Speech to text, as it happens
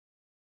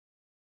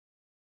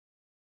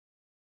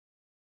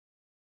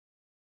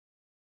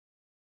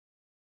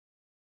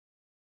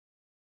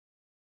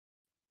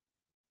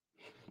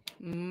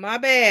My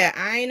bad.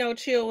 I ain't know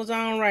chill was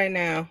on right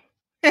now.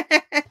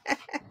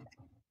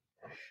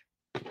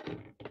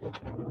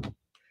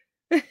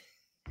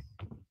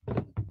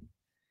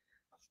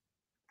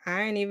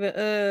 I ain't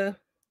even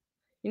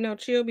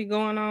chill be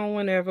going on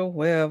whenever,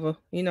 wherever.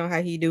 You know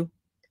how he do.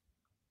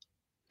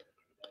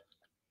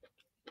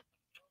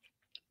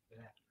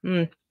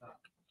 Mm.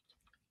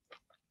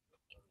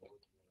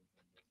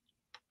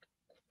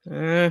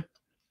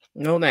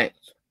 No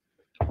thanks.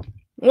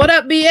 What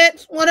up,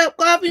 BX? What up,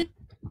 coffee?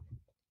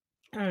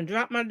 I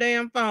dropped my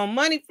damn phone.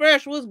 Money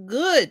Fresh was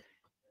good.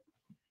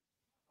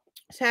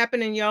 It's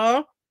happening,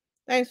 y'all.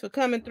 Thanks for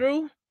coming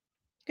through.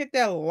 Hit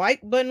that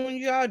like button when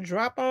y'all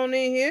drop on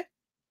in here.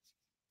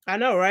 I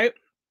know, right?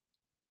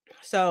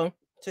 So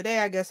today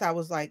I guess I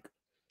was like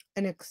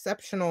an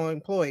exceptional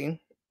employee.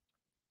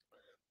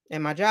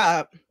 And my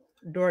job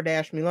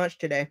DoorDashed me lunch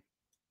today.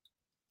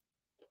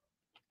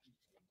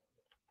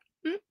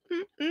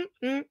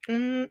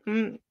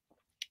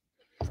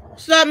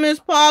 What's up,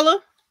 Miss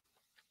Paula?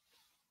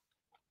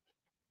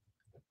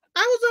 I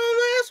was on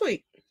last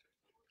week.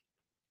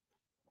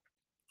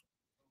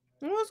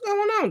 What's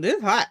going on?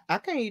 This hot. I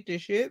can't eat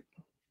this shit.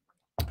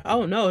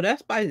 Oh no, that's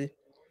spicy.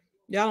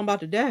 Y'all, I'm about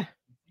to die.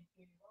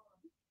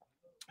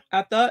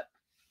 I thought,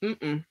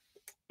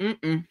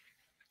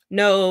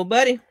 no,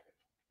 buddy.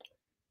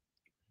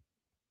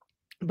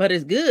 But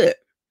it's good.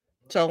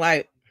 So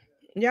like,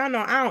 y'all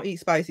know I don't eat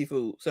spicy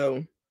food,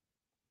 so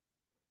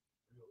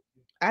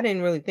I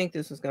didn't really think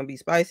this was gonna be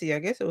spicy. I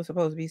guess it was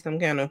supposed to be some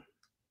kind of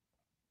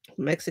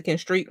Mexican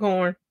street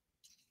corn.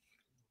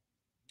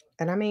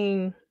 And I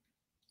mean,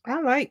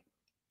 I like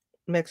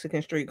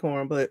Mexican street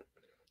corn, but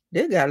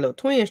this got a little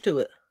twinge to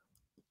it.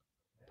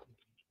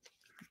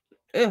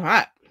 It's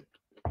hot.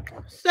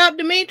 What's up,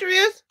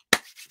 Demetrius?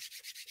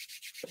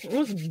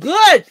 What's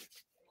good?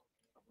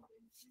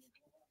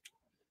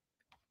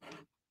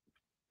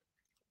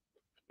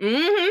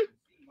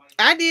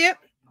 I did.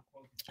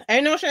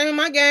 Ain't no shame in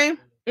my game.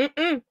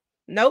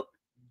 Nope.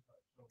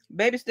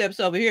 Baby steps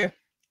over here.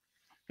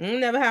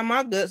 Never have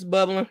my guts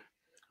bubbling.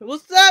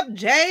 What's up,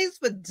 Jays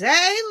for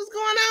days? What's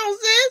going on,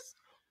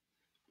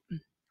 sis?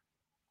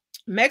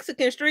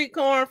 Mexican street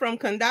corn from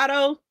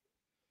Condado.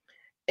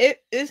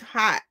 It is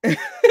hot.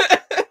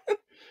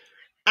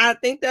 I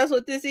think that's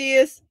what this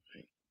is.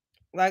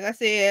 Like I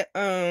said,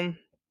 I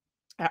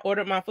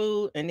ordered my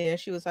food and then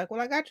she was like, well,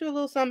 I got you a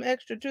little something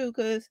extra too,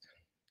 because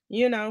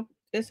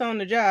it's on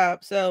the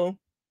job. So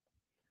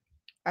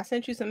I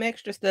sent you some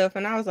extra stuff.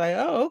 And I was like,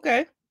 oh,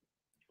 okay.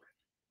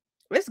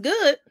 It's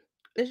good.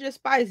 It's just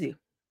spicy.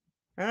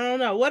 I don't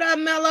know. What up,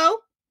 Mello?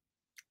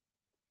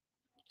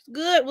 It's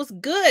good. What's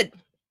good?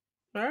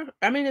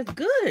 I mean, it's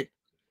good.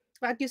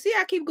 Like you see,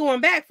 I keep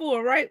going back for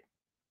it, right?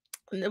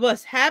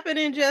 What's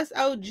happening, just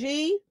OG?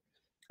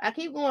 I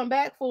keep going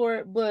back for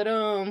it, but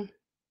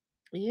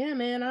yeah,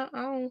 man, I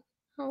don't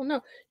know.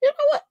 You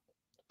know what?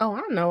 Oh,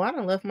 I know. I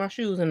done left my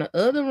shoes in the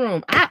other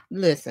room.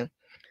 Listen.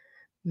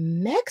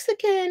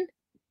 Mexican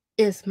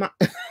is my.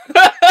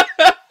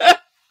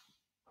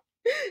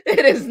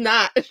 It is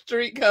not a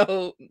street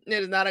code.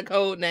 It is not a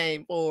code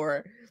name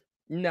for.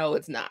 No,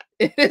 it's not.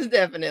 It is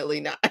definitely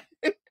not.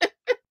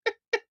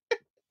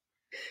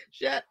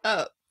 Shut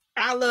up.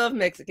 I love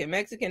Mexican.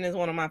 Mexican is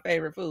one of my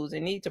favorite foods.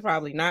 It needs to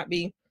probably not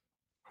be,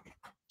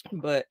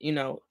 but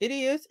it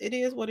is. It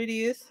is what it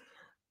is.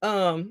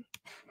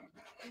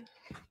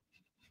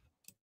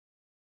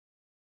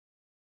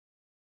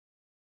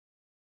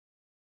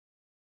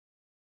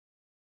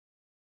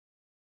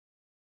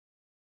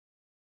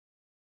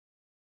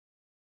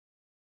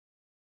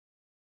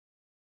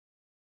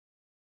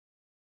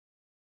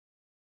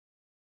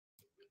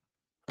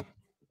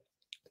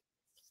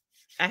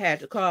 I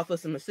had to call for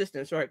some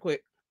assistance right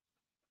quick.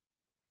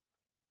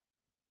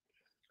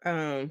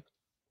 I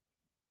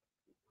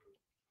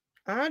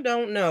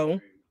don't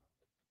know.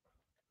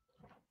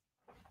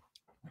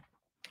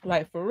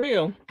 Like, for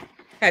real.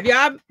 Have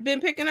y'all been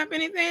picking up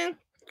anything?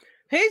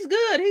 He's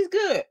good. He's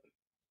good.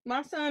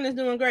 My son is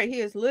doing great.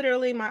 He is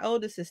literally, my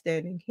oldest is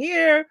standing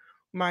here.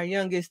 My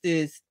youngest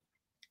is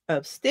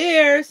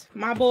upstairs.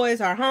 My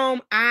boys are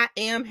home. I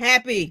am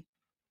happy.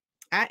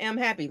 I am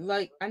happy.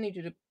 Like, I need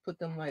you to put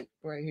them like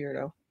right here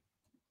though.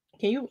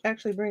 Can you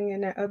actually bring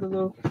in that other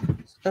little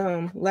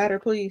ladder,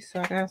 please, so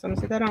I can have something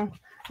to sit that on?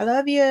 I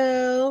love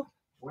you.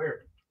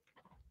 Where?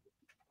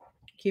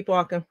 Keep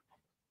walking.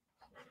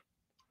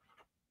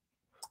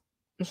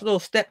 It's a little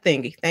step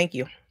thingy. Thank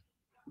you.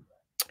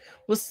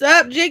 What's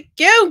up,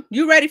 GQ?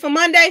 You ready for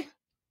Monday?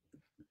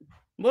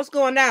 What's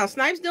going down?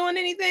 Snipes doing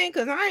anything?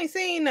 Because I ain't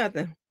seen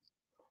nothing.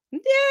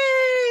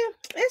 Yeah,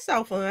 it's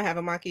so fun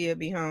having my kid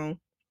be home.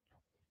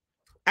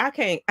 I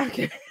can't.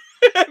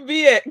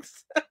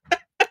 BX.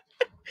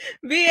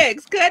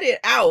 BX, cut it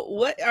out.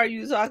 What are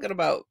you talking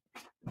about?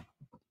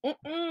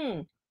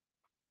 All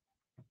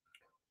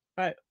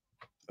right.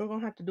 We're going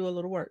to have to do a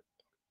little work.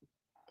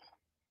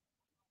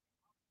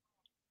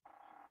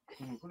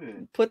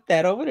 Put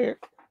that over there.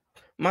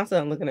 My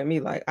son looking at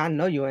me like, I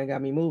know you ain't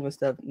got me moving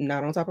stuff.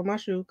 Not on top of my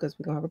shoe because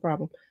we're going to have a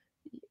problem.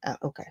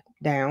 Okay.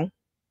 Down.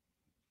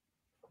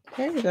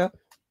 There you go.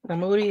 Now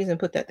move these and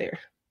put that there.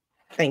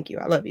 Thank you.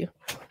 I love you.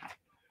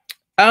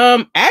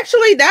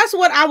 Actually, that's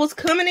what I was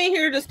coming in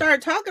here to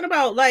start talking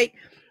about. Like,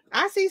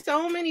 I see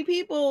so many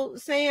people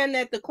saying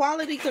that the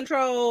quality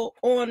control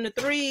on the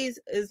threes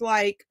is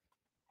like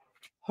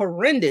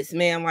horrendous,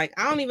 man. Like,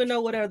 I don't even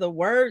know what other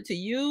word to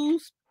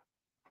use.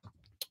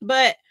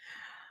 But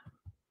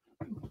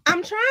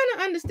I'm trying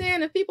to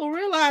understand if people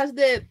realize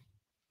that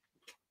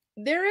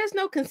there is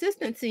no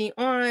consistency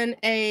on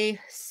a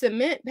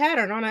cement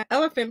pattern, on an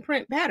elephant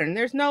print pattern.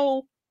 There's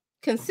no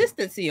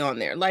consistency on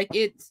there. Like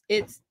it's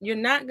you're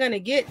not going to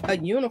get a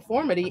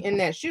uniformity in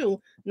that shoe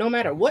no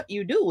matter what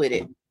you do with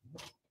it.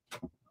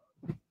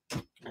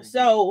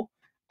 So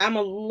I'm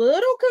a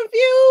little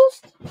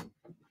confused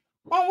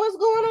on what's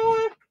going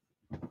on.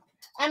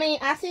 I mean,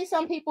 I see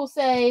some people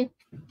say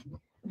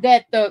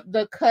that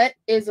the cut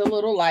is a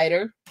little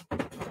lighter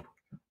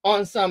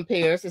on some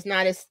pairs. It's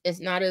not as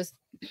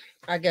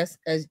I guess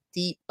as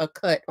deep a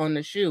cut on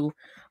the shoe.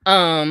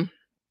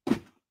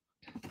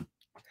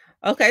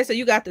 Okay, so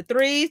you got the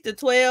 3s, the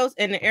 12s,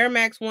 and the Air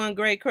Max 1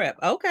 gray crepe.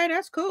 Okay,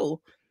 that's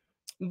cool.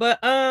 But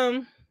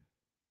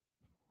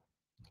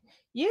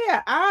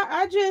yeah,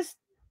 I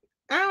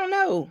don't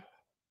know.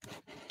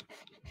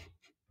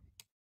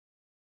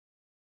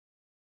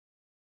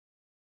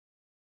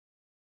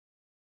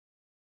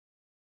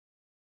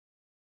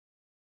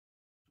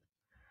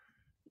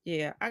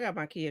 Yeah, I got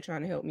my kid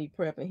trying to help me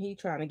prep, and he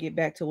trying to get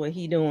back to what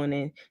he doing,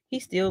 and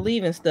he's still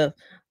leaving stuff.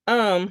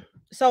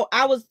 So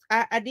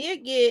I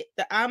did get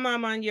the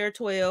AMM on year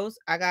 12s.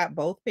 I got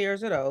both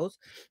pairs of those.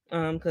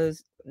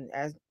 Because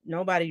as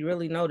nobody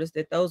really noticed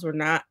that those were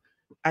not,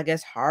 I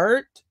guess,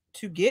 hard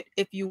to get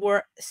if you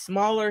were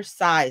smaller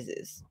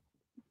sizes.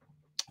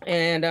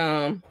 And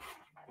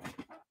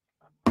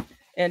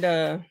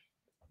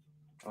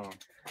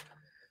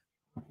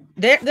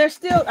they're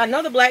still, I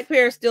know the black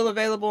pair is still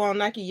available on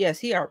Nike. Yes,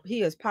 he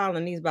is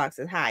piling these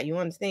boxes high. You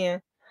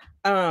understand?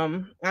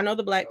 I know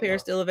the black pair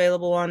is still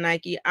available on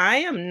Nike. I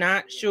am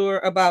not sure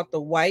about the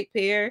white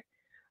pair.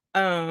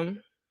 Well,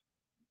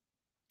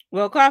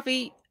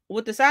 Coffee,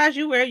 with the size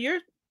you wear, your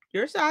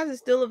size is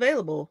still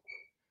available.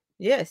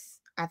 Yes,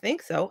 I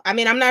think so. I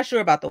mean, I'm not sure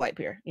about the white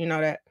pair. You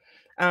know that.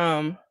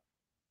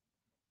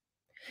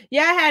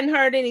 Yeah, I hadn't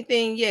heard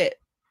anything yet.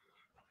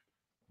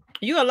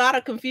 You a lot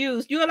of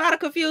confused. You a lot of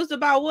confused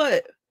about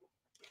what?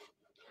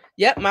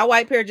 Yep, my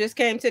white pair just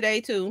came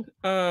today too.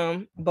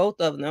 Both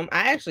of them.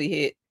 I actually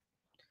hit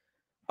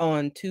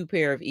on 2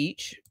 pair of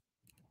each.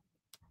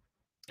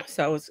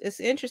 So it's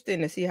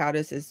interesting to see how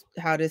this is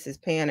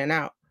panning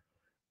out.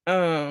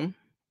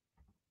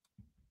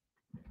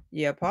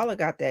 Yeah, Paula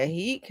got that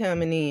heat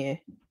coming in.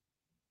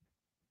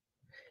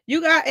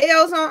 You got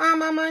L's on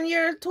my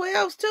year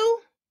 12s too?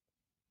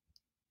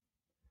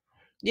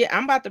 Yeah,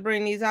 I'm about to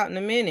bring these out in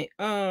a minute.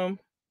 10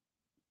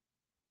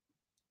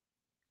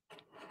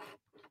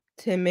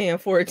 man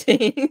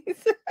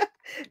 14s.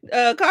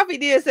 Coffee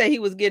did say he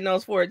was getting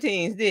those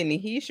 14s, didn't he?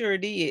 He sure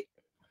did.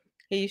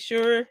 He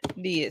sure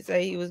did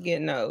say he was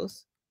getting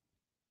those.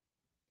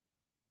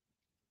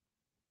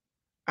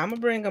 I'm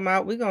gonna bring them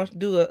out. We're gonna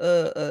do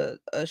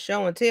a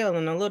show and tell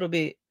in a little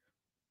bit.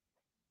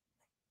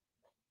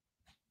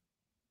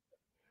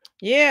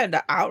 Yeah,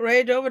 the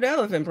outrage over the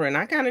elephant print.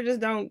 I kind of just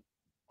don't,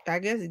 I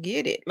guess,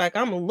 get it. Like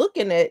I'm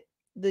looking at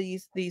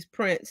these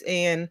prints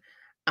and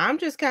I'm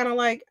just kind of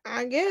like,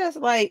 I guess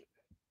like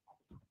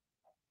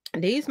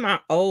these my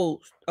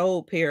old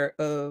pair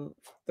of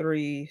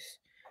 3s.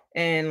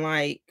 And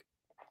like,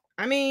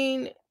 I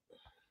mean,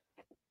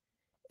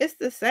 it's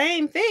the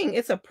same thing.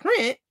 It's a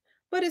print,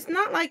 but it's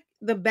not like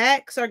the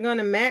backs are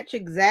gonna match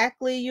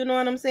exactly. You know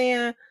what I'm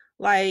saying?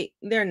 Like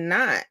they're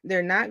not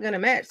gonna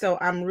match. So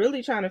I'm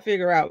really trying to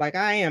figure out, like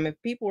I am, if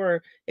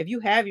you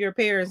have your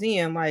pairs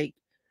in, like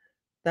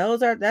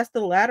that's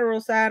the lateral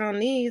side on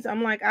these.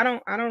 I'm like, I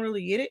don't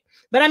really get it.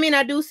 But I mean,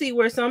 I do see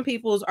where some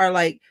people's are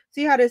like,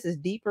 see how this is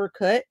deeper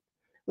cut?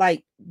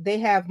 Like they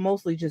have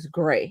mostly just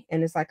gray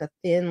and it's like a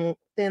thin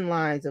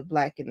lines of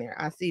black in there.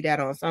 I see that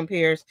on some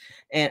pairs,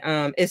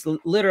 and it's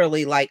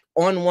literally like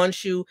on one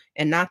shoe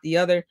and not the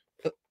other.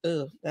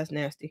 Ugh, that's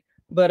nasty.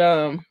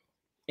 But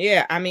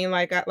yeah, I mean,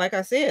 like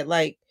I said,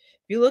 like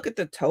if you look at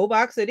the toe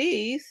box of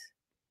these,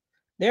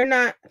 they're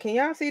not, can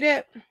y'all see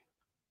that?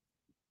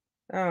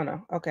 I don't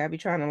know. Okay, I'll be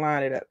trying to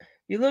line it up.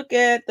 You look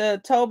at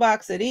the toe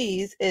box of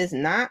these, is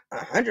not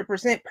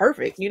 100%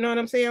 perfect. You know what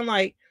I'm saying?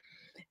 Like,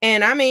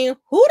 and I mean,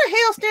 who the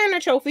hell staring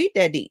at your feet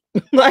that deep?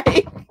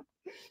 Like,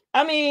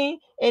 I mean,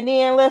 and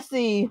then let's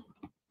see.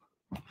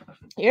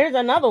 Here's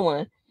another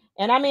one.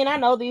 And I mean, I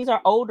know these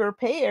are older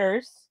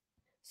pairs.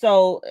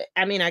 So,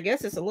 I mean, I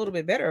guess it's a little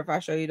bit better if I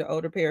show you the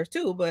older pairs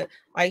too. But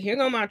like, here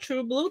go my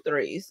true blue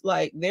 3s.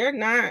 Like, they're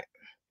not,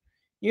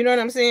 you know what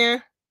I'm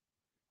saying?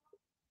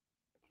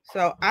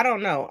 So I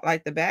don't know.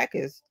 Like the back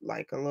is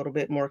like a little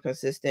bit more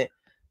consistent,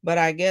 but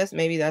I guess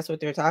maybe that's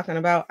what they're talking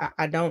about.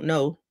 I don't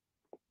know.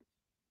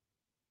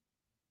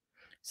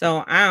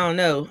 So I don't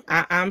know.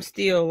 I'm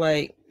still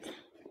like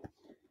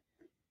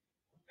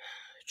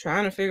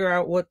trying to figure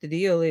out what the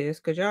deal is,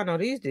 because y'all know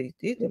these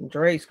them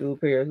Dre school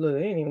pairs. Look,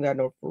 they ain't even got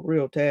no for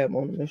real tab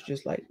on them. It's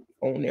just like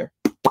on there.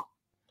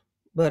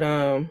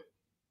 But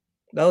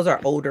those are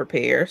older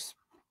pairs.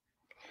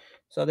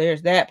 So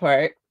there's that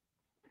part.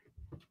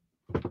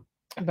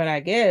 But I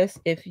guess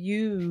if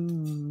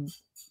you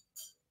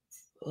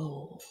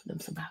them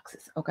some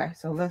boxes. Okay,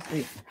 so let's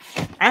see.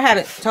 I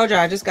haven't told you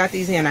I just got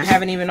these in. I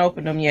haven't even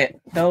opened them yet.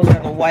 Those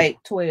are the white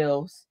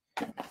 12s.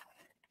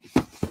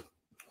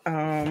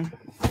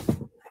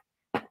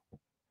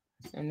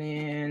 And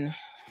then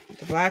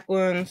the black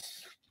ones.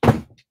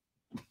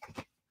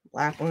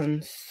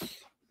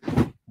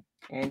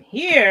 And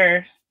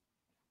here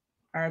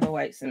are the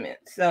white cement.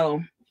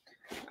 So,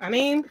 I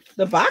mean,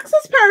 the box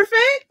is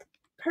perfect.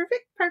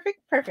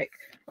 Perfect.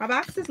 My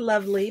box is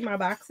lovely.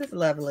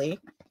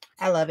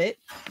 I love it.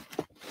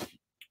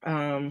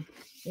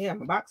 Yeah,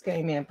 my box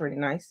came in pretty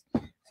nice.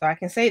 So I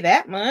can say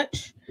that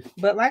much.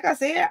 But like I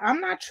said,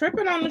 I'm not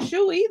tripping on the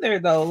shoe either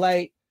though.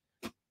 Like,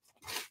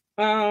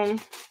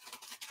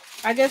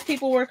 I guess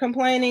people were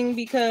complaining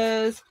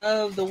because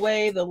of the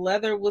way the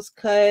leather was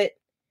cut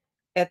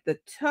at the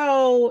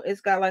toe. It's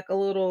got like a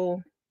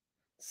little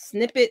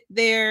snippet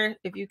there.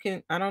 If you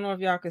can, I don't know if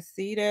y'all can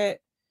see that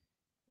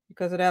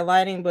because of that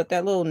lighting, but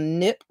that little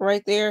nip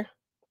right there,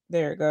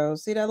 there it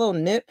goes. See that little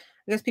nip?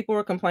 I guess people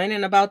were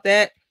complaining about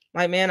that.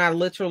 Like, man, I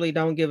literally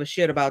don't give a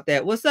shit about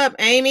that. What's up,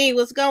 Amy?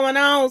 What's going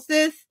on,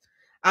 sis?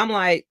 I'm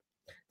like,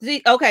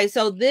 okay,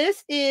 so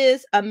this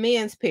is a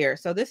men's pair.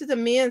 So this is a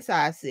men's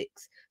size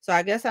 6. So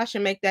I guess I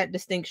should make that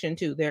distinction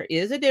too. There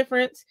is a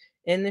difference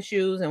in the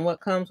shoes and what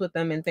comes with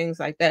them and things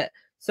like that.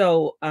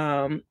 So,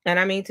 and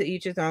I mean, to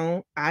each his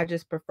own. I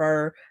just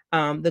prefer,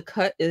 the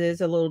cut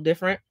is a little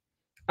different.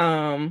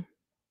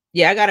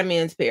 Yeah, I got a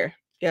men's pair.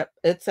 Yep,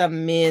 it's a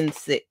men's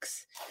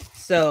 6.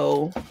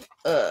 So,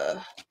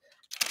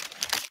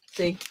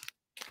 see,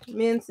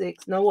 men's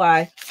 6, no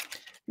whys.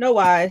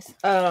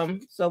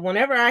 So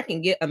whenever I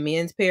can get a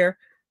men's pair,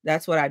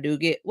 that's what I do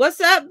get.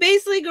 What's up,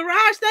 Beastly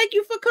Garage? Thank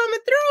you for coming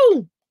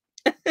through.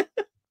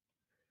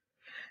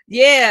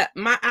 Yeah,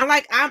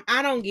 I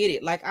don't get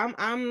it. Like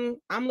I'm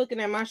looking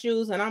at my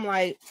shoes and I'm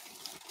like,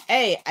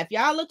 hey, if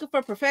y'all looking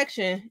for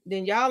perfection,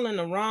 then y'all in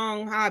the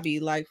wrong hobby,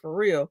 like for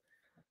real.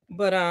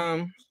 But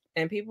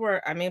and people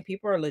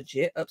are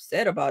legit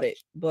upset about it.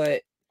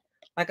 But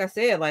like I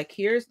said, like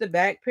here's the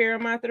back pair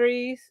of my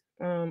 3s.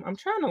 I'm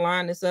trying to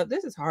line this up.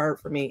 This is hard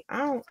for me.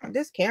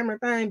 This camera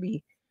thing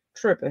be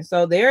tripping.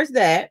 So there's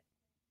that.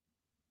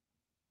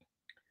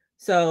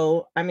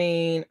 So I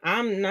mean,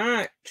 I'm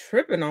not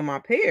tripping on my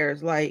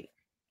pairs. Like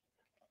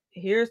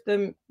there's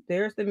the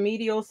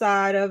medial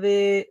side of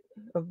it,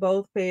 of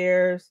both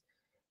pairs.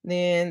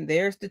 Then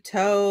there's the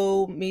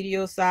toe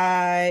medial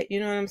side. You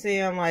know what I'm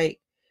saying? I'm like,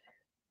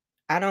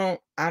 I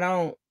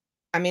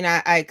mean,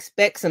 I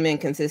expect some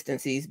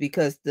inconsistencies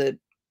because the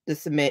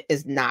cement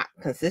is not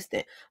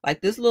consistent.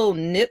 Like this little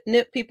nip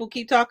people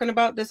keep talking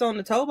about this on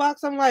the toe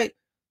box. I'm like,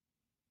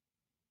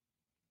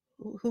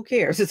 who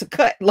cares? It's a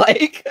cut.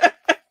 Like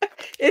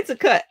it's a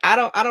cut. I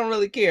don't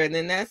really care. And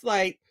then that's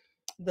like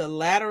the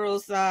lateral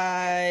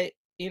side,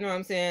 you know what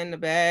I'm saying? The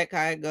back,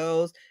 how it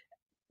goes.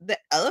 The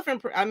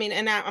elephant, I mean,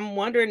 and I'm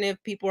wondering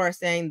if people are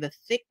saying the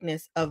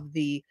thickness of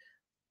the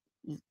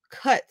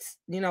cuts,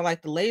 you know,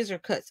 like the laser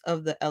cuts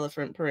of the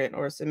elephant print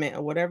or cement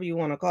or whatever you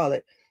want to call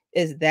it.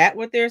 Is that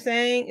what they're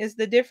saying is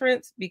the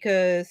difference?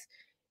 Because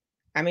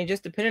I mean,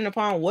 just depending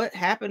upon what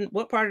happened,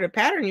 what part of the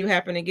pattern you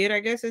happen to get, I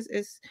guess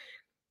it's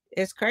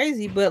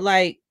crazy. But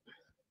like,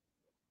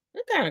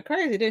 it's kind of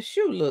crazy. This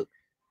shoe look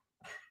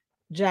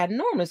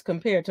ginormous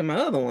compared to my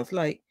other ones.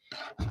 Like,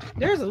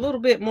 there's a little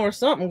bit more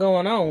something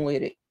going on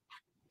with it.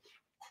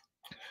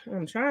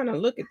 I'm trying to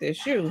look at this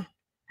shoe.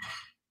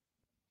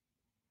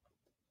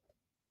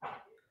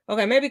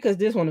 Okay, maybe because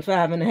this one is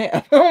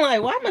 5.5. I'm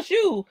like, why my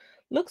shoe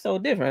look so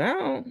different? I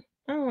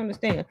don't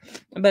understand.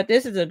 But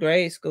this is a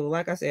grade school.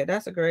 Like I said,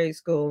 that's a grade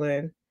school,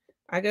 and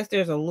I guess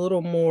there's a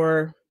little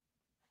more.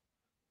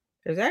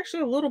 There's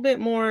actually a little bit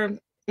more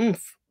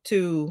oomph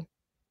to.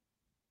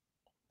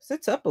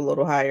 Sits up a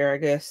little higher, I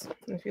guess.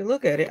 If you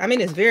look at it, I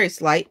mean, it's very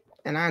slight,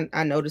 and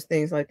I notice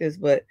things like this,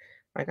 but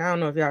like I don't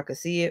know if y'all can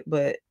see it,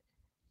 but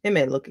it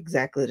may look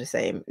exactly the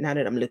same. Now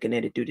that I'm looking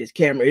at it through this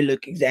camera, it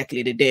look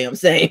exactly the damn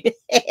same.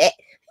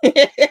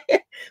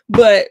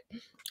 But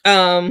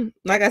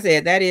like I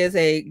said, that is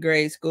a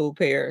grade school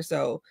pair.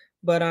 So,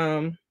 but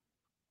I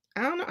don't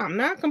know. I'm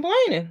not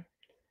complaining.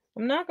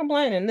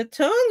 The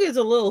tongue is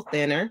a little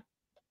thinner,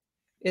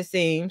 it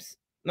seems.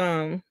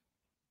 Than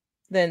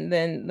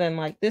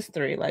like this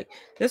 3. Like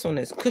this one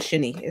is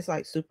cushiony. It's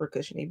like super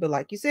cushiony. But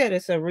like you said,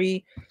 it's a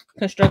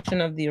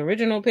reconstruction of the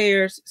original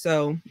pairs.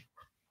 So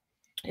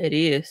it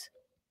is.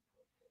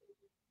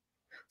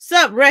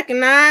 Sup,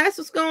 recognize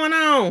what's going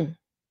on?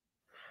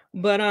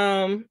 But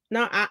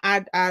no,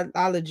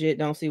 I legit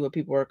don't see what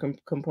people are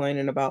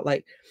complaining about.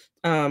 Like,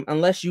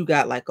 unless you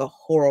got like a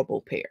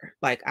horrible pair.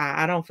 Like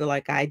I don't feel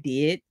like I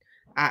did.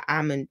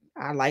 I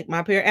like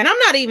my pair, and I'm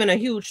not even a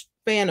huge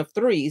fan of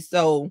 3s.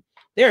 So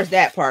there's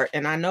that part.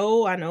 And I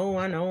know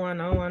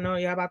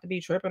y'all about to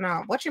be tripping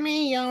out. What you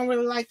mean you don't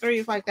really like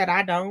threes like that?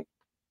 I don't.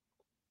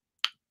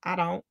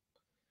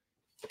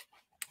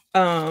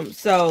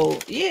 So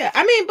yeah,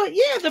 I mean, but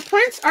yeah, the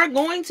prints are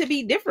going to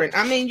be different.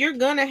 I mean, you're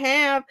gonna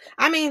have,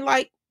 I mean,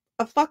 like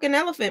a fucking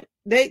elephant.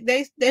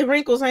 Their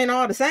wrinkles ain't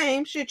all the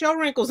same. Shit, your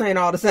wrinkles ain't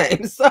all the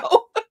same. So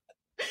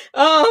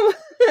um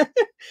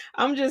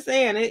I'm just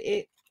saying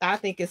it I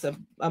think it's a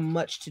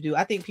much to do.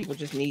 I think people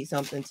just need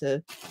something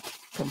to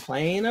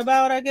complain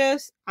about, I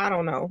guess. I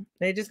don't know.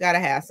 They just gotta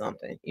have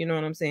something. You know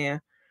what I'm saying?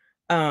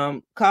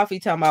 Coffee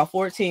talking about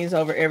 14s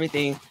over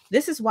everything.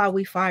 This is why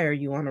we fire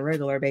you on a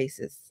regular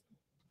basis.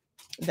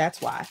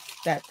 That's why.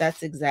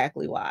 That's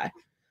exactly why.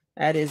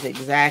 That is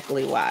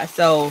exactly why.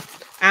 So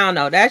I don't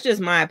know. That's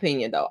just my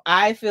opinion though.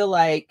 I feel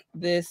like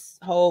this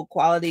whole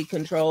quality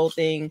control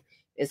thing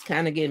is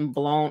kind of getting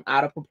blown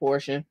out of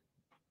proportion.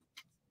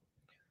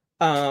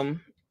 And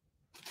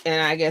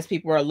I guess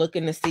people are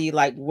looking to see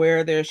like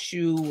where their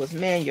shoe was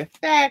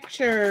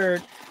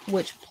manufactured,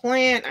 which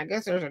plant. I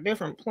guess there's a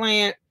different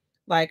plant.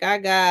 Like I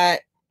got,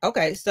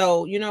 okay,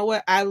 so you know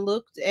what? I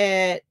looked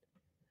at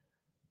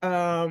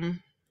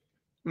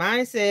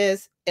mine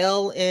says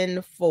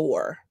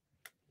LN4.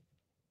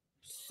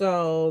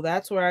 So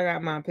that's where I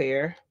got my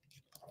pair.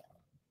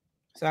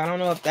 So I don't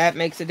know if that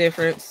makes a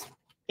difference.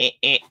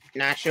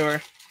 Not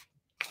sure.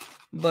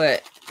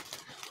 But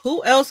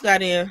who else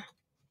got in?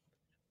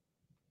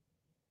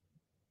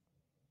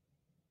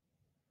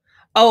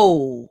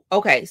 Oh,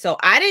 okay. So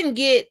I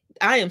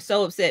am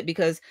so upset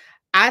because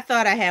I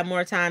thought I had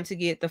more time to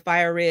get the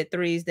fire red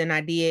threes than I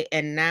did.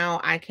 And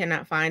now I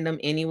cannot find them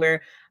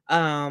anywhere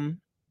in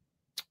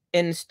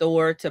the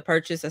store to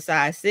purchase a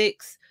size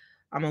 6.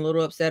 I'm a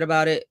little upset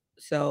about it.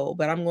 So,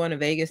 but I'm going to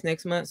Vegas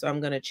next month. So I'm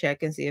going to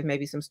check and see if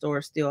maybe some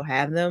stores still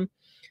have them.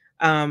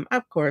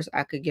 Of course,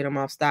 I could get them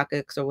off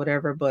StockX or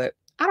whatever, but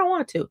I don't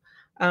want to.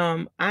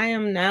 I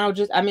am now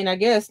just, I mean, I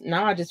guess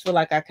now I just feel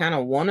like I kind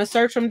of want to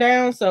search them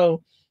down.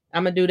 So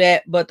I'm going to do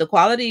that. But the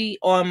quality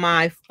on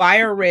my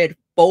Fire Red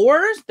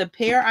 4s, the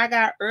pair I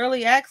got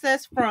early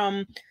access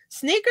from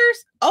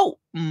Sneakers, oh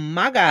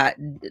my God,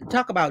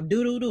 talk about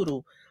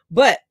doo-doo.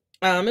 But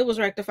it was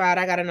rectified.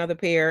 I got another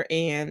pair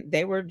and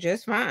they were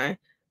just fine.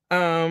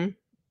 So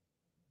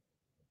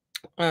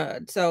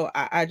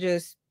I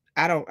just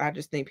I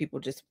just think people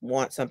just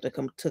want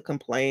something to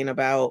complain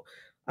about.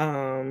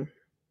 Um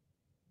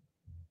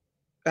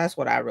that's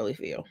what I really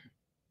feel.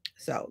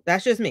 So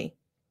that's just me.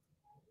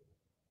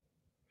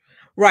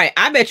 Right.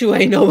 I bet you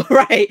ain't no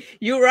right.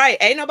 You're right.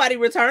 Ain't nobody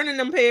returning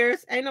them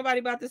pairs. Ain't nobody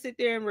about to sit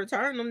there and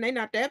return them. They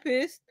not that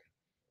pissed.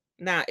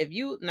 Now,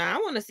 I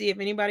want to see if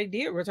anybody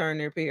did return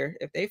their pair.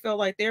 If they felt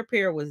like their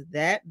pair was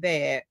that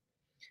bad,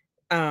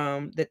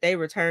 that they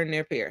returned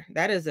their pair.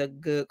 That is a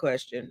good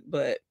question,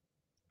 but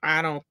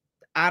I don't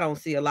I don't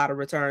see a lot of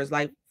returns.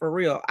 Like for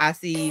real. I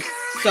see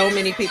so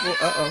many people.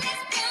 Uh-oh.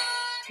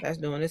 That's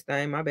doing this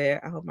thing. My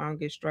bad. I hope I don't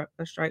get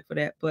a strike for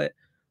that. But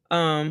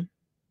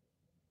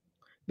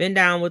been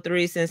down with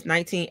 3 since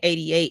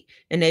 1988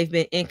 and they've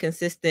been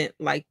inconsistent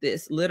like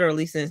this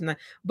literally since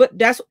but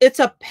it's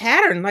a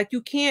pattern. Like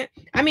you can't,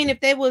 I mean, if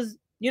they was,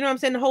 you know what I'm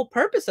saying, the whole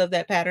purpose of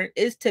that pattern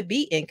is to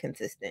be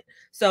inconsistent.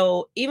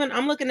 So even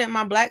I'm looking at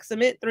my black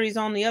cement 3s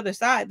on the other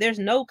side, there's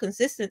no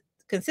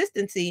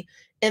consistency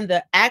in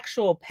the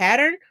actual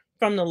pattern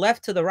from the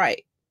left to the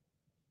right.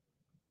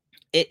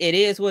 It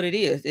is what it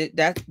is.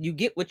 That you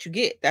get what you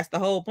get. That's the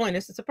whole point.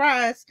 It's a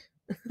surprise.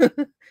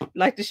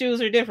 Like the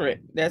shoes are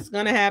different. That's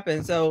gonna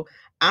happen. So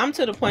I'm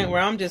to the point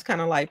where I'm just kind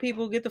of like,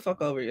 people, get the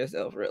fuck over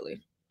yourself, really.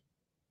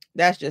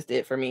 That's just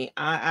it for me.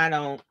 I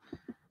don't,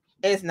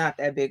 it's not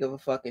that big of a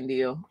fucking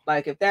deal.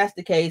 Like if that's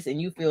the case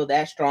and you feel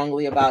that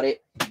strongly about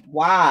it,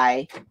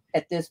 why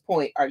at this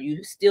point are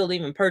you still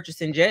even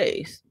purchasing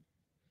J's?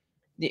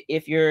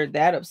 If you're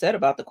that upset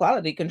about the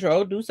quality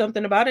control, do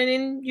something about it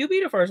and you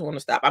be the first one to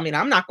stop. I mean,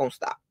 I'm not gonna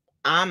stop.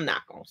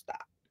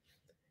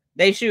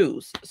 They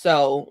shoes,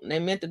 so they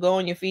meant to go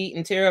on your feet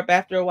and tear up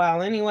after a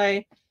while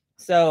anyway.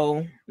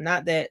 So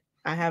not that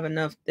I have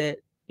enough that,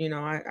 you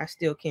know, I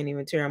still can't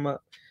even tear them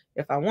up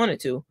if I wanted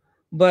to.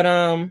 But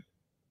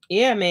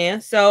yeah,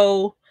 man.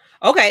 So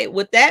okay,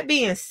 with that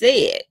being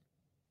said,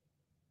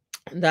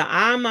 the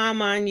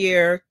AMM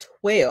year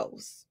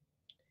 12s,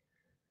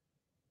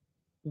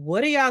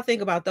 what do y'all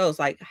think about those?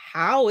 Like,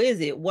 how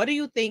is it? What do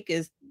you think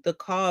is the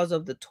cause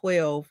of the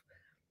 12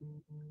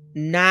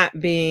 not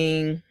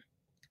being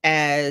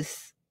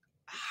as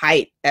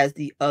hype as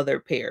the other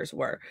pairs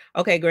were?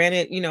 Okay,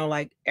 granted, you know,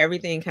 like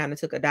everything kind of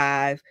took a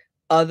dive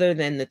other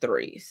than the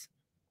 3s.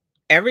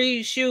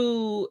 Every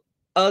shoe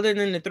other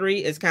than the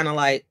 3 is kind of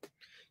like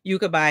you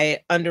could buy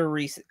it under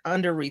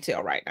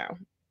retail right now.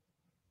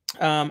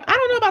 I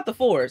don't know about the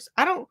 4s.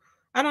 I don't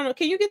know.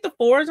 Can you get the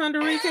 4s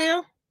under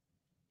retail?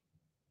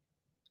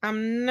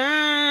 I'm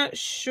not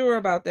sure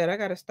about that. I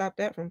gotta stop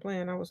that from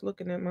playing. I was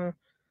looking at my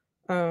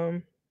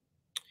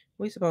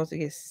we supposed to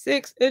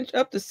get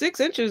up to 6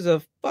 inches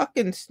of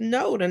fucking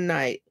snow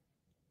tonight.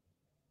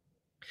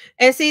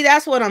 And see,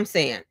 that's what I'm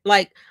saying.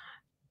 Like,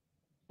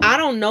 I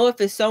don't know if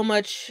it's so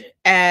much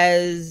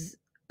as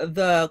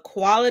the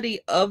quality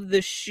of the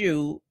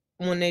shoe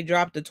when they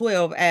drop the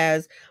 12,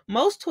 as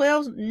most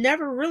 12s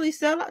never really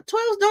sell out.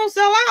 12s don't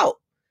sell out.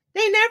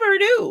 They never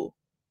do.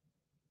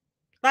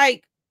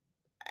 Like,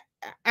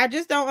 I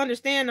just don't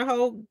understand the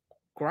whole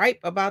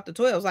gripe about the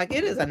 12s. Like,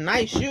 it is a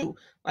nice shoe.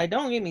 Like,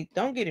 don't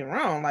get it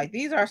wrong. Like,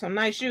 these are some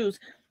nice shoes.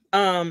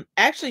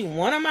 Actually,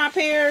 one of my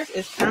pairs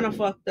is kind of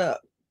fucked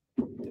up.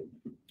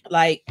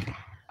 Like,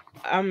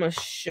 I'm gonna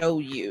show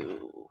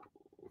you.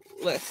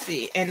 Let's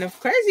see. And the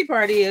crazy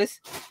part is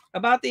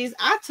about these,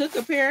 I took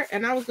a pair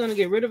and I was going to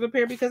get rid of a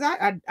pair because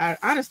I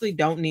honestly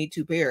don't need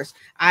two pairs.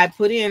 I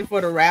put in for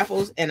the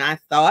raffles and I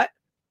thought,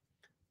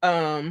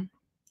 I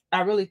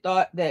really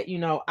thought that, you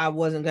know, I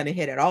wasn't going to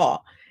hit at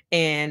all.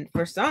 And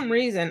for some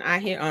reason I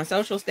hit on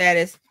Social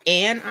Status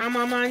and I'm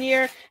on my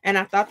year, and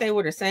I thought they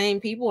were the same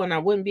people and I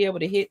wouldn't be able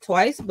to hit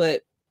twice,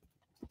 but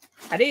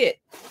I did.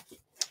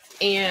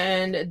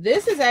 And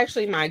this is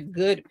actually my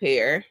good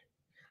pair.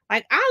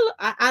 Like,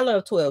 I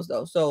love 12s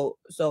though,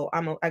 so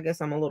I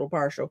guess I'm a little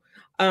partial.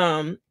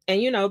 And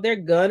you know, they're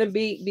gonna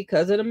be,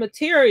 because of the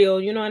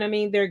material, you know what I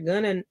mean, they're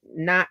gonna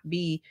not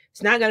be,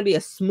 it's not gonna be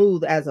as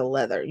smooth as a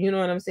leather, you know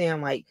what I'm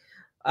saying? Like,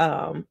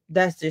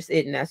 that's just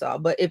it, and that's all.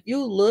 But if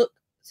you look,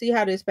 see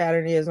how this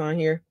pattern is on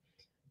here.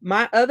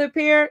 My other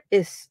pair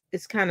is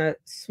kind of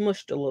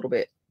smushed a little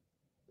bit.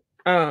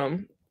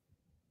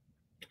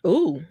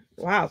 Ooh,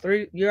 wow,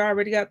 you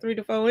already got 3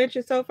 to 4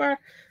 inches so far.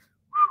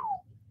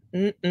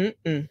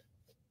 The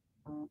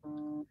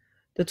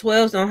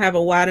 12s don't have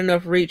a wide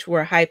enough reach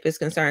where hype is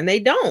concerned. They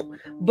don't.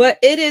 But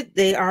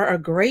they are a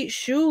great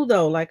shoe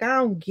though. Like, I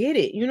don't get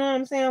it. You know what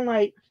I'm saying?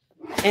 Like,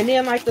 and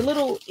then like the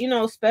little, you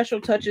know,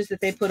 special touches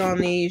that they put on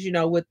these, you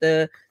know, with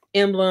the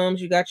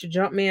emblems. You got your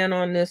Jumpman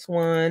on this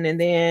one, and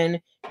then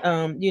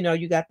you know,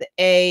 you got the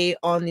A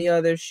on the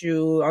other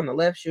shoe. On the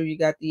left shoe, you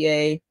got the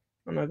A.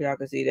 I don't know if y'all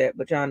can see that,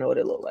 but y'all know what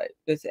it look like.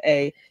 It's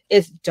A.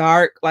 It's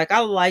dark. Like, I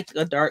like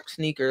a dark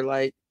sneaker.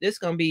 Like, this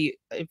gonna be,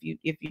 if you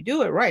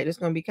do it right, it's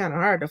gonna be kind of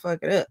hard to fuck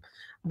it up.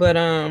 But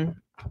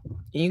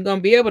you're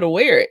gonna be able to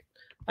wear it.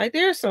 Like,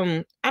 there's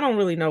some, I don't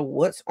really know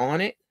what's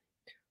on it.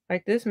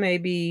 Like, this may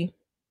be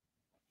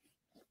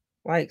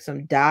like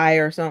some dye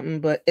or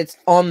something, but it's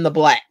on the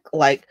black.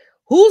 Like,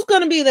 who's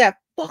gonna be that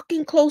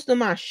fucking close to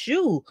my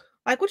shoe?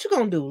 Like, what you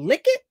gonna do?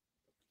 Lick it?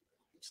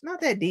 It's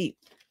not that deep.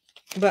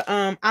 But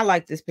I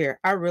like this pair.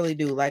 I really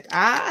do. Like,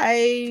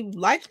 I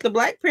like the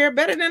black pair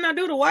better than I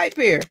do the white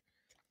pair.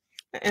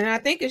 And I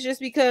think it's just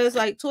because,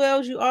 like,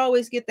 12s, you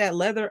always get that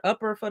leather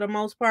upper for the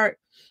most part.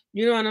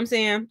 You know what I'm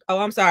saying? Oh,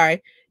 I'm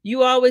sorry.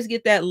 You always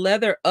get that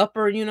leather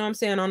upper, you know what I'm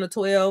saying, on the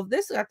 12.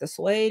 This got the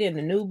suede and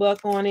the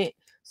nubuck on it.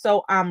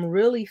 So I'm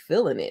really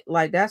feeling it.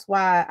 Like, that's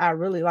why I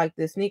really like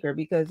this sneaker,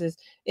 because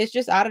it's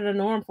just out of the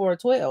norm for a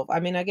 12. I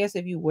mean, I guess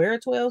if you wear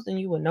 12s, then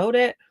you would know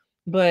that.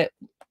 But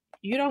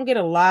you don't get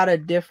a lot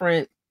of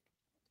different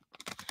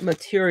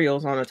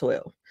materials on a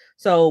 12.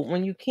 So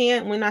when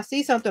I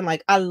see something,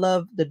 like, I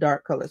love the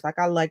dark colors. Like,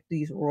 I like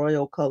these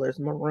royal colors,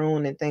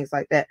 maroon and things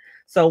like that.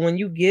 So when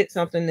you get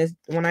something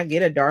when I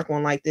get a dark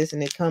one like this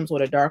and it comes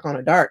with a dark on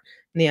a dark,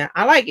 yeah,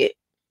 I like it.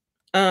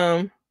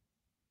 Can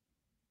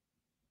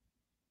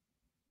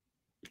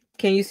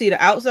you see the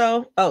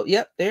outsole? Oh,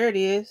 yep, there it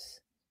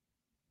is.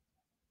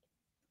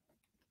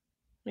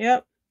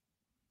 Yep.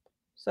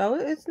 So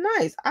it's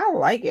nice. I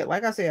like it.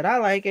 Like I said, I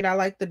like it. I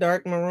like the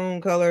dark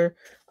maroon color.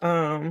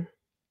 I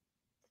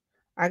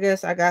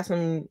guess I got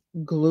some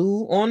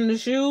glue on the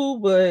shoe,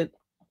 but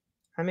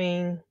I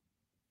mean,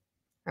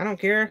 I don't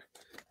care.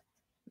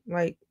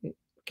 Like,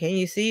 can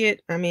you see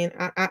it? I mean,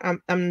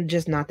 I'm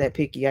just not that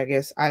picky. I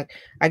guess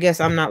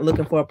I'm not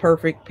looking for a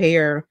perfect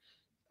pair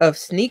of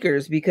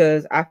sneakers,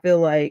 because I feel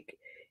like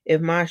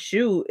if my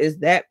shoe is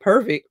that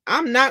perfect,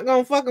 I'm not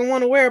gonna fucking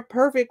want to wear a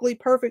perfectly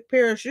perfect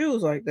pair of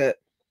shoes like that.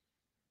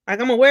 Like,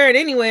 I'm gonna wear it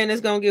anyway and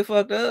it's gonna get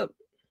fucked up.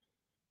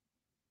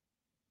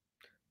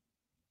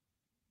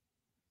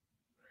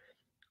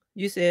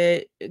 You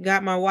said,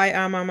 got my white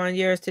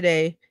Armand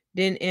today.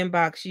 Didn't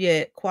inbox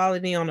yet.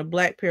 Quality on the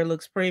black pair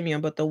looks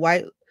premium, but the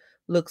white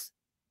look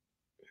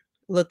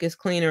is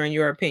cleaner in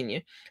your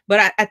opinion.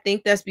 But I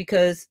think that's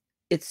because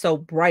it's so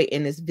bright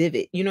and it's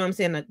vivid. You know what I'm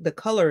saying? Like, the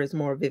color is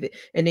more vivid.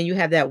 And then you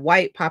have that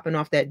white popping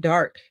off that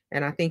dark.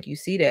 And I think you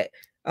see that.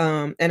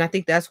 And I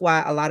think that's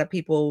why a lot of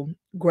people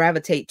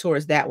gravitate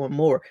towards that one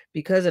more,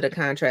 because of the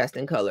contrast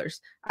in colors.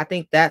 I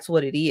think that's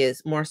what it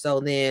is, more so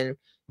than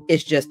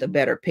it's just a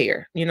better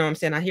pair. You know what I'm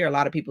saying? I hear a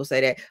lot of people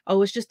say that,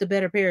 oh, it's just a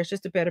better pair. It's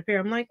just a better pair.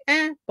 I'm like,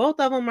 both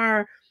of them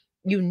are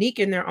unique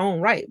in their own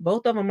right.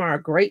 Both of them are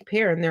a great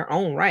pair in their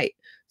own right.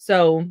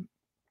 So,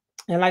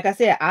 and like I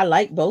said, I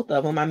like both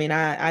of them. I mean,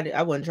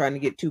 I wasn't trying to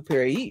get 2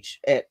 pair each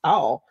at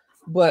all.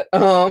 But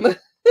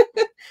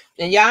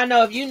and y'all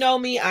know, if you know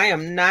me, I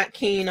am not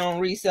keen on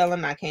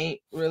reselling. I can't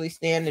really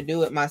stand to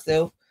do it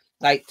myself.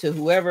 Like, to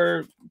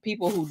whoever,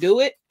 people who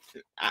do it,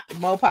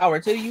 more power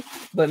to you.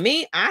 But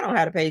me, I don't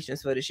have the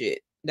patience for the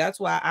shit. That's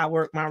why I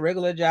work my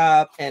regular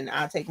job and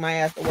I take my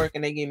ass to work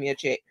and they give me a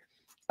check.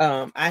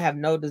 I have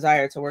no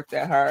desire to work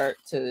that hard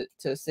to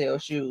sell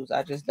shoes.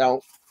 I just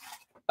don't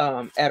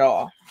at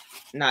all.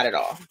 Not at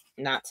all.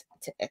 Not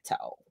at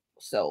all.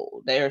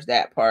 So there's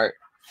that part.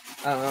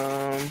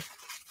 I'm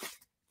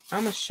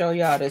gonna show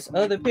y'all this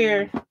other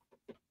pair.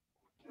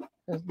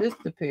 Cause this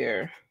the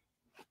pair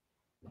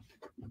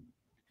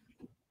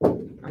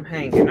I'm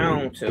hanging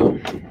on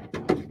to.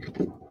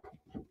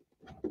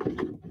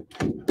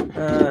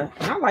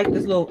 I like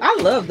this little. I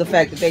love the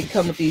fact that they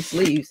come with these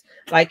sleeves.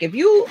 Like if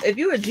you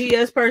a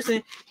GS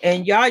person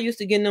and y'all used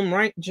to getting them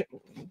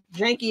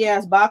janky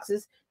ass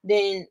boxes,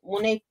 then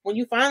when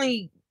you're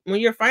finally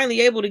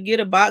able to get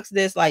a box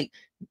that's like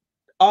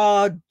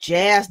all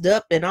jazzed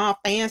up and all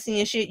fancy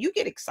and shit, you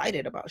get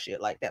excited about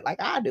shit like that.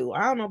 Like I do.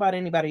 I don't know about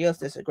anybody else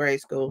that's at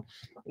grade school,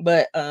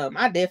 but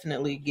I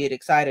definitely get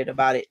excited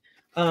about it.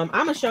 I'm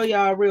gonna show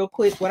y'all real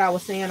quick what I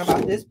was saying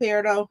about this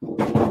pair though.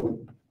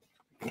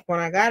 When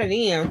I got it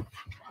in,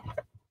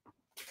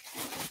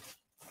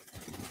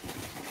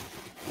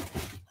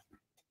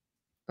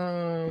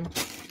 I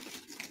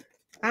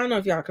don't know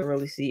if y'all can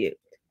really see it,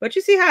 but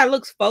you see how it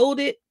looks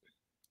folded?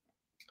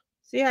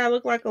 See how it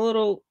look like a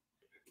little,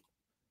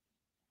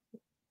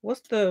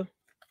 what's the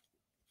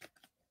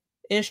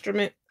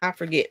instrument? I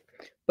forget.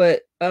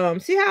 But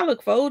see how it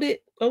look folded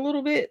a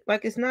little bit?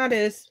 Like it's not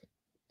as,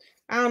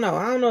 I don't know.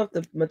 I don't know if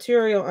the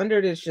material under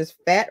it is just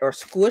fat or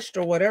squished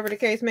or whatever the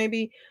case may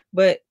be,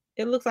 but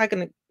it looks like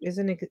it's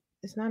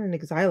not an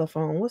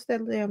xylophone. What's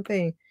that damn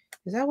thing?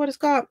 Is that what it's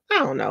called? I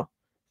don't know.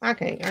 I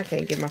can't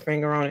get my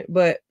finger on it.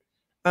 But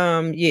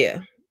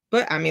yeah.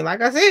 But I mean,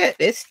 like I said,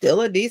 it's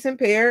still a decent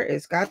pair.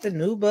 It's got the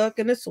nubuck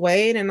and the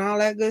suede and all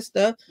that good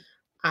stuff.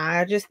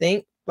 I just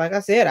think, like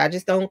I said, I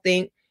just don't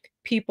think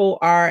people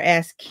are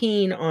as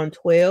keen on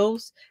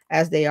 12s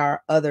as they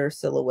are other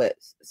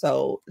silhouettes.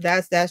 So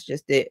that's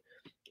just it.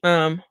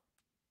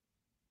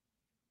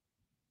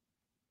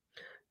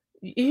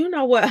 You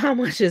know what? How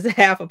much is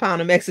half a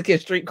pound of Mexican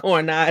street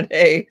corn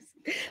nowadays?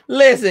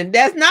 Listen,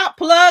 that's not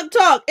plug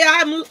talk.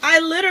 I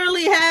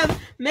literally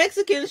have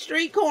Mexican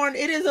street corn.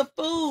 It is a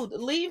food.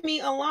 Leave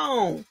me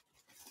alone.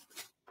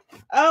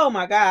 Oh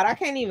my God. I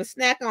can't even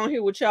snack on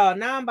here with y'all.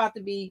 Now I'm about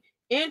to be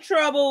in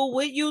trouble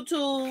with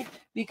YouTube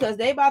because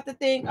they about to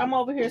think I'm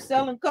over here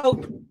selling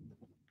coke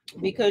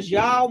because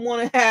y'all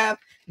want to have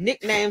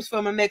nicknames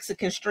for my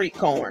Mexican street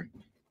corn.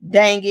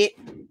 Dang it.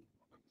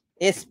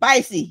 It's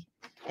spicy.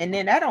 And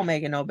then that don't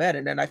make it no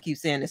better than I keep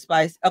saying it's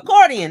spicy.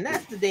 Accordion.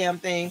 That's the damn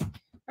thing.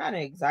 Not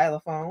a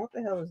xylophone. What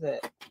the hell is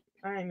that?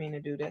 I didn't mean to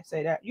do that.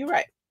 Say that. You're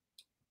right.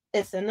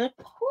 It's an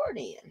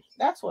accordion.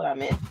 That's what I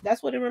meant.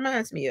 That's what it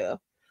reminds me of.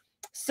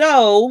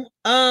 So,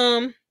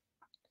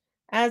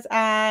 as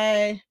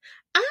I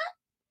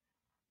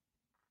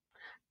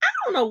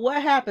don't know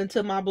what happened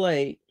to my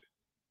blade.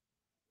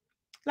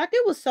 Like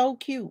it was so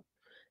cute.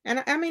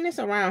 And I mean, it's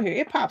around here.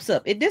 It pops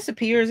up. It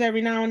disappears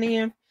every now and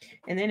then.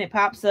 And then it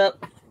pops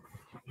up.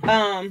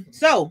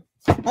 So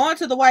on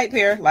to the white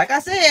pair. Like I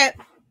said,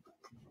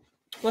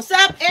 what's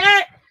up,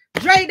 Eric?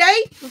 Dre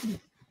Day?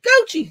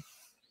 Gucci.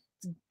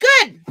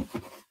 Good.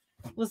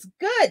 Was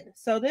good.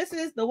 So this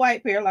is the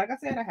white pair. Like I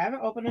said, I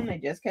haven't opened them. They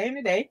just came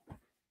today.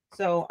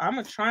 So I'm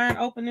going to try and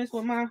open this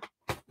with my...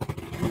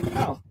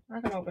 Oh, I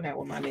can open that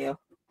with my nail.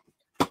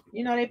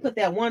 You know, they put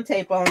that one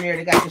tape on there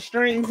that got the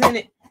strings in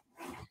it.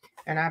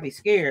 And I be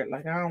scared.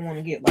 Like, I don't want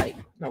to get, like,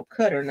 no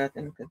cut or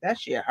nothing. Because that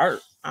shit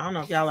hurt. I don't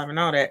know if y'all ever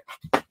know that.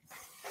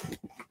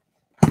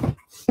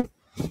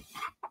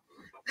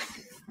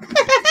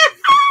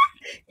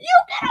 You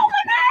get on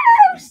my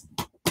nerves!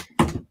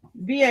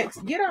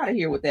 BX, get out of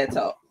here with that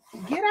talk.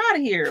 Get out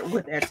of here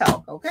with that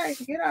talk, okay?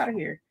 Get out of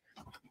here.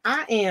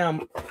 I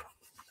am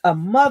a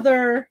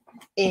mother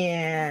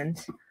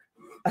and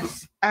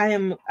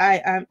I'm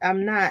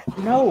not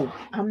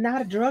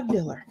a drug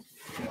dealer.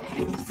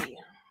 Let me see.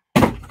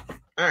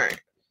 All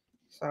right.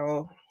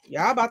 So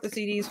y'all about to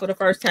see these for the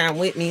first time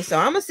with me. So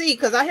I'm gonna see,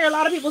 because I hear a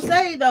lot of people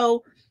say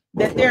though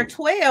that their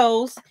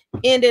 12s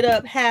ended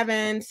up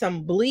having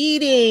some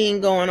bleeding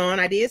going on.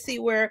 I did see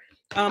where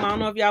I don't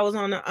know if y'all was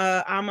on the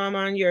AMM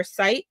on your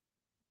site,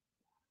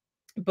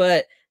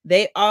 but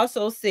they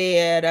also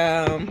said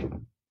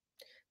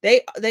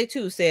they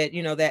too said,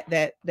 you know,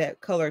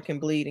 that color can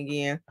bleed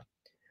again.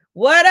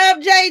 What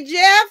up, J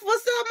Jeff?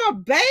 What's up, my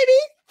baby?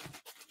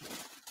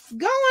 What's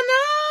going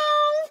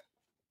on?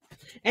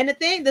 And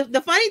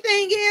the funny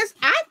thing is,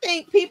 I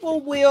think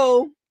people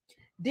will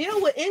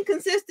deal with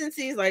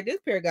inconsistencies. Like this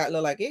pair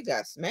look like it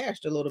got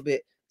smashed a little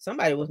bit.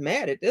 Somebody was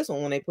mad at this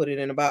one when they put it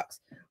in a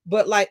box.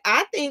 But like,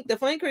 I think the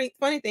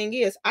funny thing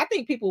is, I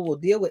think people will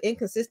deal with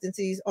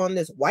inconsistencies on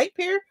this white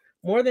pair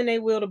more than they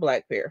will the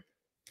black pair.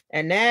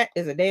 And that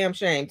is a damn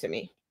shame to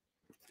me.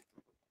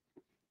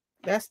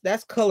 That's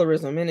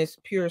colorism in its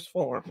purest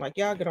form. Like,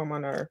 y'all get on my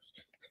nerves.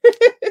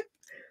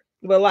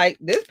 But like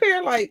this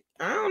pair, like,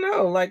 I don't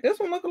know. Like this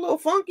one look a little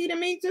funky to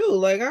me too.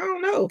 Like, I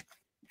don't know.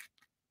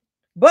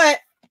 But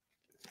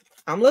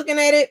I'm looking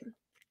at it.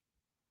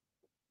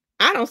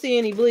 I don't see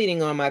any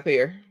bleeding on my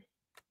pair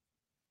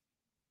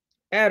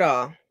at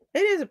all. It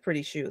is a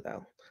pretty shoe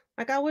though.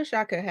 Like I wish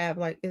I could have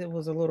like it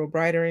was a little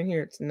brighter in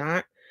here. It's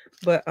not.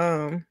 But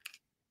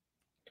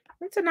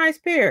it's a nice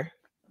pair.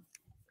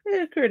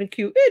 It's kind of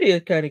cute. It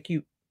is kind of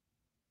cute.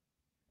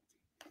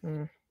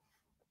 Mm.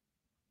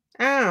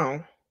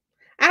 Ow.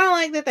 I don't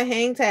like that the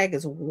hang tag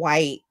is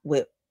white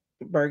with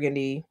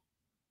burgundy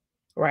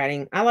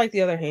writing. I like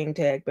the other hang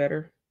tag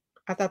better.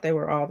 I thought they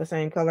were all the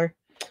same color.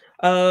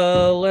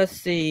 Let's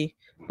see.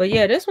 But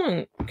yeah, this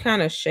one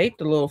kind of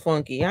shaped a little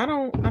funky. I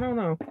don't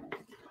know.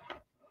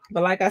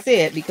 But like I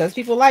said, because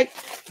people like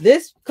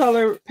this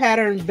color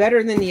pattern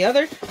better than the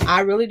other,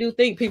 I really do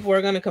think people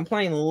are going to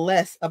complain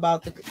less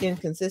about the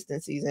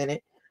inconsistencies in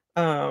it.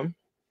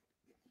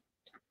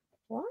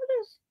 What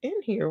is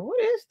in here? What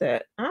is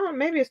that? I don't.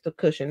 Maybe it's the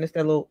cushion. It's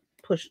that little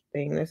push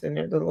thing that's in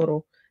there. The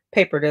little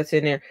paper that's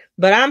in there.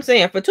 But I'm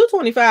saying for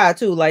 225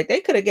 too, like they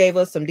could have gave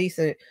us some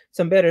decent,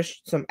 some better,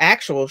 some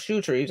actual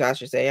shoe trees. I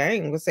should say. I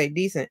ain't gonna say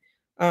decent.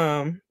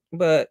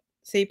 But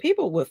see,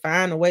 people would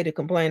find a way to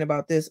complain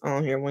about this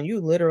on here when you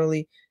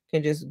literally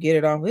can just get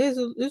it off. There's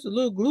a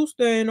little glue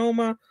stain on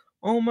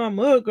my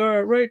mud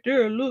guard right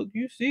there. Look,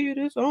 you see it?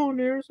 It's on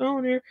there. It's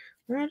on there.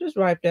 I'll just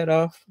wipe that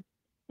off.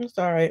 It's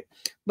all right.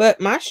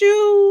 But my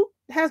shoe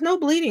has no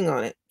bleeding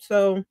on it.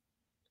 So I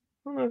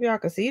don't know if y'all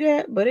can see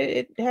that, but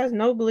it has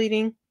no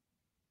bleeding.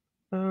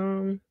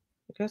 I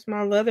guess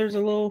my leather's a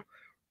little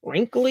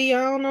wrinkly.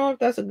 I don't know if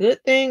that's a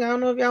good thing. I don't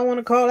know if y'all want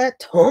to call that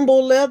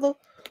tumble leather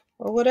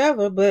or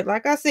whatever. But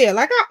like I said,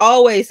 like I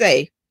always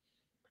say,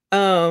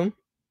 y'all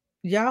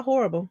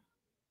horrible.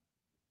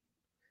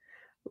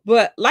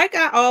 But like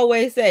I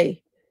always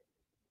say,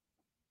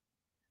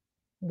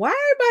 why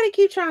everybody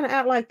keep trying to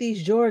act like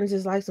these Jordans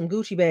is like some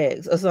Gucci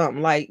bags or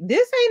something? Like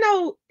this ain't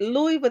no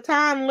Louis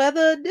Vuitton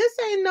leather. This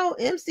ain't no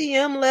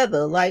MCM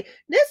leather. Like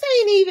this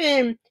ain't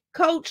even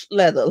Coach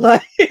leather.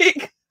 Like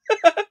I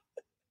don't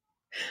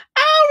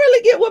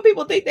really get what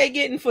people think they're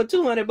getting for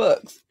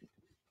 $200.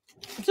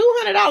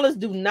 $200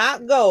 do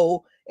not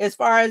go as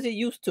far as it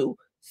used to.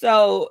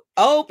 So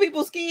old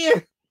people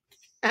skin.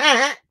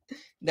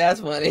 That's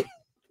funny.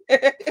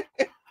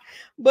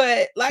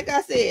 But like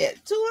I said,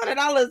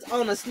 $200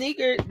 on a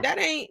sneaker,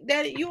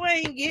 that you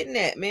ain't getting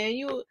that, man.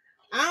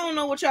 I don't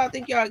know what y'all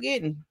think y'all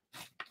getting.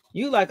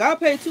 You like, I'll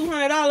pay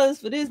 $200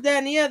 for this, that,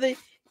 and the other.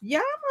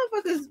 Y'all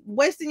motherfuckers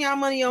wasting y'all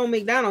money on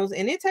McDonald's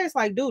and it tastes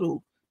like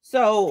doodle.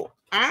 So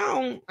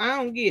I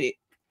don't get it.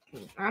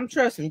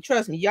 Trust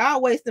me,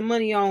 y'all wasting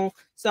money on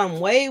something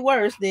way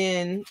worse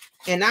than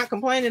and not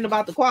complaining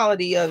about the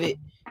quality of it.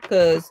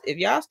 Cause if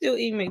y'all still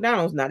eating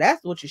McDonald's, now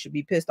that's what you should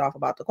be pissed off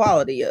about, the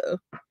quality of.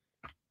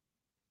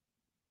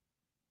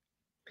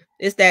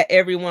 It's that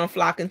everyone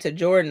flocking to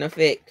Jordan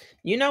effect.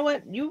 You know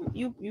what?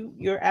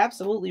 You're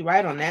absolutely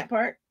right on that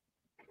part.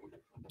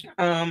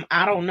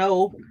 I don't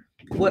know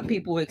what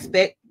people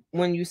expect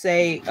when you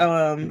say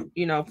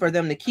for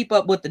them to keep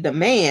up with the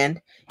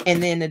demand,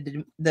 and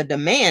then the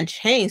demand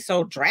changed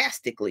so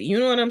drastically. You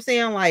know what I'm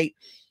saying? Like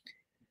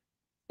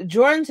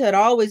Jordans had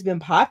always been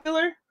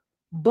popular,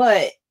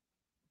 but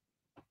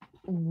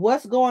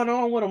what's going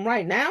on with them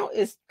right now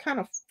is kind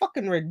of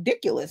fucking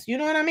ridiculous. You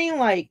know what I mean?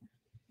 Like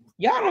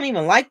y'all don't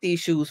even like these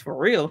shoes for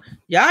real.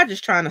 Y'all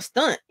just trying to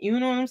stunt. You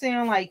know what I'm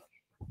saying? Like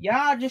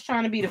y'all just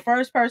trying to be the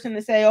first person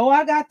to say, "Oh,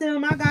 I got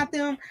them, I got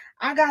them,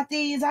 I got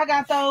these, I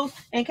got those,"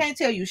 and can't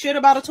tell you shit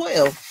about a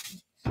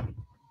 12.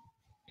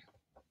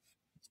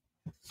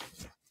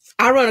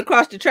 I run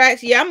across the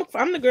tracks. Yeah,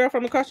 I'm the girl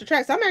from across the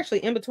tracks. I'm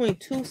actually in between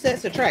two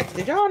sets of tracks.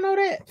 Did y'all know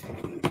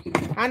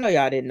that? I know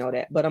y'all didn't know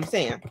that, but I'm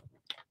saying,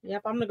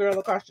 yep, I'm the girl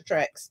across the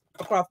tracks,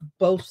 across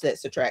both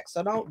sets of tracks.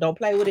 So don't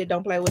play with it.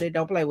 Don't play with it.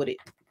 Don't play with it.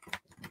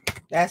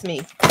 That's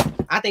me.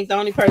 I think the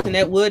only person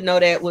that would know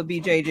that would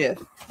be J.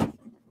 Jeff.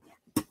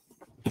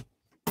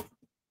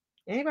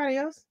 Anybody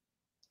else?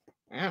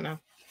 I don't know.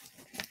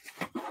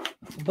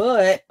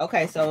 But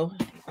okay, so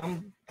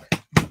I'm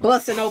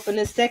busting open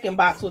this second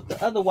box with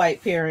the other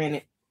white pair in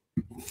it.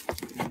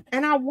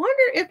 And I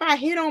wonder if I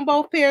hit on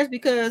both pairs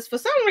because for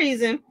some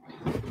reason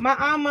my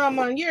AMM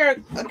on your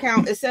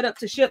account is set up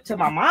to ship to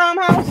my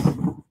mom's house.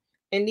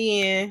 And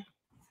then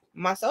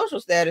my social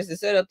status is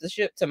set up to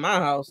ship to my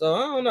house. So I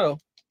don't know.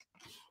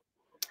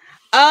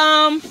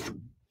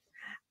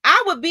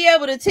 I would be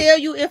able to tell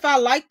you if I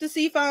like the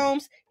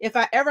Seafoams if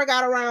I ever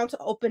got around to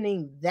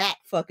opening that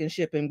fucking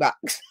shipping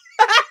box.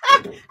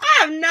 I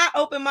have not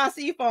opened my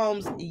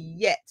Seafoams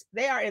yet.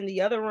 They are in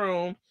the other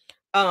room.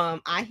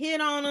 I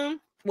hit on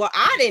them. Well,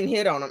 I didn't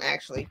hit on them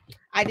actually.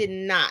 I did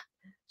not.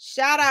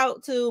 Shout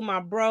out to my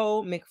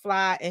bro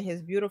McFly and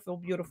his beautiful,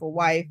 beautiful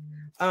wife.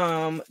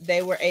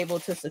 They were able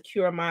to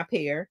secure my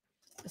pair.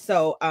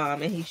 So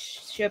and he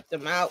shipped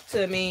them out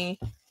to me.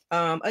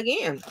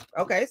 Again,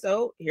 okay,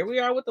 so here we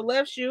are with the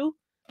left shoe.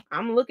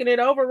 I'm looking it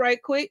over right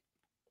quick.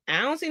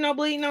 I don't see no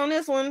bleeding on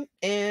this one,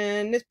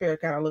 and this pair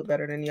kind of look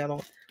better than the other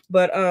one.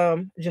 But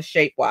just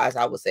shape wise,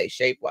 I would say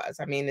shape wise.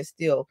 I mean, it's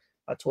still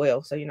a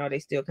 12, so they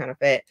still kind of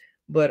fat.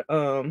 But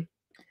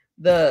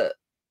the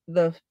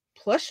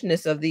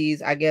plushness of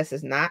these, I guess,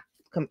 is not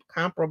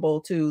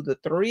comparable to the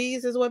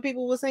threes, is what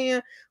people were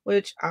saying.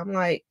 Which I'm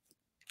like,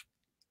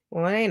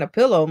 Well, it ain't a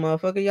pillow,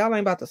 motherfucker. Y'all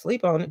ain't about to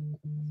sleep on it.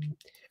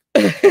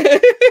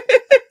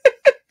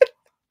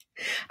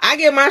 I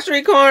get my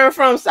street corn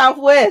from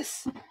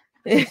Southwest.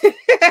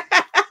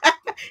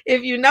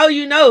 If you know,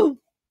 you know.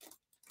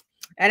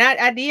 And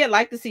I did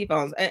like the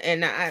seaphones,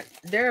 and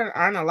there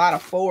aren't a lot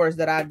of fours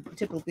that I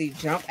typically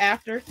jump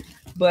after,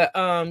 but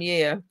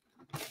yeah.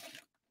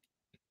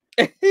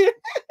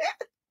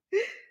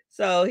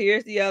 So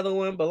here's the other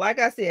one, but like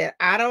I said,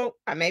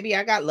 maybe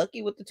I got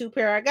lucky with the 2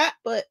 pair I got,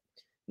 but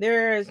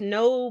there's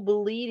no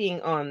bleeding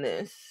on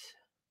this.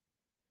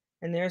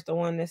 And there's the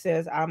one that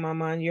says "I'm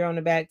on you're on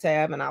the back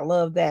tab," and I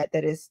love that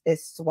it's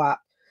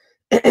swapped.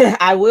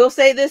 I will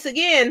say this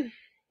again.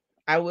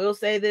 I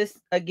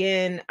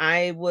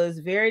was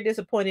very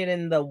disappointed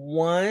in the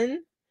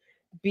one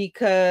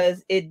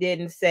because it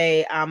didn't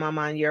say "I'm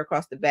on you're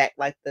across the back"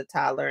 like the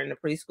toddler and the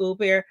preschool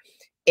pair.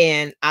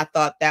 And I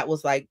thought that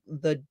was like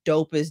the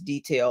dopest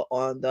detail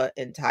on the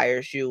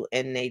entire shoe.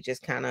 And they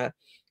just kind of,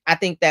 I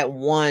think that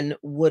one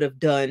would have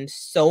done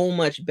so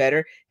much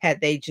better had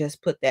they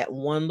just put that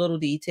one little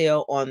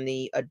detail on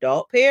the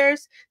adult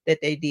pairs that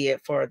they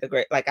did for the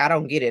great. Like, I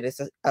don't get it.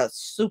 It's a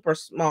super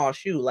small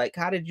shoe. Like,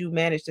 how did you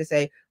manage to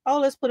say, oh,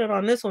 let's put it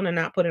on this one and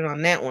not put it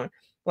on that one?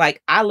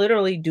 Like, I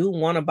literally do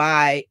want to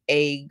buy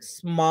a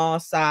small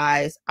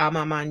size I'm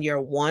on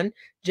year one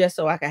just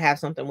so I can have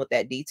something with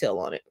that detail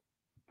on it.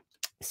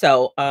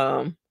 So, you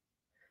know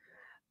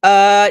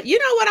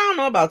what? I don't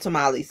know about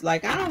tamales.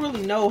 Like, I don't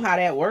really know how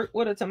that works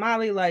with a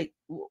tamale. Like,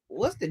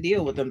 what's the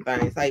deal with them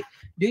things? Like,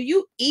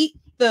 you don't eat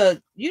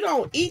the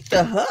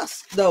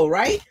husk though,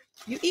 right?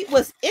 You eat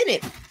what's in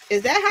it.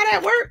 Is that how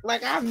that works?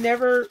 Like, I've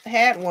never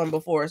had one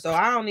before, so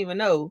I don't even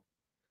know.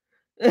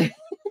 Y'all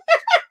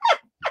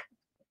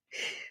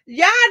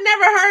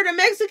never heard of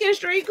Mexican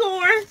street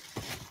corn?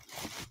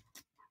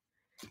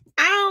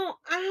 I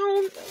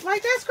don't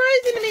like, that's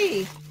crazy to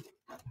me.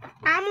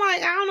 I'm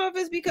like, I don't know if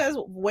it's because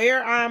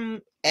where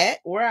I'm at,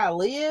 where I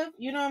live,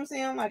 you know what I'm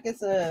saying? Like,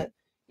 it's a,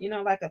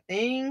 like a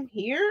thing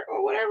here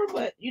or whatever,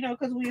 but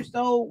because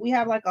we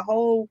have like a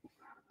whole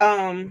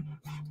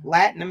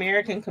Latin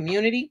American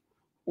community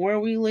where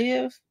we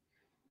live.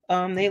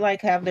 They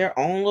like have their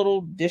own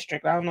little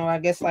district. I don't know, I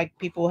guess like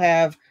people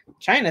have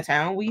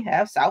Chinatown, we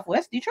have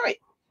Southwest Detroit.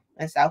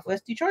 And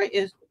Southwest Detroit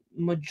is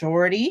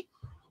majority,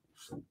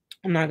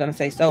 I'm not gonna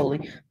say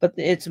solely, but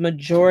it's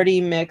majority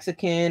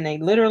Mexican. They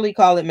literally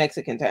call it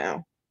Mexican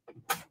Town.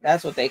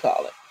 That's what they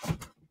call it.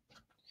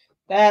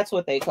 That's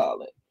what they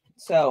call it.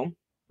 So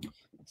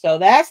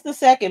that's the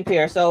second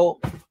pair. So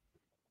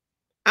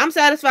I'm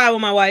satisfied with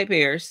my white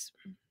pairs.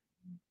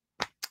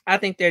 I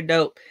think they're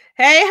dope.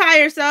 Hey,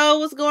 Higher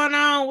Soul, what's going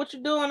on? What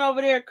you doing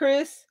over there,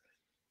 Chris?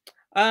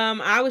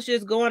 I was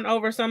just going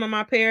over some of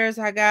my pairs.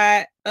 I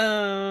got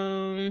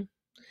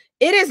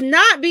it is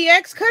not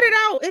BX. Cut it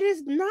out. It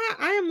is not.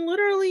 I am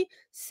literally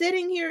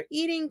sitting here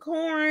eating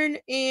corn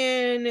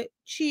and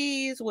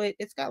cheese with,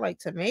 it's got like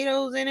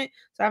tomatoes in it.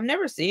 So I've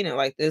never seen it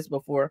like this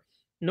before.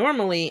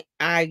 Normally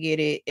I get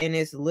it and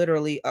it's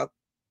literally a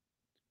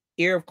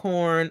ear of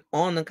corn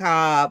on the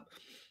cob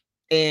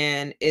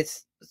and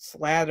it's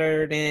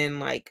slathered in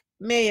like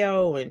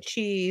mayo and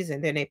cheese,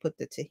 and then they put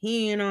the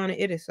tahini on it.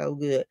 It is so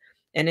good.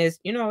 And it's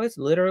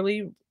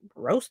literally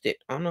roasted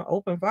on an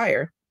open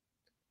fire.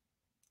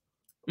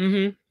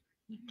 This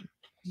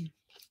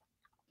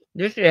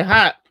shit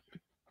hot.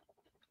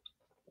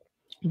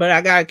 But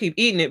I gotta keep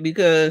eating it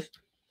because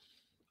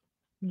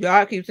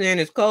y'all keep saying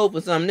it's cold for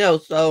something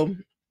else. So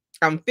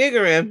I'm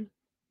figuring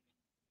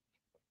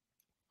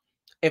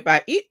if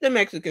I eat the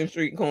Mexican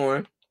street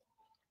corn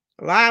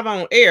live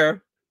on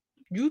air,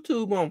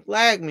 YouTube won't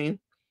flag me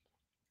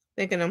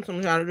thinking I'm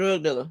some kind of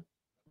drug dealer.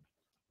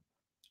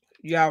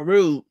 Y'all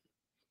rude.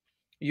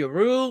 You're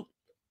rude.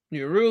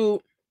 You're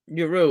rude.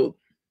 You're rude.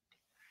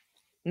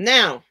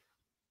 Now,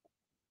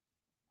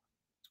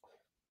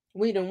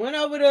 we done went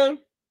over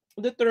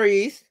the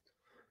threes.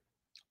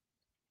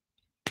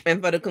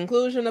 And for the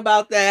conclusion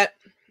about that,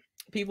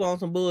 people on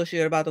some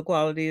bullshit about the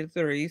quality of the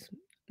threes.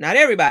 Not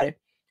everybody,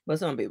 but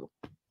some people.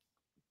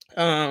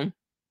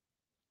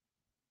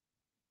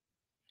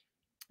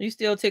 You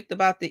still ticked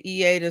about the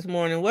EA this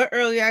morning. What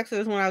early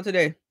access went out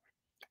today?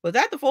 Was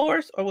that the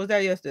fours or was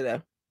that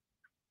yesterday?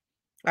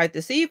 Like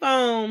the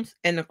Seafoams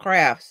and the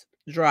Crafts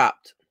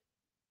dropped.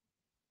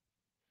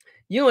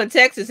 You in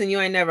Texas and you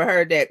ain't never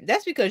heard that.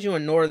 That's because you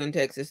in Northern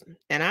Texas.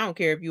 And I don't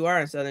care if you are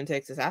in Southern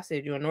Texas. I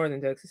said you in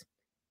Northern Texas.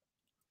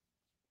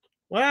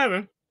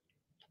 Whatever.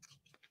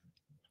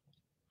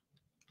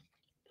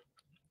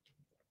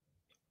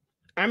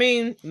 I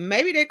mean,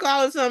 maybe they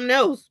call it something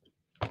else.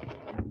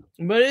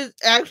 But it's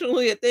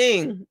actually a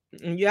thing.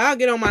 Y'all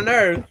get on my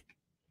nerves.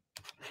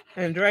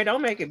 And Dre,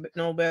 don't make it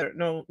no better.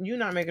 No, you're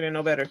not making it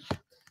no better.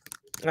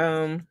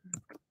 Here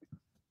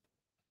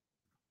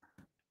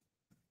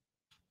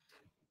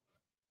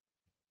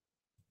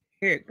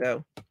it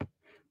go.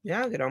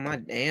 Y'all get on my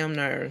damn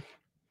nerves.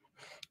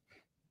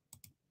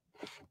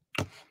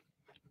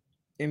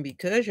 And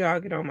because y'all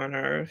get on my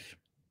nerves,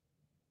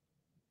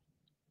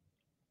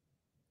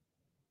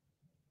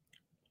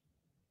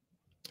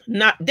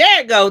 Not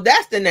there it go.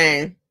 That's the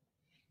name.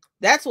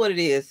 That's what it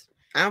is.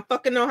 I don't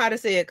fucking know how to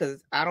say it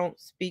because I don't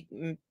speak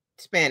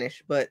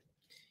Spanish, but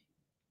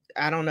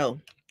I don't know.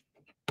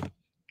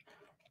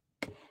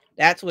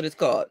 That's what it's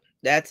called.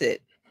 That's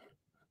it.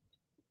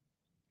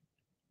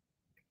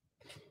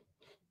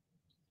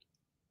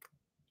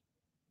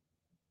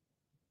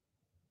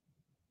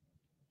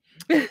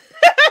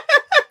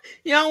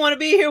 You don't want to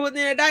be here when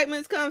the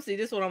indictments come. See,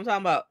 this is what I'm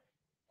talking about.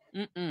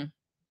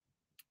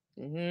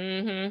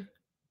 Mm-hmm.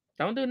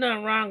 Don't do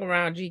nothing wrong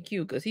around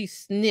GQ because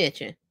he's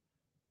snitching.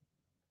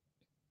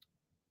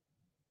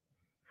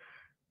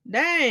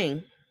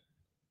 Dang.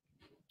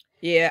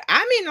 Yeah,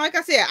 I mean, like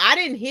I said, I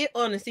didn't hit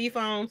on the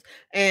seafoams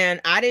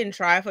and I didn't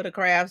try for the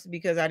crafts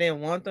because I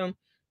didn't want them.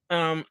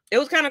 It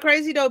was kind of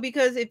crazy though,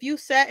 because if you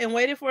sat and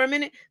waited for a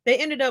minute, they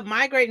ended up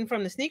migrating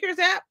from the sneakers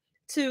app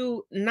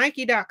to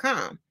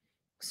Nike.com.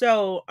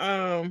 So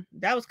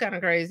that was kind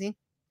of crazy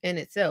in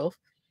itself.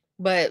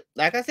 But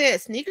like I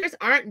said, sneakers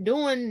aren't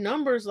doing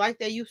numbers like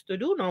they used to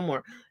do no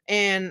more.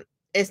 And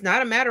it's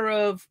not a matter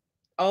of,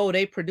 oh,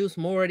 they produce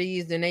more of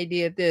these than they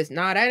did this.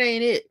 Nah, that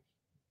ain't it.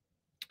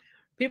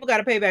 People got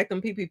to pay back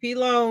them PPP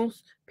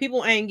loans.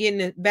 People ain't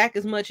getting it back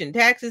as much in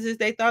taxes as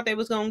they thought they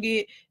was gonna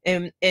get,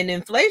 and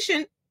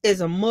inflation is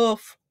a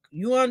muff.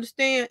 You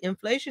understand?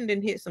 Inflation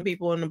didn't hit some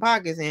people in the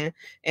pockets, and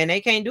they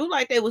can't do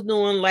like they was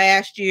doing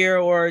last year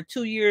or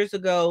 2 years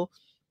ago.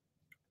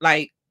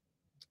 Like,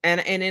 and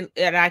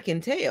I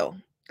can tell.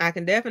 I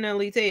can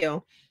definitely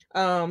tell.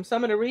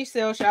 Some of the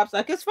resale shops,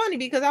 like it's funny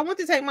because I went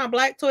to take my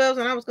black 12s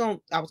and I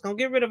was gonna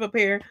get rid of a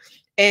pair,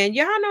 and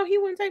y'all know he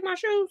wouldn't take my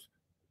shoes.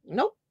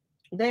 Nope.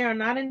 They are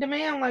not in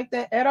demand like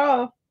that at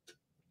all.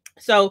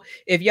 So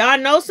if y'all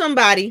know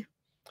somebody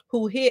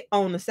who hit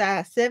on the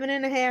size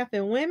 7.5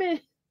 in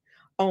women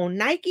on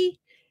Nike,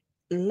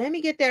 let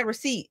me get that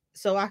receipt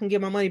so I can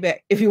get my money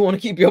back if you want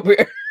to keep your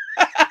pair.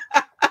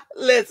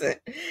 listen,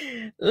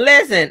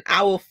 listen,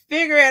 I will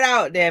figure it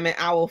out, damn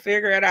it. I will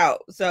figure it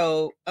out.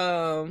 So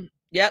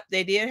yep,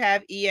 they did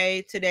have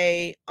EA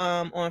today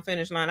on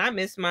Finish Line. I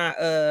missed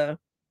my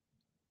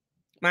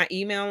my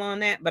email on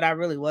that, but I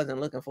really wasn't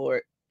looking for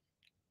it.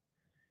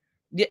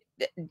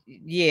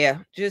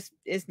 Yeah, just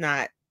it's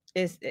not.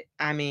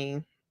 I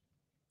mean,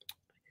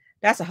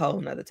 that's a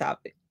whole nother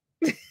topic.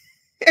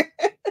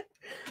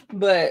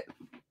 but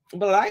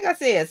like I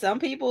said, some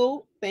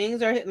people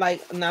things are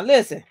like now.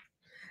 Listen,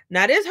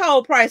 now this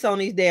whole price on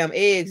these damn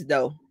eggs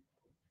though.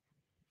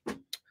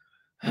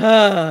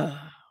 I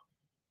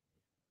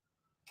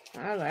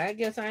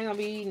guess I ain't gonna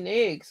be eating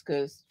eggs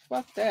because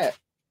fuck that.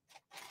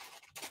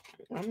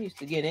 I'm used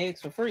to getting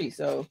eggs for free,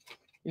 so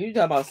you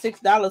talking about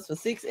 $6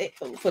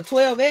 for for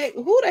 12 eggs?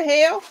 Who the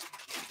hell?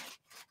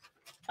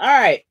 All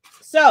right,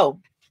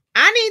 so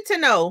I need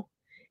to know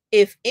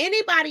if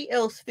anybody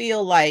else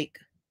feel like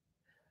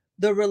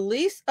the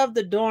release of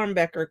the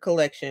Dornbecker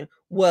collection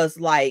was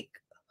like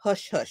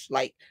hush hush.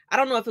 Like I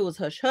don't know if it was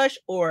hush hush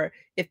or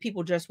if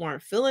people just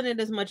weren't feeling it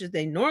as much as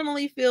they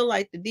normally feel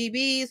like the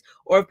DBs,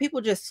 or if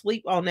people just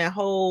sleep on that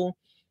whole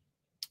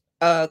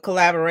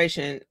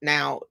collaboration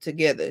now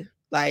together.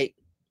 Like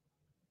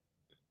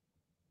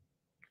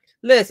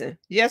listen,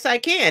 yes, I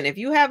can. If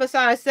you have a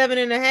size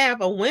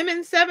 7.5, a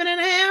women's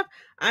 7.5,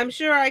 I'm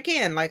sure I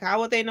can. Like, how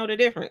would they know the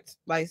difference?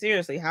 Like,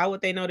 seriously, how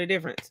would they know the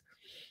difference?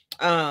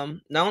 The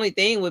only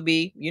thing would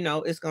be, you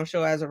know, it's gonna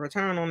show as a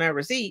return on that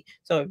receipt.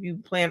 So if you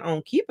plan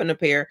on keeping a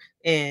pair,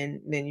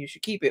 and then you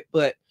should keep it.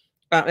 But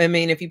I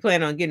mean, if you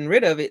plan on getting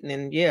rid of it,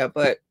 then yeah.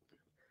 But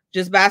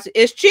just buy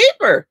it's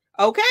cheaper.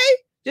 Okay,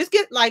 just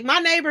get like my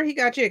neighbor. He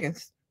got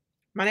chickens.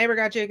 My neighbor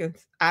got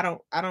chickens. I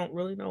don't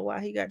really know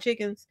why he got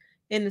chickens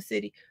in the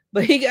city,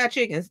 but he got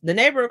chickens. The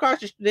neighbor across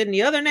the then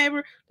the other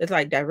neighbor that's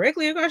like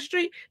directly across the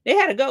street, they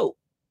had a goat.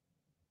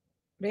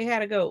 They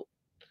had a goat.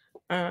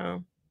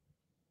 Um,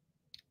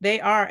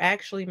 they are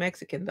actually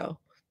Mexican though,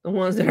 the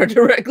ones that are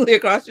directly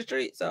across the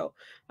street. So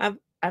I've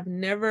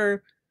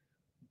never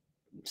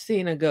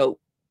seen a goat,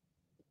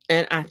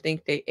 and I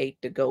think they ate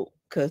the goat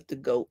because the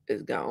goat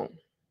is gone.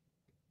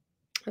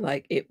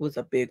 Like it was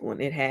a big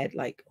one. It had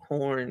like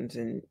horns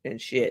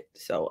and shit.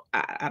 So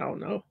I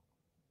don't know.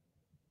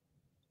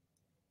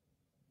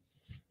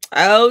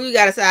 Oh, you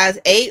got a size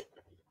 8.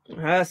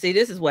 See,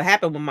 this is what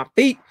happened with my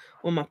feet.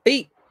 With my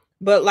feet.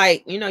 But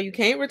like, you know, you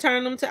can't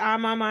return them to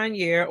Mama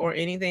Year or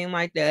anything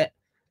like that.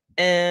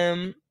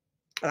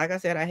 Like I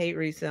said, I hate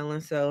reselling,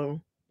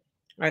 so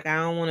like I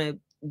don't want to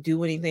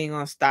do anything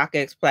on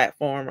StockX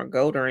platform or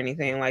Goat or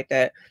anything like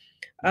that.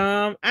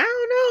 I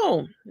don't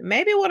know.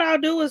 Maybe what I'll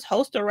do is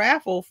host a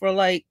raffle for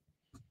like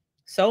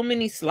so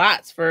many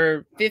slots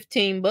for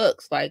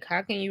 $15. Like,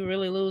 how can you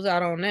really lose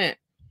out on that?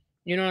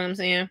 You know what I'm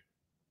saying?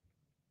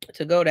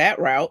 To go that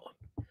route.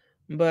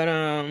 But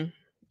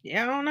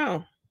yeah, I don't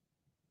know.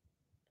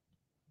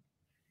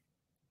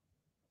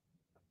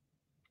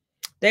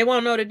 They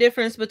won't know the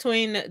difference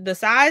between the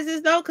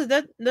sizes though, because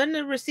doesn't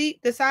the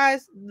receipt the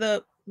size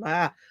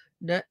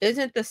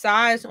isn't the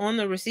size on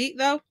the receipt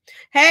though?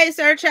 Hey,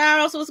 Sir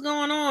Charles, what's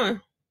going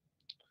on?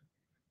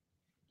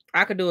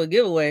 I could do a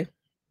giveaway.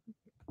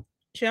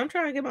 Shit, I'm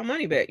trying to get my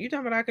money back. You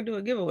talking about I can do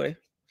a giveaway?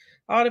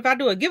 All if I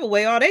do a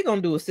giveaway, all they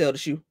gonna do is sell the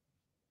shoe.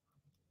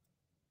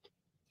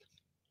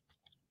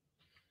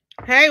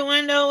 Hey,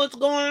 window, what's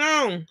going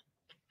on?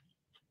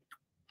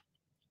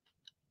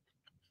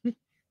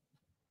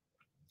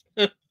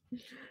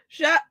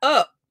 Shut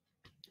up.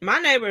 My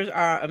neighbors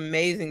are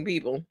amazing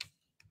people.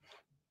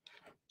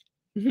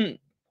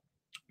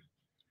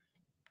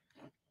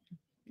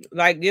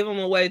 Like, give them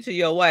away to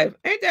your wife.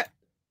 Ain't that?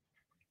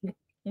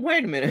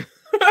 Wait a minute.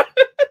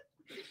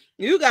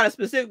 You got a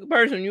specific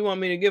person you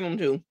want me to give them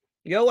to.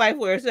 Your wife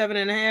wears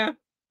 7.5.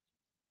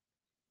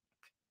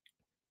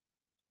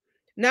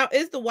 Now,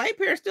 is the white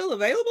pair still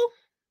available?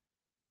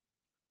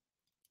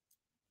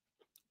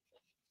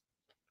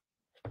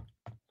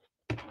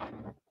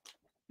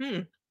 Hmm.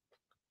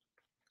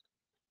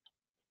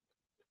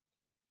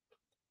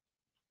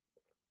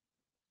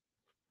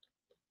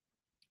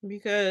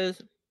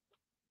 Because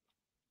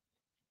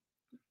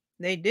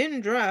they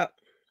didn't drop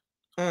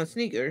on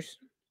sneakers.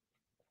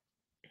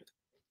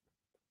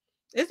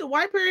 Is the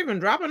white pair even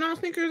dropping on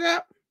sneakers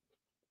app?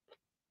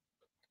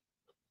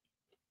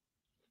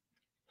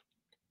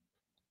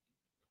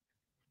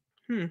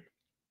 Hmm.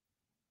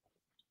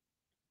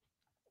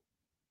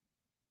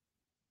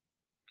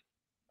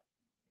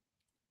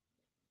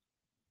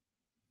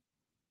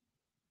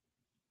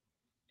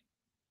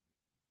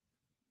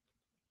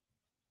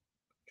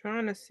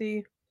 Trying to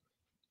see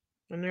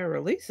when their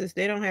releases.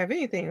 They don't have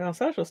anything on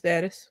social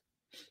status.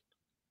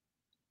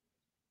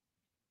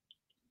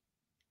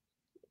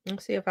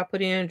 Let's see if I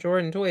put in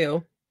Jordan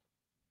 12.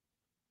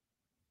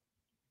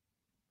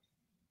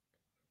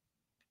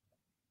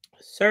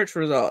 Search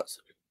results.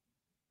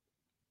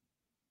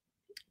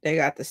 They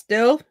got the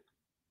stealth.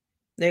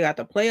 They got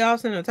the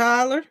playoffs in the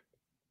toddler.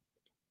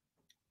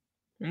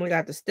 And we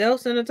got the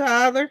stealths in the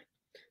toddler.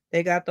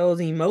 They got those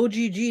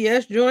emoji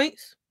GS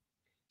joints.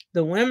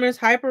 The women's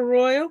hyper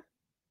royal.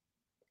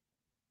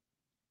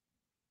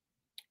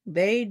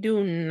 They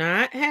do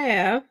not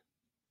have.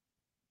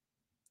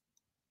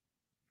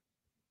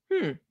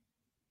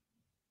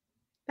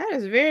 That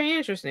is very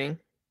interesting.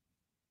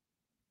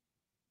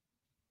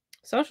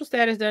 Social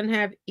status doesn't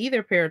have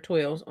either pair of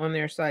 12s on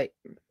their site.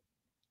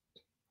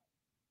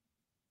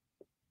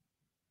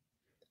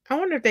 I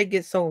wonder if they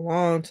get so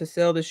long to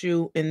sell the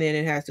shoe and then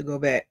it has to go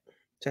back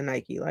to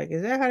Nike. Like,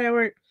 is that how that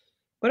works?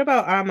 What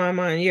about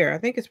AMM year? I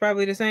think it's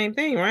probably the same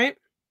thing, right?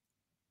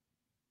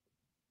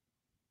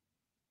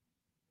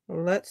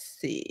 Let's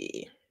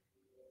see.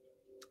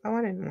 Oh,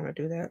 I didn't want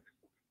to do that.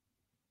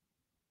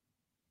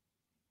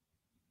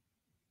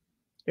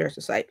 There's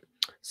the site.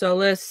 So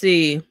let's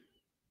see.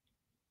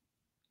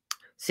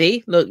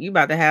 See, look, you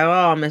about to have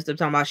all messed up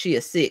talking about she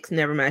a 6.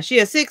 Never mind. She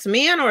a 6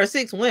 men or a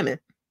 6 women?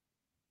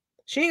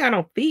 She ain't got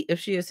no feet if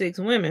she a 6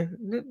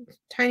 women.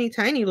 Tiny,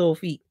 tiny little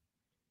feet.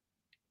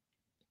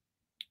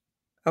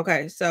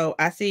 Okay, so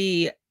I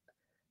see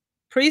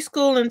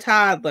preschool and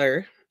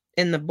toddler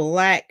in the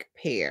black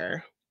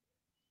pair.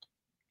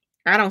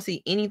 I don't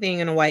see anything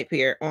in a white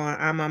pair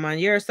on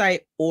your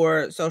site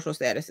or social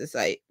status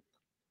site.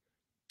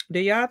 Do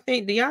y'all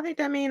think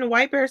that mean the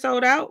white pair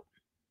sold out?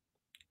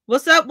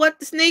 What's up with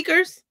the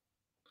sneakers?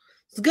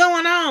 What's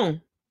going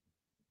on?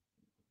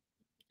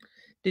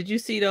 Did you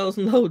see those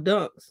low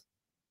dunks?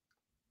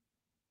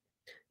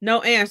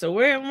 No answer.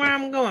 Where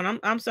I'm going?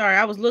 I'm sorry.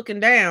 I was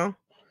looking down,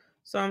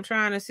 so I'm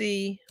trying to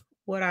see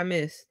what I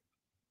missed.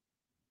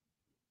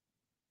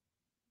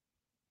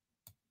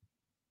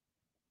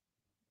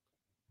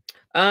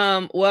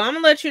 Well, I'm gonna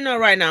let you know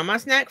right now. My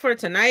snack for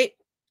tonight,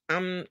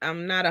 I'm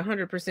not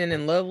 100%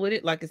 in love with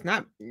it. Like, it's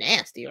not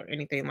nasty or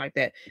anything like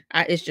that.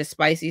 It's just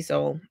spicy,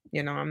 so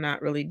I'm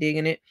not really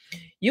digging it.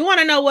 You want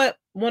to know what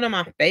one of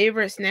my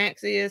favorite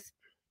snacks is?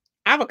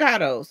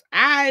 Avocados.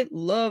 I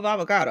love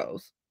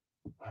avocados.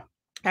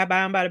 I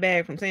buy them by the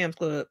bag from Sam's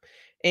Club,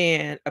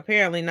 and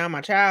apparently now my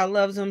child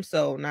loves them,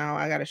 so now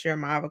I gotta share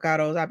my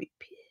avocados. I'll be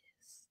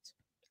pissed.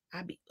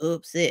 I'd be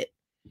upset.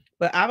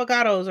 But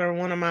avocados are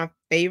one of my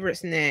favorite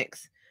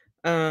snacks.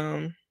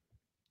 Let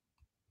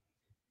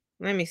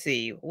me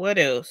see what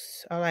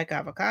else. I like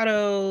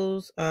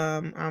avocados.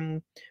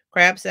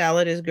 Crab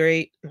salad is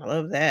great. I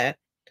love that.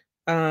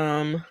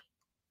 I'm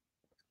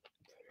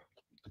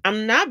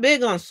not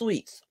big on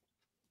sweets,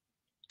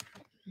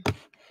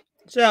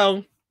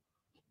 so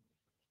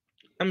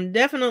I'm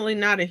definitely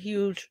not a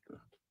huge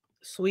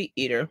sweet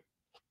eater.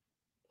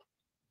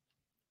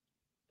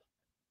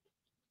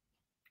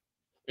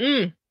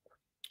 See,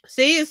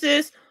 it's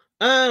this.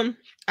 I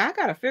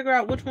gotta figure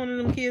out which one of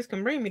them kids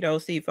can bring me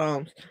those sea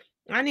foams.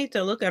 I need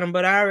to look at them,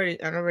 but I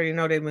already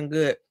know they've been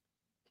good.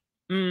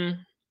 We're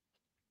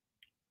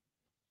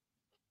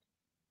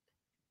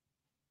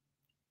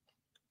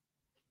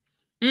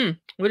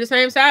the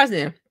same size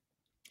then.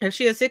 If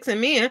she is 6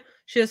 in men,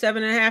 she is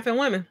 7.5 in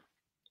women.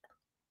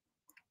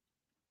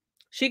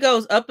 She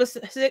goes up a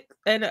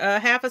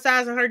 6.5 a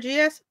size in her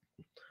GS.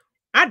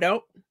 I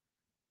don't.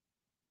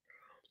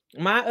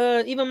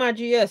 My even my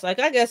GS, like,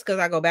 I guess because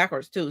I go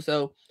backwards too.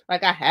 So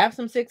like I have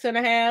some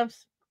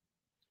 6.5s,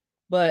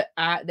 but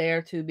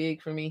they're too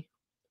big for me.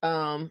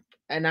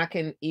 and I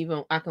can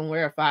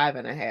wear a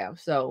 5.5.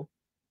 So,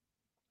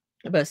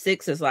 but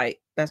 6 is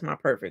like that's my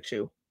perfect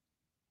shoe.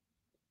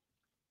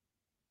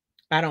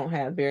 I don't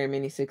have very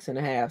many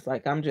 6.5s.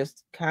 Like I'm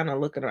just kind of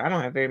looking. I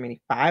don't have very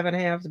many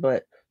 5.5s,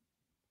 but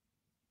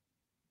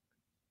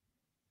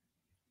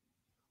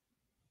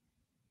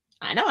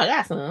I know I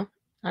got some.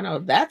 I know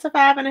that's a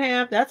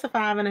 5.5. That's a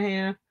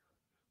 5.5.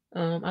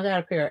 I got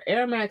a pair of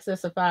Air Max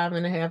that's a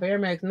 5.5, Air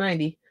Max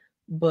 90,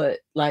 but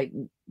like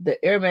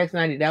the Air Max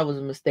 90, that was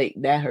a mistake.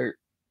 That hurt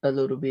a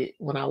little bit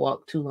when I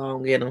walked too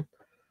long in them.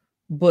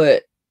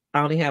 But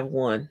I only have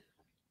one.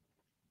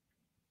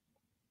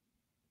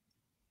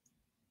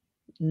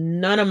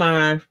 None of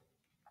my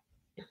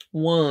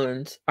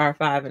ones are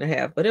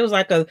 5.5, but it was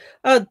like a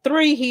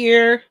 3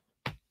 here,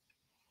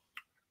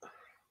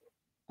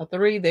 a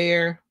 3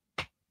 there.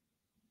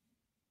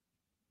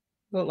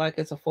 Look like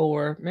it's a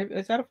 4. Maybe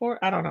is that a 4?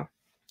 I don't know.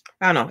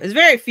 I don't know. It's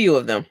very few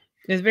of them.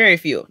 There's very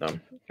few of them.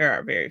 There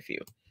are very few.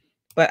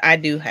 But I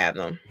do have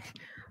them.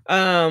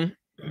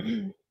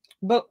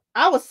 But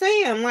I was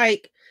saying,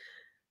 like,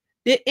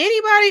 did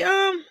anybody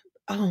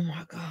oh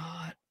my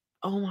god.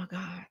 Oh my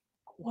god.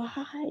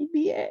 Why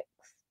BX?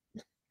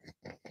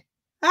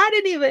 I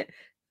didn't even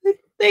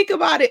think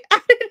about it.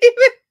 I didn't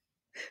even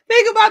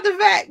think about the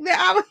fact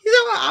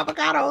that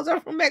avocados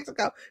are from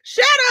Mexico.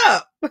 Shut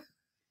up.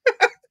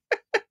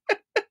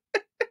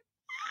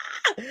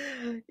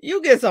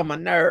 You get on my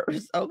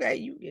nerves. Okay,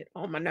 you get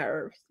on my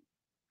nerves.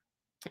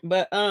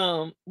 But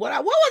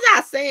what was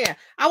I saying?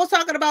 I was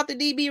talking about the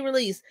DB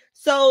release.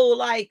 So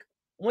like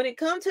when it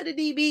comes to the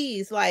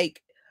DBs,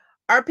 like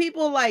are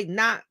people like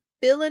not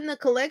feeling the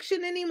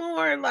collection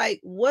anymore?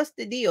 Like what's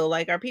the deal?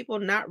 Like are people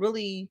not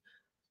really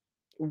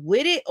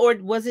with it, or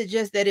was it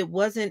just that it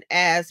wasn't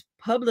as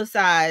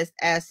publicized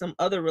as some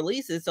other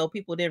releases so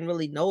people didn't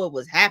really know it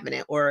was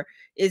happening, or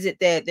is it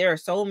that there are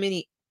so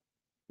many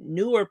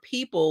newer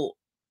people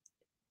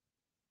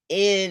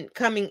in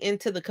coming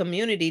into the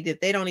community that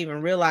they don't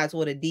even realize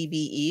what a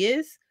DB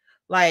is?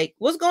 Like,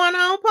 what's going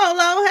on,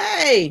 Polo?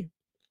 Hey,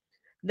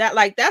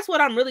 that's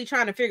what I'm really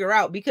trying to figure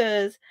out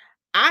because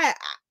I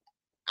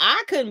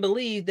I couldn't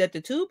believe that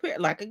the two pair,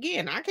 like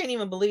again, I can't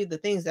even believe the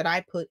things that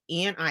I put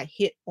in. I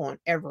hit on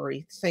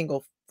every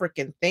single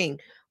freaking thing.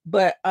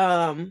 But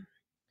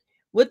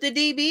with the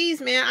DBs,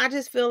 man, I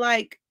just feel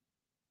like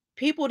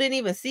people didn't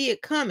even see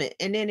it coming,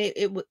 and then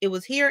it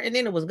was here and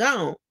then it was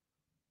gone.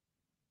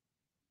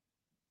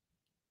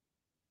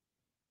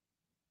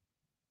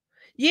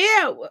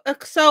 Yeah,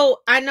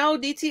 so I know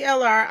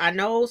DTLR, I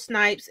know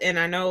Snipes, and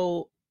I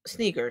know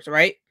Sneakers,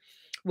 right?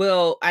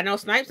 Well, I know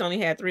Snipes only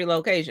had 3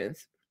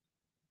 locations.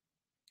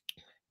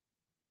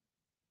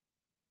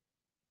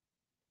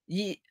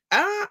 Yeah, I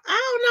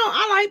don't know.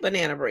 I like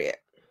banana bread.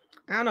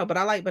 I don't know, but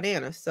I like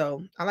bananas.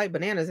 So I like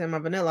bananas in my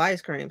vanilla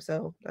ice cream.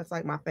 So that's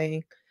like my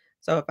thing.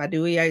 So if I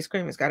do eat ice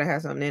cream, it's got to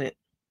have something in it.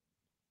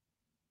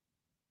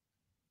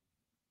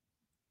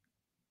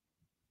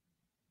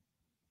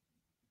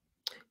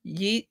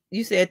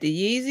 You said the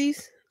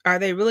Yeezys? Are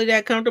they really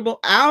that comfortable?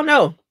 I don't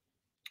know.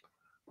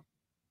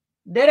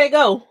 There they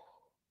go.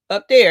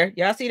 Up there.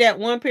 Y'all see that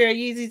one pair of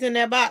Yeezys in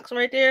that box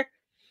right there?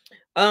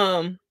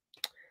 Um,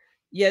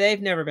 yeah,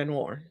 they've never been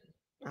worn.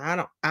 I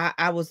don't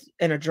I was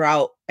in a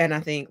drought and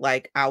I think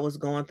like I was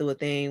going through a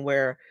thing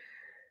where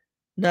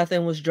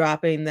nothing was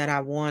dropping that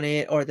I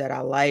wanted or that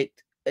I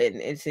liked. And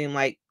it seemed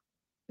like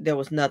there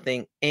was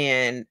nothing.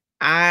 And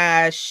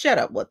I shut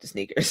up with the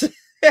sneakers.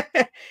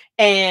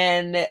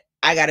 And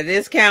I got a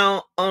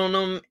discount on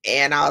them.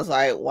 And I was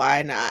like,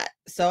 why not?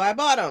 So I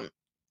bought them.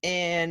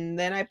 And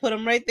then I put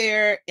them right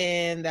there.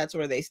 And that's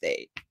where they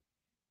stayed.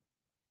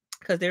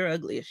 Because they're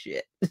ugly as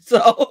shit.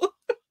 So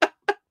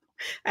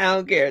I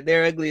don't care.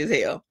 They're ugly as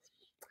hell.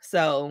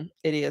 So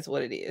it is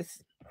what it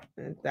is.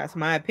 That's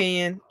my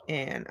opinion.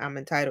 And I'm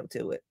entitled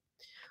to it.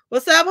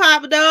 What's up,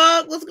 Hop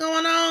Dog? What's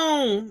going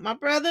on, my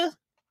brother?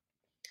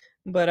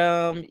 But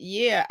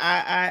yeah,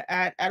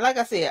 I like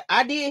I said,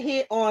 I did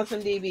hit on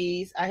some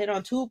DBs. I hit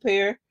on 2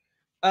 pair.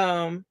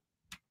 Um,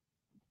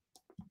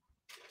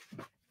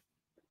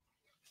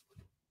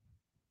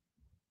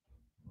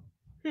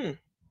 hmm.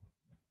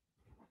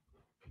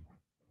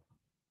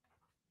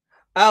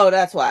 Oh,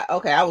 that's why.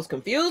 Okay, I was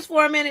confused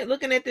for a minute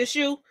looking at the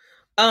shoe.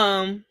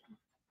 Um,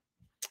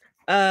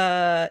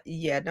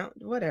 yeah, don't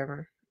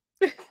whatever.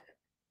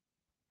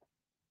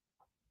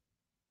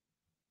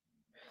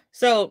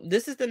 So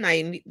this is the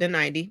 90, the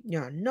 90.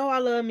 Y'all know I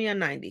love me a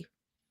 90.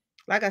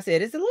 Like I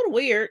said, it's a little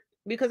weird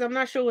because I'm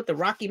not sure what the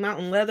Rocky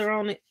Mountain leather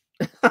on it.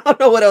 I don't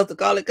know what else to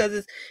call it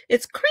because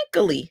it's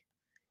crinkly.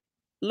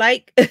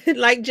 Like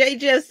like Jay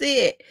just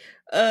said,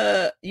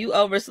 you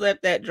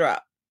overslept that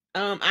drop.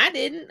 I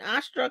didn't.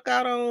 I struck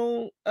out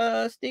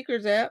on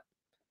Sneakers app.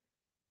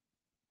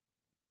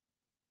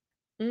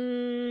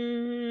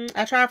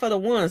 I tried for the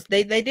ones.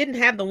 They didn't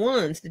have the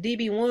ones, the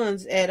DB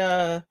ones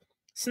at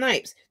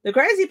Snipes. The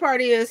crazy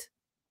part is,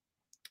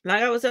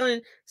 like I was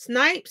telling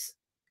Snipes,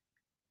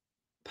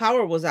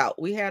 power was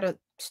out. We had a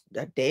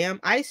damn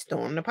ice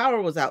storm. The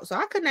power was out. So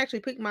I couldn't actually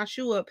pick my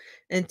shoe up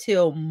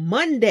until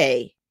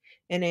Monday.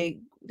 and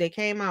they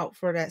came out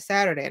for that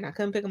Saturday, and I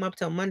couldn't pick them up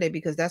till Monday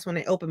because that's when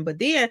they opened. But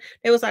then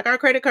it was like our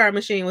credit card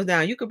machine was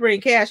down. You could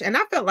bring cash, and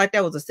I felt like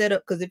that was a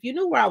setup because if you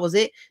knew where I was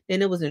at,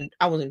 then I was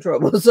in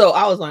trouble. So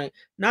I was like,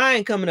 "No, I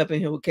ain't coming up in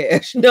here with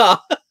cash. No,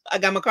 I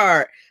got my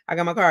card. I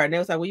got my card." And they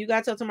was like, "Well, you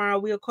got till tomorrow.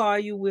 We'll call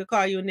you. We'll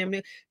call you." And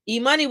then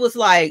E-Money was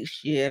like,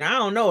 "Shit, I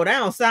don't know. That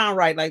don't sound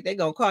right. Like they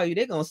gonna call you.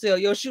 They gonna sell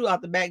your shoe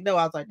out the back door."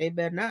 I was like, "They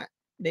better not.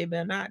 They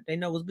better not. They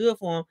know what's good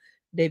for them.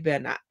 They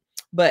better not."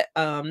 But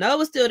no, it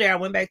was still there. I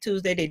went back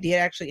Tuesday. They did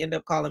actually end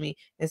up calling me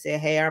and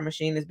said, "Hey, our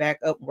machine is back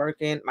up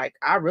working." Like,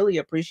 I really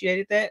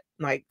appreciated that.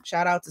 Like,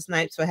 shout out to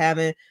Snipes for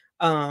having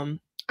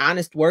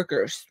honest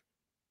workers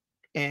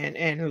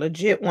and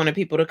legit wanted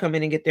people to come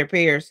in and get their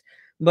pairs.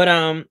 But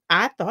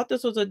I thought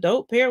this was a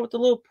dope pair with the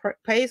little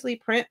paisley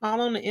print all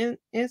on the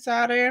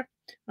inside there,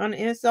 on the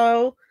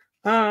insole.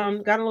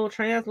 Got a little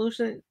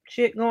translucent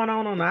shit going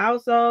on the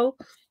outsole.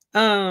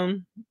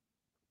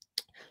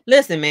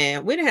 Listen,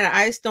 man, we done had an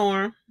ice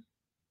storm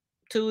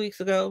 2 weeks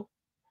ago.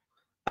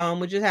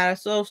 We just had a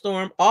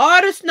snowstorm. All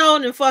the snow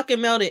and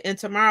fucking melted, and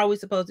tomorrow we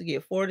supposed to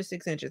get 4 to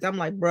 6 inches. I'm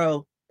like,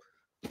 bro,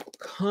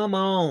 come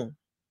on.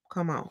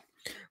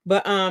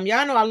 But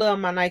y'all know I love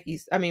my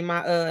Nikes. I mean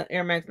my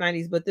Air Max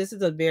 90s, but this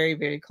is a very,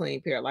 very clean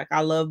pair. Like,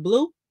 I love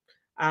blue.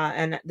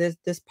 And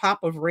this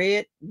pop of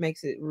red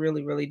makes it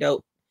really, really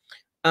dope.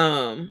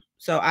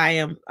 So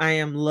I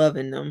am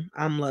loving them.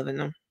 I'm loving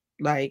them.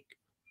 Like,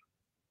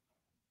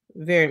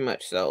 very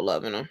much so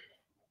loving them.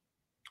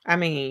 I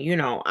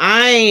mean,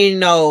 I ain't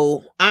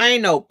no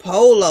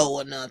polo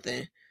or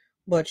nothing,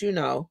 but see,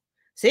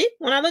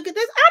 when I look at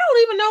this, I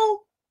don't even know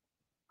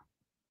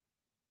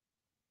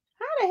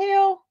how the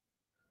hell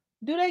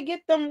do they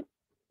get them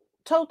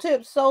toe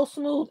tips so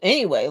smooth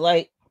anyway.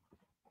 Like,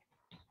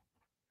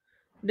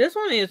 this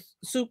one is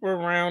super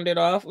rounded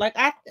off. Like,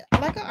 I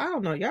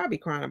don't know, y'all be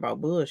crying about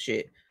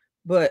bullshit,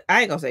 but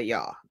I ain't gonna say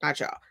y'all, not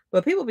y'all,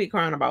 but people be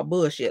crying about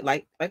bullshit.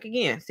 Like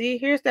again, see,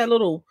 here's that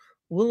little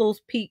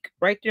Willow's Peak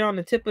right there on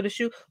the tip of the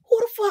shoe. Who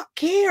the fuck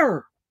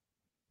care?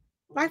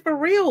 Like, for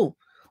real,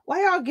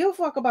 why y'all give a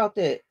fuck about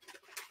that?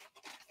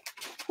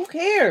 Who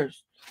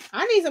cares?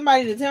 I need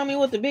somebody to tell me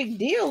what the big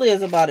deal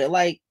is about it.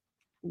 Like,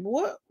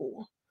 what?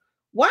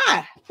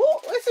 Why?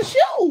 It's a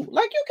shoe.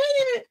 Like, you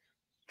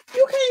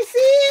can't see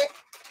it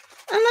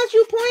unless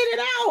you point it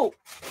out.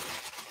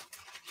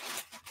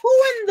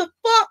 Who in the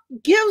fuck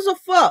gives a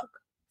fuck?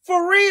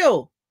 For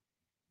real.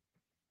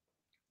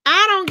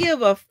 I don't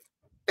give a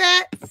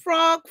fat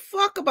frog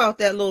fuck about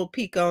that little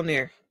peak on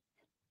there.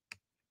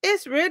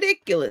 It's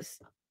ridiculous.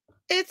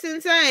 It's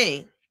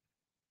insane.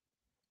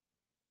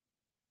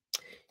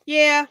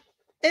 Yeah,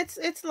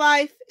 it's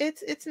life.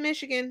 It's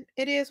Michigan.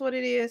 It is what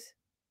it is.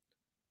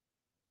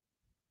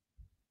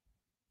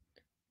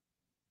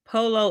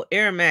 Polo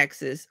Air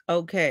Maxes.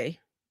 Okay.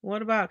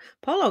 What about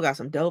Polo? Got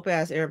some dope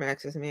ass Air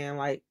Maxes, man.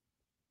 Like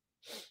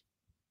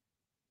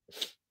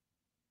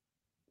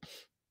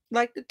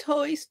the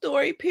Toy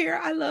Story pair.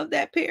 I love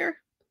that pair.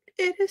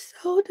 It is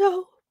so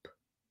dope.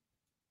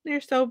 They're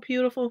so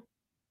beautiful.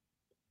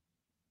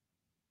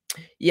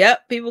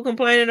 Yep, people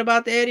complaining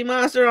about the Eddie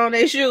Monster on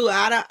their shoe.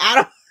 I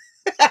don't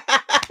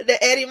the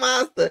Eddie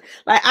Monster.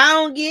 Like, I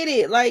don't get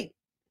it. Like,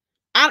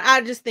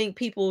 I just think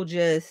people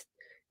just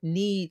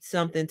need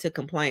something to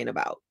complain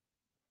about.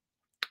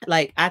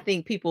 Like, I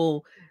think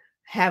people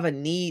have a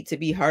need to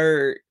be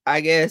heard,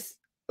 I guess.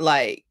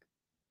 Like,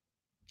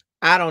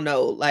 I don't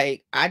know.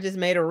 Like, I just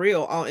made a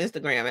reel on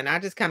Instagram and I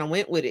just kind of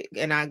went with it.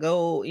 And I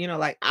go,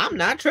 like, I'm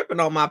not tripping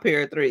on my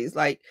pair of threes.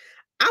 Like,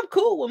 I'm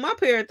cool with my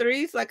pair of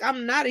threes. Like,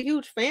 I'm not a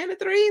huge fan of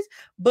threes,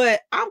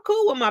 but I'm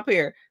cool with my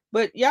pair.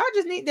 But y'all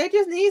they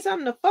just need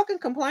something to fucking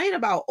complain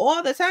about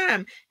all the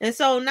time. And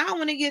so now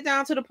when it gets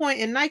down to the point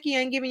and Nike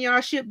ain't giving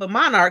y'all shit but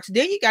Monarchs,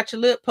 then you got your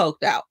lip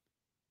poked out.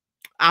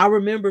 I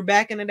remember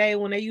back in the day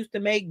when they used to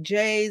make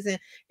J's and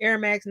Air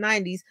Max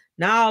 90s.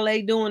 Now all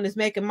they doing is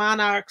making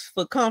Monarchs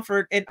for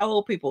comfort and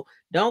old people.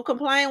 Don't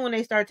complain when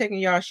they start taking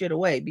y'all shit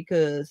away,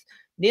 because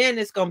then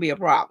it's going to be a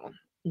problem.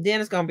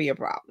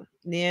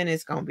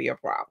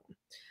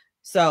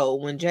 So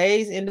when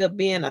J's end up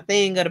being a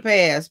thing of the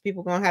past,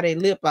 people going to have their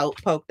lip out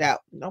poked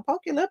out. Don't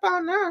poke your lip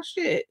out now,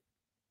 shit.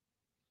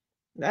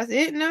 That's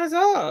it and that's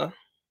all.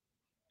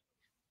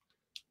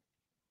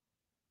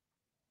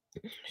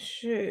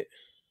 Shit.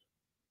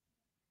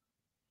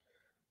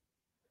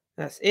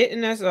 That's it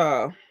and that's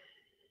all.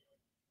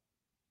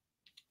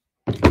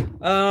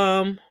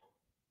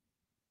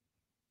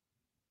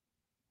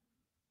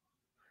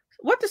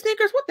 What the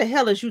sneakers? What the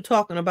hell is you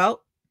talking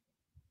about?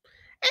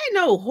 Ain't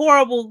no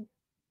horrible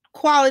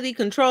quality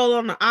control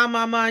on the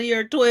AMM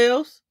year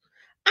 12s.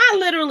 I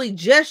literally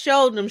just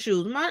showed them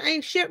shoes.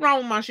 Ain't shit wrong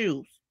with my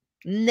shoes.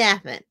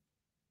 Nothing.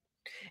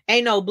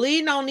 Ain't no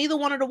bleeding on neither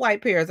one of the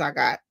white pairs I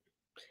got.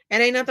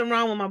 And ain't nothing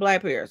wrong with my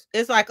black pairs.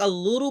 It's like a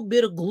little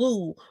bit of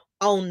glue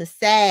on the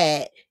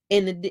side.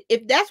 And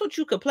if that's what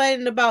you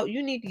complaining about,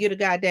 you need to get a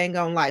goddamn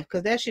on life,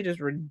 because that shit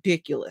is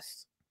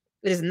ridiculous.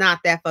 It is not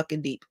that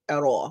fucking deep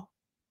at all.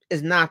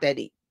 It's not that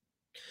deep.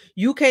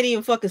 You can't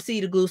even fucking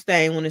see the glue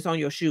stain when it's on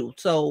your shoe.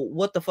 So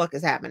what the fuck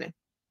is happening?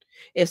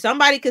 If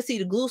somebody could see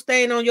the glue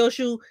stain on your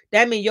shoe,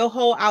 that means your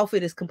whole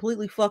outfit is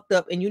completely fucked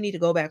up and you need to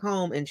go back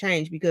home and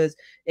change, because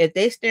if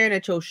they staring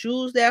at your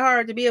shoes that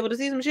hard to be able to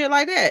see some shit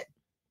like that,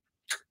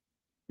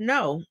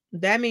 no,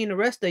 that mean the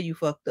rest of you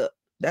fucked up.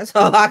 That's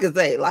all I can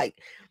say. Like,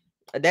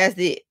 that's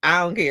it. I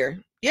don't care.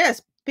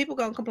 Yes, people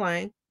gonna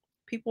complain.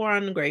 People are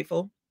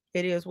ungrateful.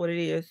 It is what it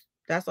is.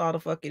 That's all the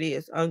fuck it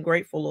is.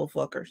 Ungrateful little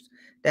fuckers.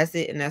 That's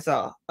it, and that's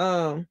all.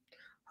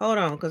 Hold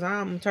on, cause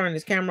I'm turning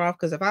this camera off.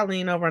 Cause if I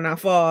lean over and I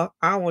fall,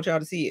 I don't want y'all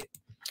to see it.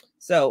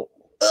 So,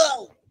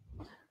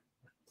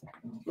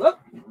 look,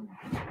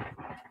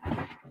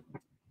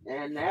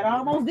 and that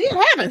almost did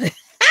happen.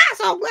 I'm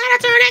so glad I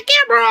turned that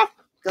camera off,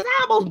 cause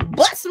I almost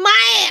bust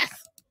my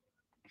ass.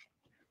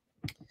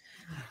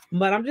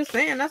 But I'm just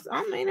saying,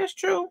 that's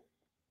true.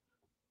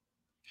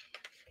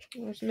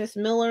 There's Miss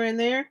Miller in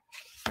there.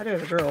 Oh,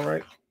 there's a girl,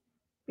 right?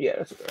 Yeah,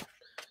 that's a girl.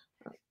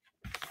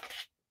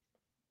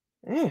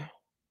 Yeah.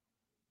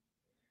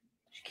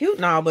 She's cute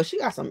now, but she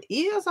got some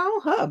ears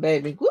on her,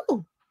 baby.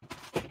 Woo.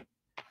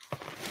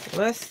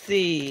 Let's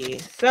see.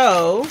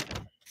 So,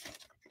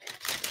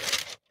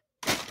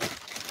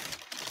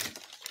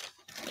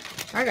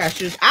 I got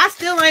shoes. I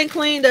still ain't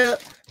cleaned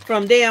up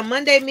from damn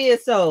Monday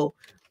midsole.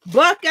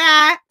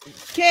 Buckeye,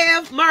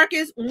 Kev,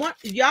 Marcus,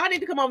 y'all need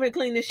to come over and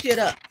clean this shit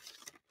up.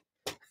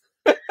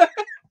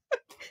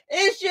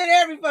 It's shit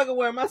every fucking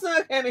where. My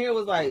son came in here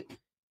was like,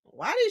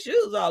 why these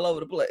shoes all over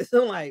the place?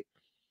 I'm like,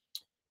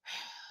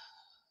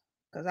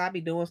 because I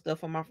be doing stuff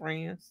for my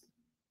friends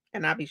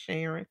and I be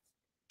sharing.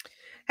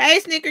 Hey,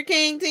 Snicker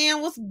King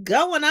 10, what's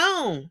going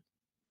on?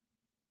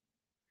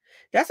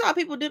 That's all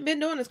people been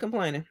doing is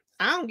complaining.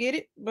 I don't get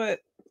it, but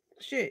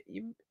shit,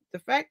 the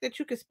fact that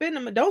you can spend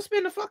them, don't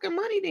spend the fucking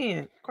money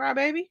then,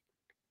 crybaby.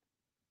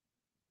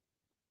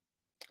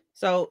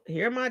 So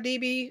here are my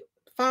DB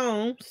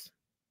phones.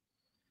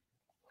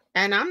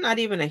 And I'm not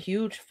even a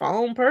huge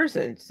phone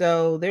person.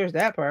 So there's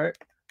that part.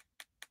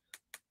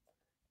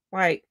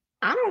 Like,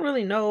 I don't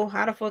really know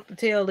how the fuck to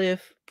tell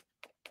if.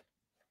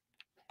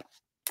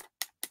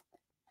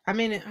 I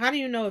mean, how do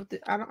you know if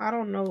I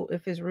don't know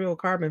if it's real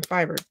carbon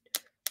fiber?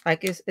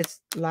 Like it's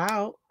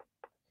loud.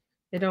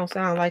 It don't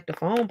sound like the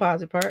phone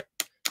posit part.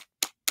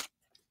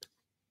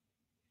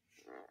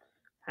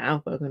 I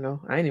don't fucking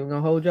know. I ain't even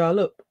gonna hold y'all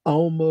up. I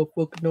don't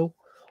motherfucking know.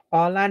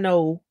 All I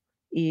know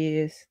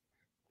is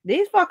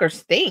these fuckers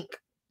stink.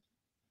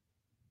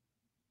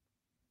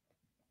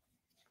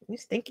 They're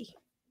stinky.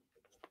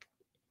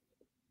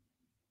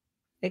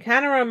 They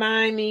kind of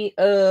remind me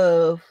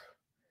of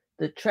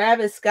the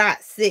Travis Scott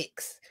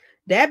 6.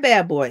 That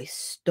bad boy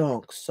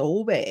stunk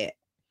so bad.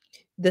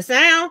 The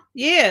sound,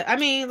 yeah. I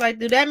mean, like,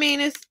 do that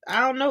mean it's?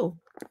 I don't know.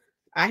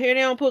 I hear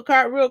they don't put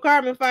real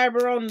carbon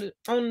fiber on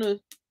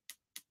the.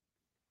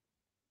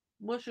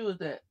 What shoe is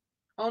that?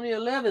 On the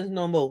 11s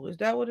no more. Is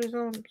that what it's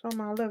on? It's on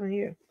my 11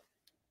 here.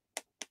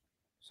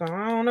 So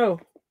I don't know.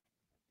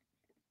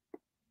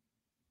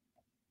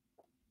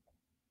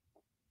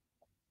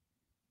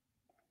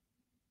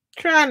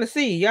 Trying to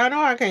see. Y'all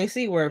know I can't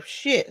see worth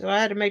shit, so I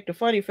had to make the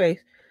funny face.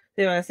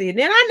 Then I see.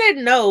 Then I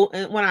didn't know,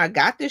 and when I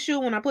got this shoe,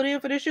 when I put in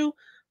for this shoe,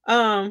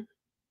 the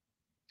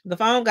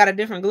phone got a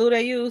different glue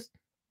they use.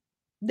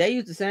 They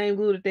use the same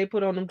glue that they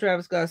put on them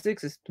Travis Scott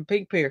 6s, the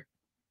pink pair,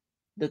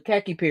 the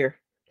khaki pair.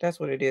 That's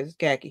what it is. It's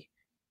khaki.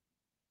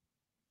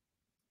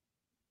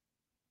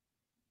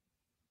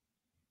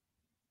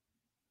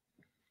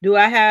 Do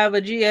I have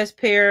a GS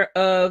pair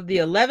of the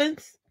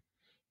 11s?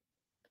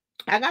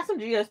 I got some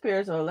GS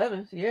pairs of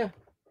 11s, yeah.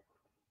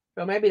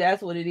 So maybe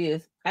that's what it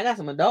is. I got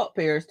some adult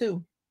pairs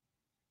too.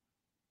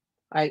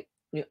 Like,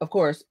 of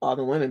course, all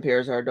the women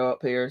pairs are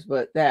adult pairs,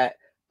 but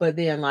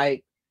then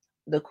like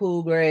the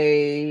cool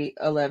gray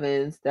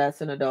 11s,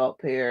 that's an adult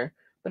pair.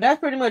 But that's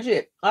pretty much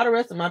it. All the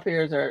rest of my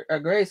pairs are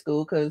grade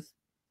school because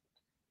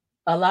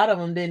a lot of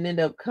them didn't end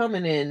up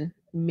coming in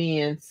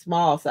men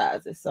small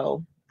sizes.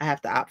 So I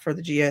have to opt for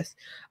the GS.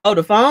 Oh,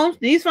 the phones?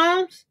 These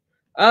phones?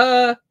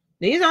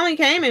 These only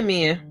came in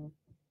men.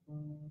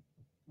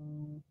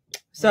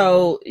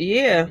 So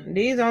yeah,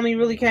 these only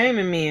really came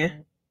in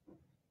men.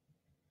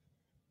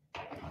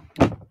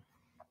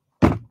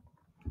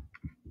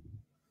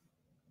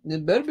 There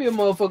better be a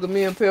motherfucker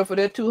men pair for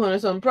that 200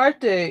 something price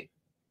tag.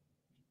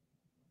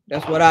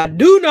 That's what I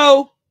do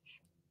know.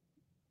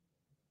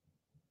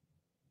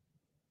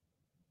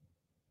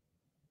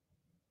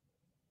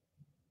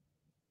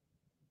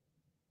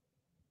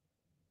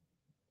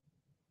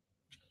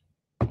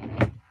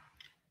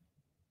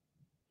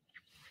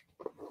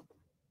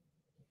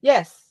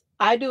 Yes,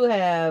 I do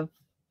have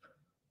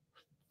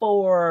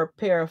 4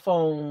 pair of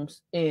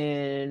phones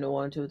in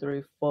 1, 2,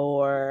 3,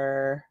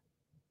 4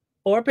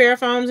 pair of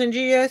phones in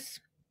GS.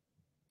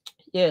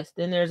 Yes,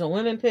 then there's a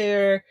women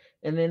pair,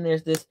 and then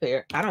there's this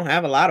pair. I don't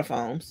have a lot of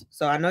phones,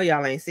 so I know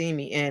y'all ain't seen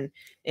me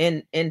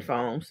in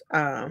phones.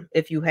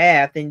 If you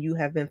have, then you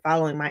have been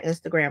following my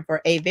Instagram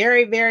for a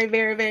very, very,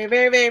 very, very,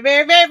 very, very,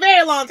 very, very,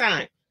 very long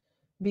time,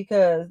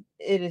 because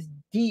it is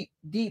deep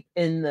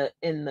in the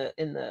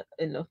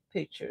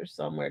picture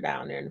somewhere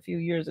down there, and a few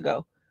years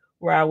ago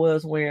where I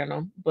was wearing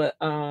them. But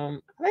I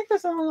think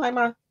that's only like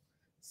my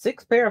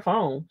 6th pair of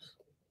phones.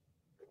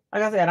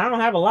 Like I said, I don't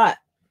have a lot.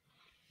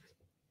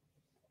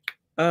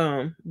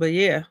 But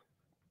yeah.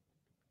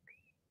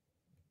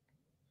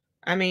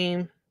 I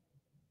mean,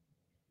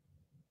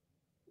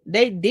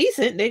 they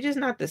decent. They just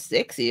not the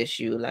sexiest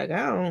shoe. Like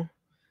I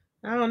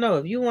don't know.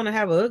 If you want to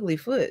have an ugly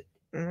foot,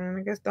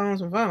 I guess throw on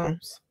some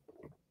phones.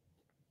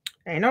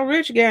 Ain't no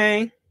rich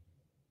gang.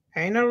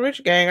 Ain't no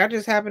rich gang. I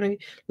just happen to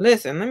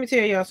listen. Let me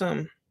tell y'all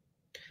something.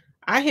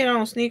 I hit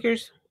on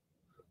sneakers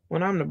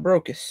when I'm the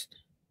brokest.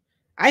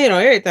 I hit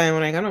on everything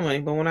when I ain't got no money,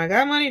 but when I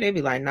got money, they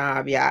be like,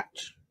 nah,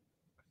 biatch.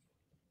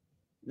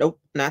 Nope,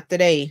 not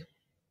today.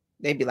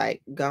 They be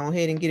like, go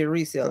ahead and get a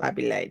resale. I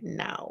be like,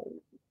 no.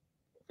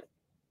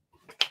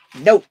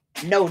 Nope.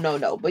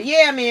 No. But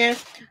yeah, man,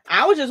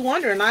 I was just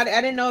wondering. I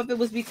didn't know if it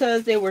was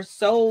because they were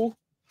so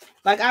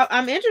like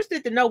I'm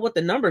interested to know what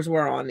the numbers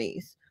were on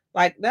these.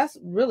 Like that's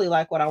really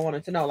like what I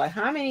wanted to know. Like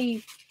how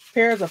many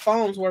pairs of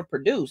phones were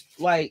produced?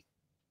 Like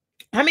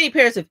how many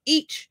pairs of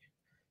each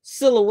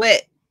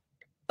silhouette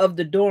of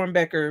the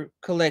Dornbecker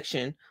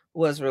collection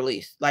was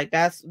released? Like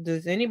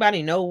does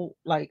anybody know?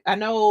 Like I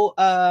know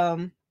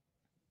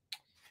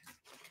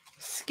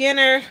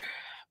Skinner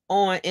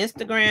on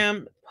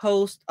Instagram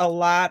posts a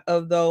lot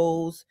of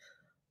those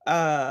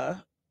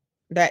that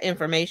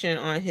information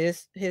on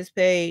his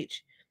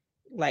page,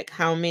 like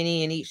how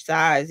many in each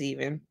size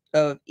even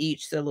of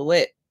each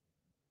silhouette.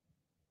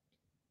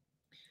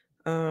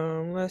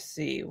 Let's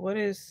see. What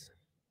is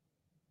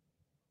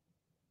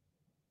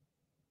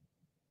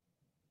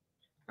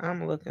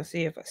I'm looking to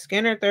see if a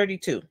Skinner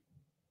 32.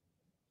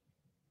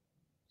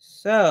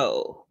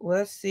 So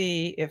let's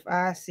see if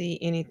I see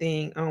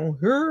anything on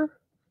her.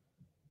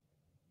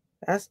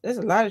 There's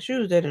a lot of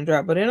shoes that didn't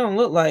drop, but it don't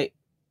look like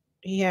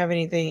he have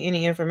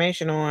any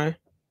information on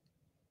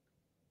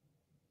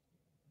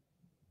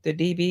the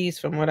DBs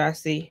from what I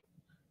see.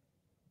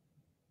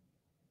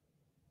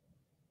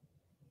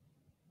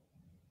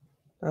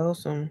 Oh,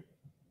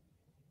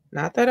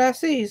 not that I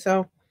see,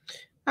 so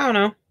I don't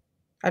know.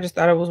 I just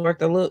thought it was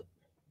worth a look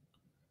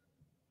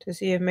to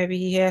see if maybe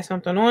he had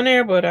something on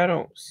there, but I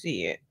don't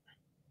see it.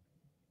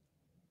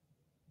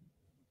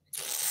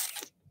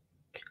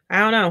 I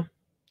don't know.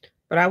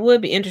 But I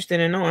would be interested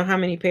in knowing how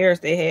many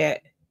pairs they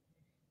had.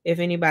 If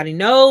anybody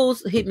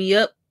knows, hit me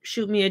up,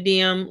 shoot me a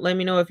DM, let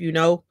me know if you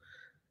know.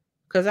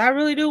 Cause I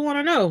really do want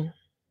to know.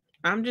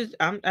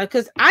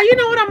 Cause you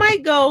know what, I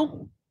might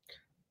go.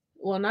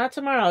 Well, not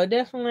tomorrow. It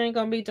definitely ain't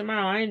gonna be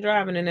tomorrow. I ain't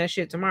driving in that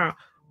shit tomorrow.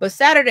 But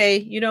Saturday,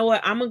 you know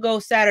what? I'm gonna go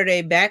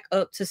Saturday back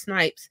up to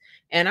Snipes,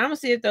 and I'm gonna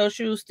see if those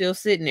shoes still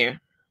sitting there.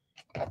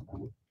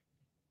 I'm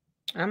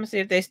gonna see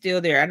if they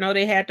still there. I know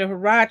they had the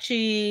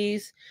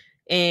Hirachis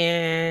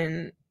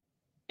and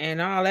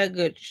all that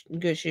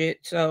good shit.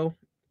 So,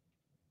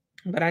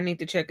 but I need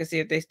to check and see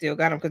if they still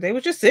got them because they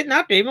was just sitting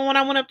out there. Even when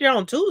I went up there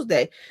on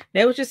Tuesday,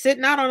 they was just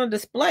sitting out on a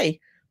display.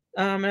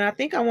 And I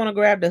think I want to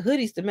grab the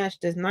hoodies to match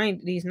these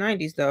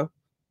 90s though,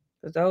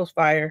 because those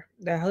fire.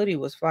 That hoodie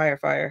was fire.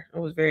 It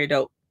was very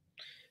dope.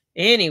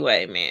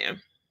 Anyway,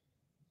 man.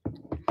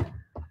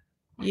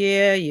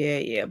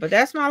 Yeah. But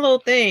that's my little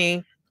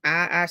thing.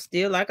 I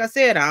still, like I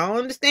said, I don't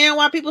understand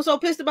why people so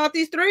pissed about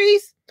these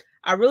threes.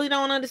 I really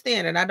don't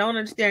understand it. I don't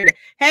understand it.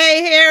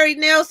 Hey, Harry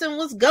Nelson,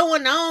 what's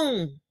going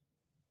on?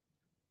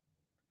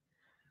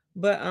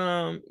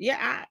 But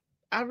yeah,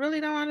 I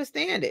really don't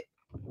understand it.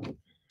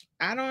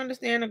 I don't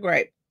understand the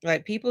gripe.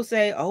 Like people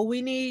say, oh,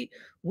 we need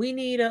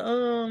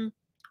a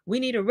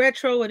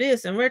retro of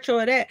this and retro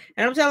of that.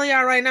 And I'm telling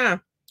y'all right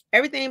now,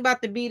 everything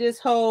about to be this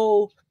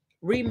whole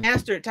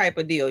remastered type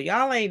of deal.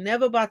 Y'all ain't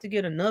never about to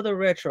get another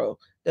retro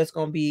that's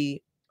gonna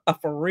be a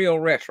for real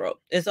retro.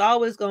 It's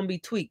always gonna be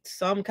tweaked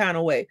some kind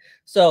of way.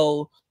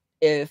 So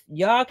if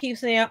y'all keep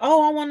saying,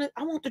 oh,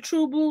 I want the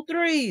true blue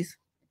threes,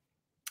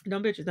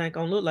 them bitches ain't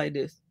gonna look like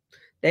this.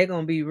 They're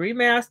gonna be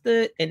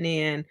remastered, and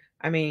then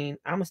I mean,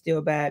 I'ma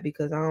still buy it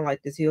because I don't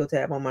like this heel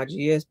tab on my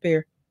GS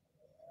pair.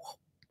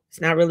 It's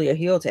not really a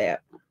heel tab.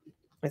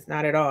 It's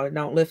not at all. It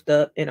don't lift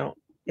up. It don't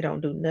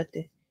do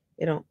nothing.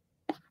 It don't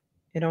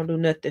do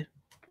nothing.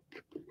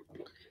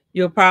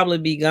 You'll probably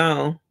be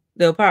gone.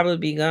 They'll probably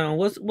be gone.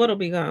 What'll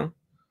be gone?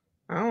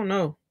 I don't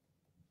know.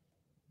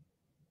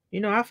 You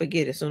know, I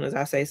forget as soon as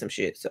I say some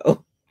shit.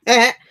 So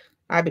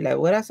I'd be like,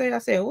 what I say? I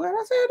said, what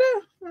I said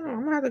that?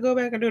 I'm gonna have to go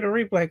back and do the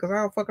replay because I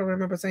don't fucking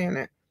remember saying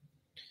that.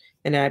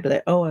 And then I'd be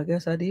like, oh, I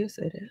guess I did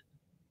say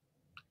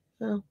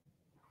that. Oh.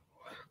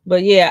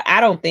 But yeah, I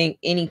don't think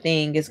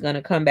anything is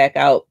gonna come back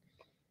out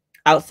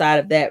outside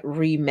of that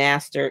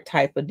remastered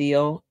type of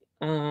deal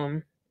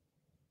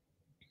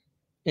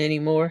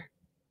anymore.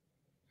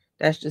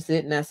 That's just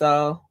it, and that's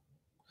all.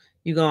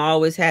 You're gonna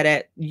always have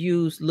that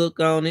used look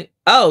on it.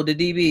 Oh, the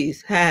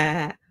DBs.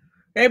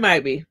 They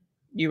might be.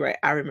 You're right.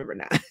 I remember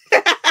now.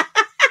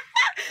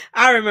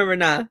 I remember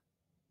now.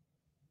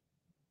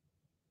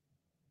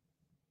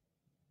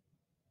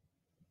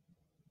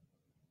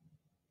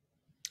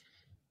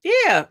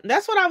 Yeah,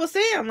 that's what I was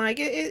saying. Like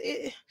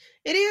it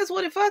is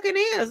what it fucking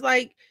is.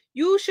 Like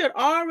you should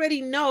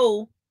already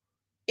know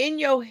in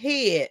your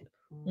head,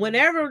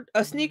 whenever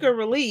a sneaker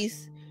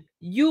release,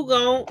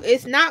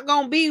 it's not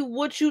gonna be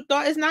what you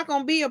thought. It's not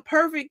gonna be a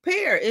perfect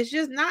pair. It's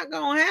just not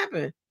gonna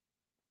happen.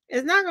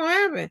 It's not gonna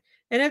happen.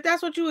 And if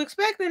that's what you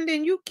expecting,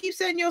 then you keep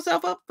setting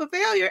yourself up for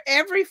failure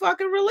every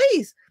fucking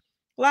release.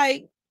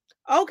 Like,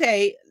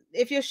 okay,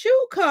 if your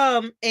shoe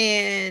come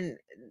and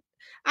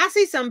I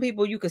see some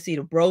people, you can see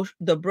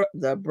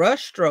the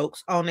brush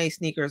strokes on their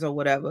sneakers or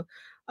whatever.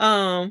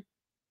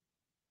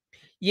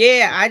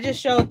 Yeah, I just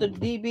showed the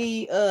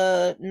DB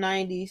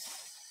 90s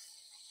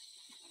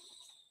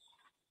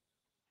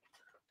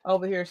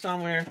over here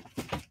somewhere.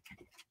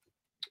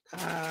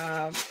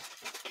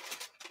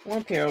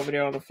 One pair over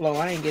there on the floor.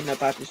 I ain't getting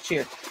up out this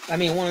chair. I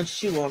mean, one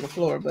shoe on the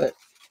floor, but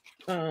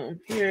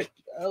here.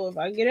 Oh, if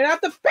I can get it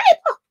out the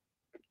paper.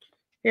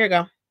 Here you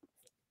go.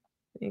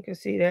 You can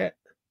see that.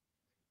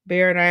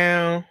 Bear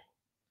down.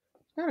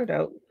 Kind of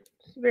dope.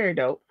 It's very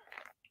dope.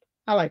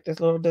 I like this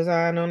little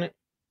design on it.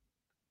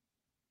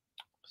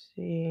 Let's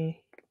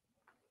see.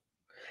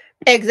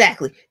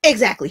 Exactly,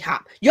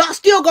 Hop. Y'all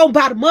still gonna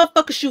buy the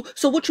motherfucker shoe.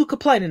 So what you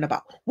complaining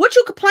about? What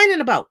you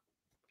complaining about?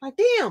 Like,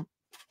 damn.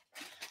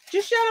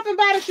 Just shut up and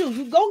buy the shoe.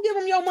 You go give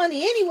them your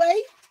money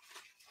anyway.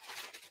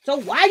 So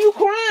why you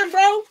crying,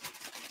 bro?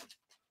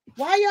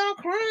 Why y'all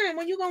crying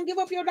when you gonna give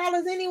up your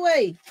dollars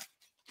anyway?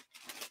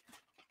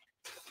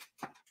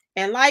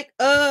 And like,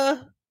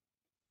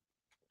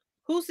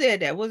 who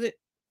said that? Was it?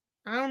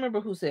 I don't remember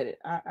who said it.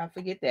 I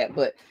forget that.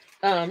 But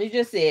he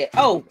just said,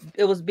 oh,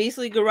 it was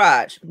Beastly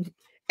Garage.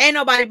 Ain't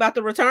nobody about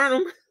to return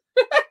them.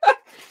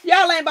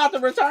 Y'all ain't about to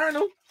return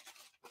them.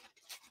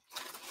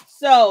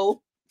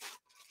 So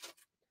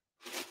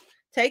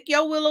take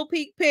your Willow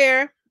Peak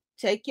pair,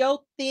 take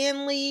your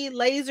thinly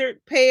lasered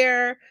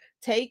pair,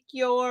 take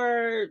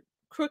your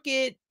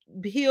crooked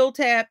heel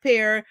tab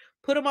pair,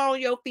 put them on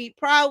your feet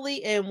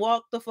proudly, and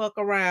walk the fuck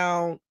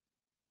around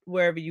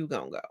wherever you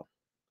gonna go.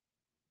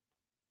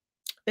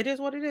 It is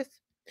what it is.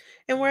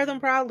 And wear them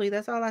proudly.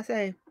 That's all I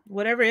say.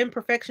 Whatever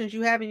imperfections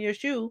you have in your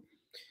shoe,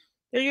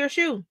 they're your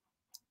shoe.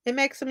 It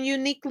makes them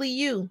uniquely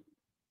you.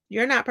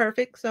 You're not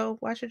perfect, so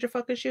why should your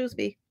fucking shoes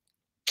be?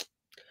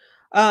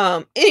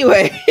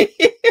 Anyway.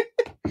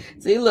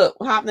 See, look,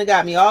 Hopna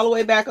got me all the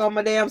way back on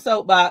my damn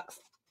soapbox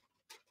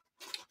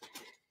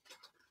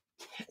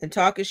and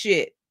talking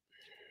shit.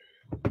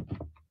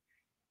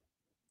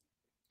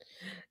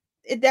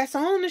 That's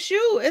on the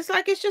shoe. It's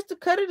like it's just the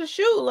cut of the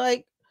shoe.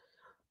 Like,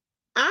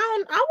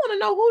 I want to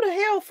know who the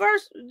hell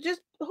first,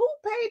 just who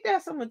paid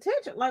that some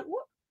attention. Like,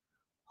 what?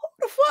 Who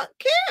the fuck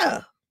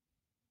care?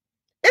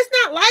 It's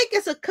not like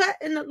it's a cut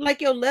and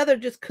like your leather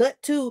just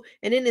cut too,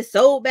 and then it's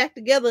sewed back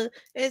together.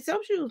 And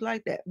some shoes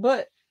like that,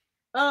 but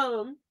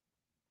I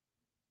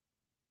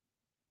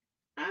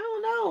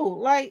don't know.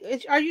 Like,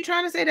 are you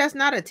trying to say that's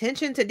not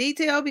attention to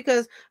detail?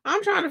 Because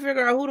I'm trying to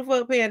figure out who the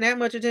fuck paying that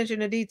much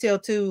attention to detail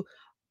to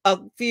a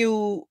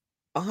few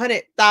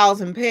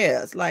 100,000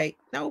 pairs. Like,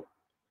 nope.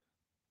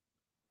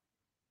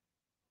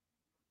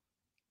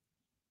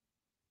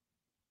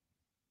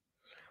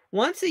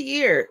 Once a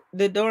year,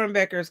 the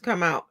Dornbeckers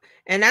come out.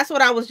 And that's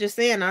what I was just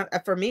saying.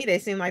 For me, they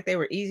seem like they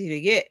were easy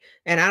to get.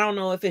 And I don't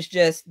know if it's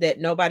just that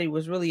nobody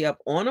was really up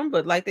on them,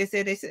 but like they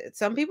said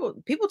some people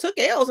took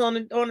L's on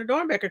the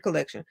Dornbecker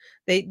collection.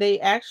 They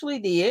actually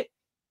did.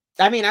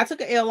 I mean, I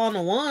took an L on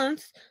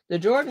the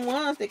Jordan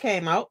ones that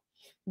came out.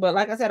 But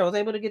like I said, I was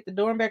able to get the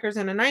Dornbeckers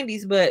in the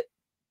 90s, but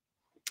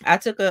I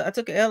took an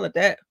L at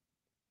that.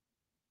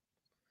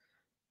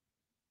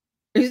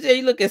 You said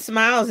you look at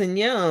Smiles and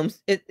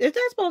Yums. Is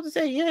that supposed to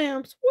say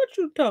Yams? What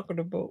you talking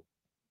about?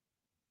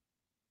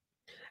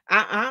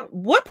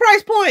 What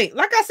price point?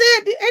 Like I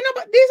said, ain't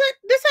nobody.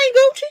 This ain't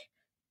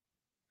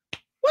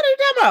Gucci. What are you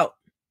talking about?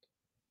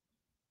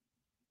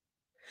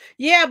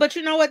 Yeah, but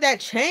you know what? That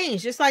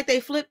changed. Just like they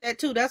flipped that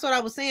too. That's what I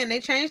was saying. They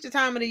changed the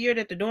time of the year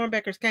that the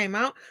Dornbeckers came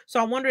out. So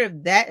I wonder if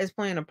that is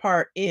playing a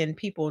part in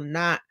people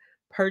not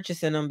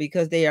purchasing them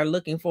because they are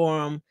looking for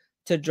them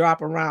to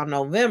drop around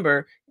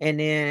November, and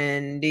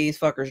then these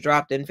fuckers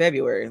dropped in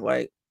February.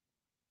 Like,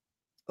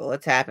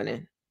 what's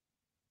happening?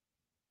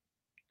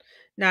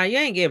 Now you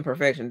ain't getting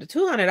perfection. The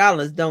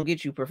 $200 don't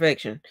get you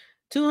perfection.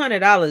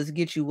 $200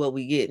 get you what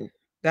we getting.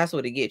 That's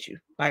what it gets you.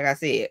 Like I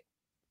said,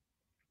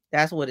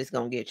 that's what it's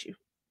gonna get you.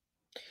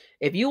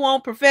 If you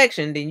want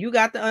perfection, then you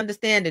got to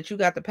understand that you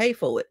got to pay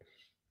for it.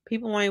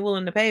 People ain't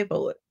willing to pay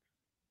for it.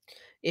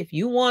 If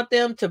you want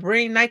them to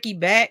bring Nike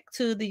back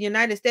to the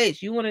United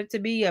States, you want it to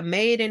be a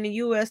made in the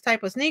US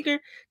type of sneaker,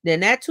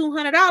 then that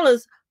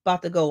 $200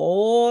 about to go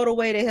all the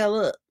way the hell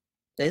up.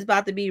 It's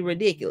about to be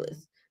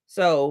ridiculous.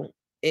 So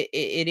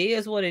it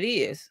is what it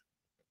is.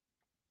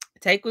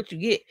 Take what you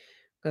get.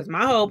 Because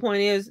my whole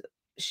point is,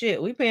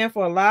 shit, we paying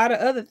for a lot of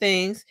other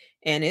things,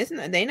 and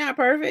they not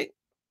perfect.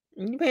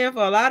 You paying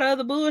for a lot of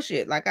other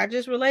bullshit. Like I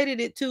just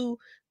related it to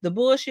the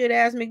bullshit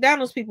ass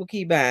McDonald's people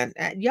keep buying.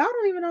 Y'all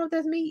don't even know if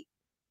that's meat.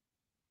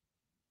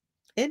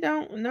 It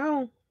don't.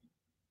 No.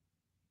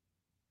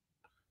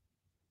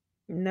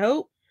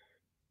 Nope.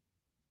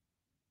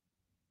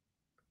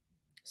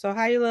 So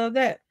how you love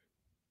that?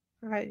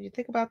 All right, you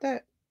think about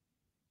that.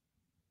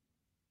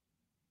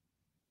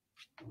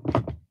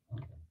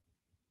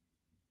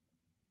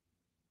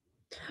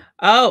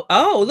 Oh,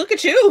 oh, look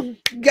at you. Go,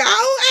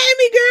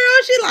 Amy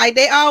girl. She like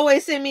they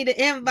always send me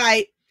the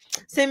invite,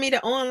 send me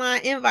the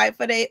online invite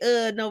for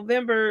their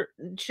November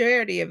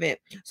charity event.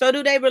 So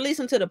do they release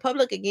them to the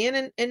public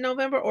again in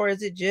November, or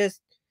is it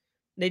just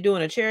they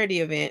doing a charity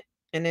event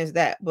and is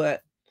that?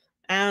 But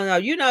I don't know.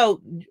 You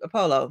know,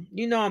 Apollo,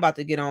 you know I'm about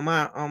to get on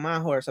my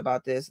horse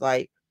about this.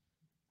 Like,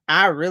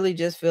 I really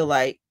just feel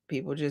like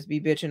people just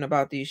be bitching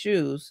about these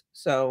shoes.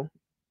 So,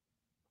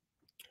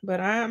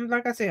 but I'm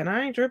like I said,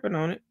 I ain't tripping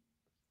on it.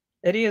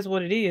 It is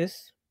what it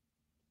is.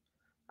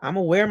 I'm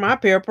gonna wear my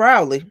pair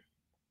proudly.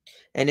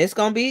 And it's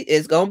gonna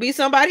be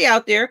somebody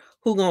out there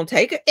who gonna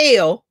take a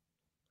L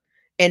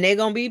and they're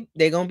gonna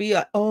be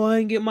like, oh, I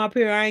ain't get my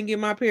pair, I ain't get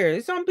my pair.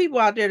 There's some people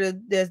out there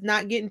that's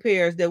not getting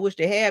pairs that wish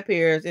they had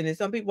pairs, and there's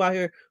some people out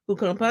here who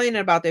complaining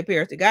about their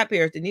pairs that got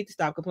pairs that need to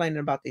stop complaining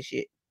about this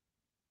shit.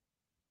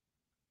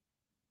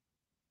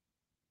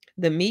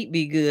 The meat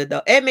be good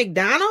though. At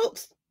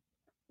McDonald's?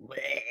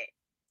 Bleh,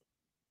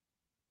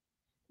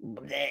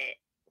 bleh,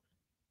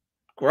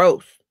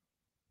 gross.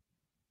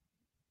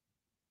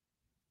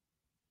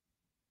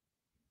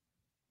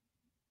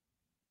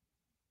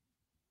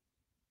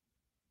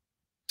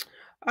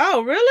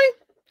 Oh, really?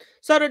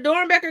 So the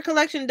Dornbecker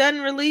collection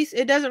doesn't release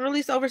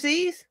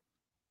overseas?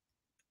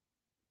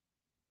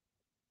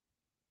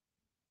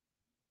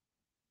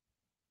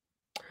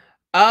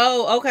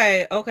 Oh,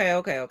 okay, okay,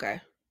 okay,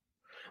 okay.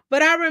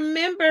 But I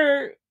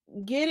remember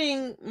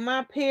getting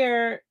my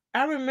pair.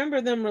 I remember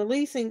them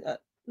releasing.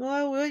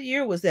 Well, what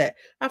year was that?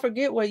 I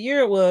forget what year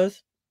it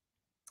was,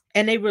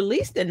 and they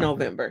released in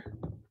November.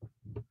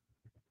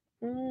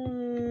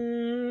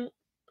 Mm,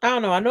 I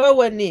don't know. I know it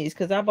wasn't these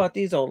because I bought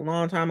these a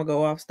long time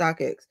ago off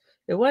StockX.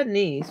 It wasn't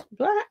these.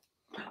 What?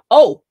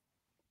 Oh,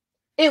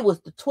 it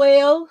was the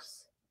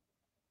 12s.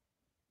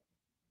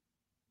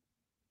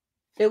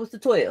 It was the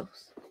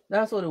 12s.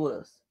 That's what it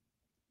was.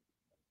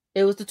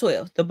 It was the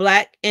 12s, the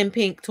black and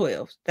pink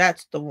 12s.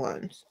 That's the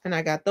ones. And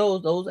I got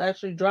those. Those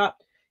actually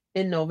dropped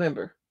in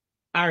November.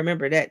 I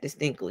remember that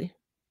distinctly.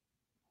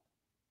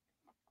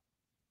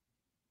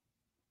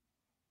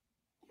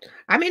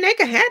 I mean, they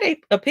can have their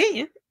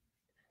opinion.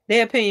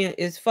 Their opinion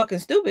is fucking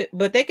stupid,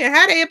 but they can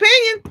have their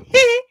opinion.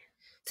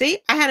 See,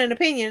 I had an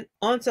opinion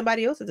on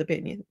somebody else's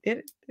opinion,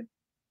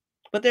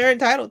 but they're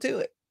entitled to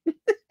it.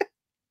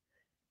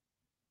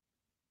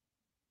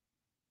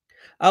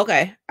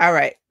 Okay, all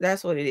right,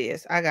 that's what it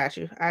is. I got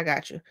you. I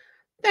got you.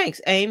 Thanks,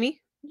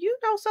 Amy. You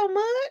know so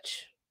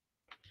much.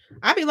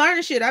 I be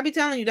learning shit. I be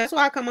telling you. That's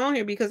why I come on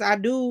here because I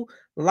do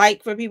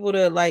like for people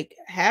to like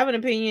have an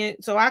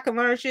opinion so I can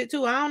learn shit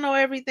too. I don't know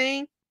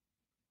everything.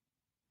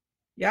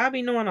 Y'all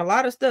be knowing a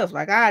lot of stuff.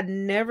 Like I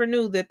never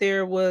knew that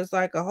there was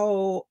like a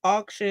whole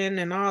auction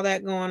and all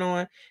that going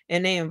on,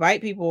 and they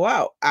invite people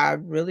out. I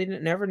really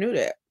never knew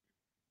that.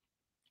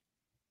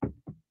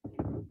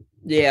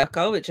 Yeah,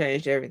 COVID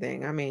changed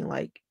everything. I mean,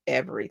 like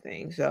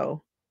everything.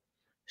 So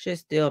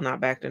shit's still not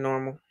back to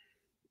normal.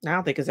 I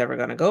don't think it's ever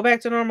gonna go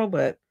back to normal,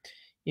 but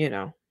you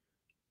know,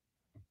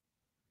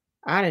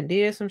 I done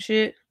did some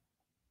shit.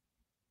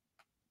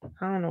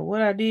 I don't know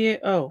what I did.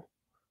 Oh,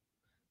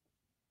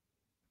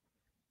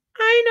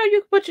 I ain't know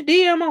you could put your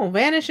DM on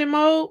vanishing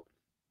mode.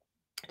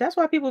 That's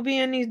why people be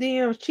in these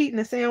DMs cheating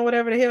and saying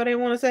whatever the hell they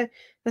want to say.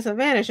 It's a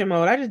vanishing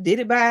mode. I just did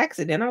it by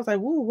accident. I was like,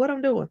 "Woo, what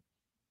I'm doing?"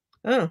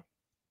 Uh,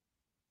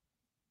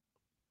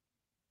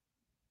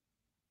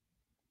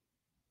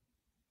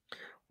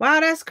 wow,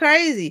 that's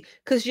crazy.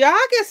 Cause y'all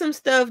get some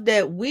stuff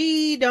that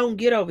we don't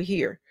get over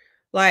here.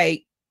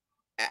 Like,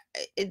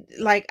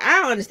 like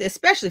I don't understand,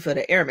 especially for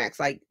the Air Max.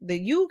 Like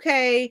the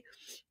UK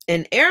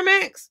and Air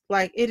Max,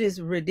 like it is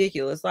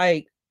ridiculous.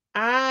 Like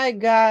I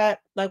got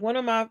like one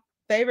of my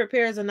favorite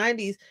pairs of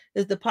 90s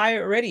is the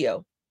Pirate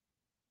Radio.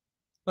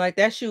 Like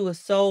that shoe was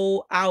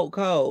so out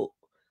cold.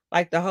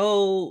 Like the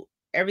whole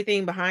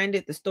everything behind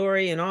it, the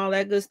story and all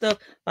that good stuff.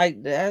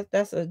 Like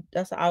that's a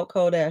out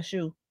cold ass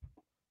shoe.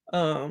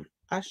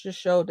 I just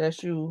showed that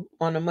shoe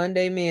on the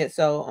Monday mid.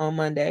 So on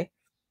Monday,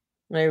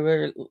 they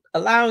were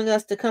allowing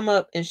us to come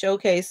up and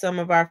showcase some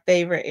of our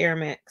favorite Air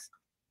Max.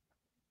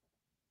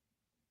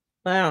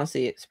 But I don't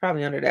see it. It's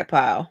probably under that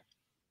pile.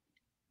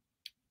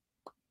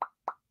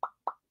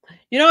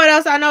 You know what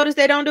else I noticed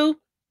they don't do?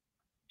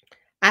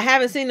 I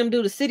haven't seen them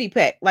do the city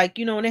pack. Like,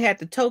 you know, when they had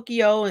the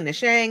Tokyo and the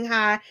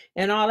Shanghai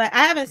and all that.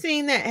 I haven't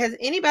seen that. Has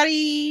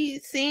anybody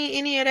seen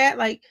any of that?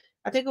 Like,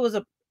 I think it was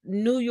a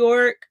New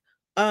York.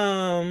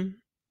 Um,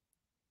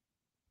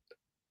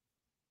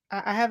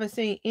 I haven't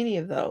seen any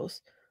of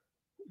those.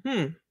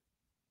 Hmm.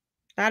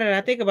 Now that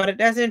I think about it,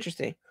 that's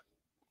interesting.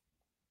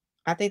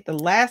 I think the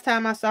last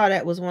time I saw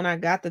that was when I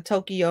got the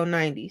Tokyo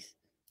 90s.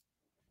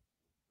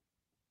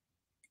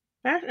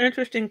 That's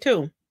interesting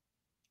too.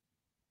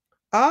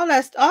 All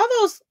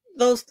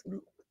those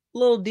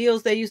little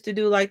deals they used to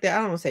do like that. I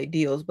don't want to say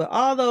deals, but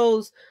all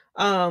those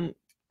um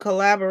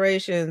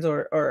collaborations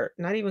or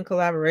not even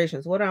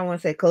collaborations. What do I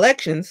want to say?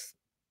 Collections.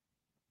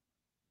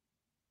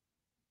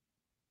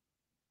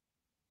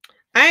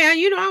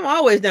 I'm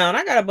always down.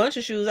 I got a bunch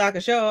of shoes I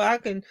can show. I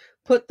can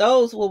put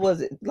those, what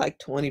was it, like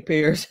 20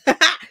 pairs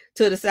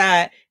to the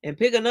side and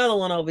pick another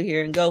one over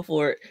here and go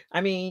for it.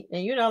 I mean,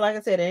 and like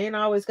I said, it ain't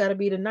always got to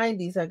be the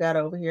 90s I got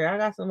over here. I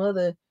got some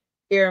other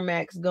Air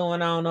Max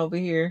going on over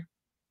here.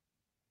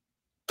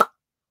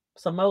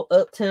 Some more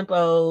up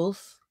tempos.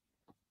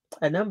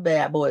 And them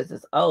bad boys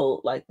is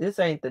old. Like, this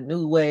ain't the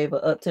new wave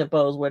of up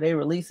tempos where they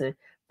releasing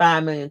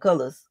 5 million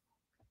colors.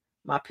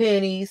 My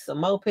pennies,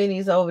 some more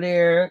pennies over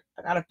there.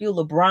 I got a few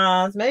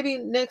LeBrons. Maybe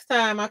next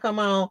time I come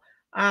on,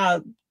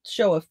 I'll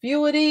show a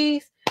few of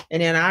these,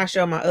 and then I'll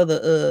show my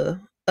other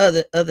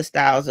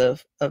styles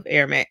of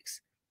Air Max.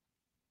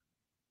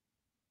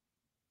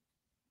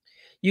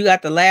 You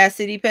got the last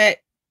city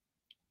pack.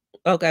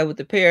 Okay, with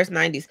the Paris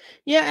 90s.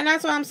 Yeah, and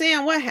that's what I'm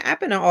saying. What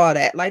happened to all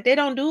that? Like, they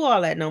don't do all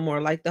that no more.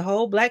 Like, the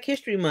whole Black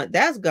History Month,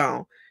 that's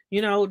gone.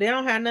 They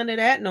don't have none of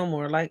that no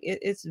more. Like,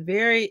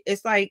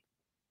 it's like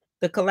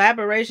the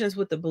collaborations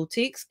with the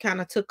boutiques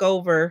kind of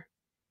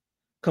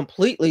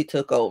completely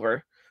took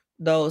over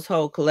those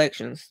whole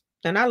collections.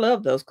 And I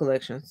love those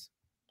collections.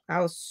 I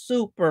was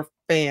super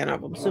fan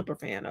of them, super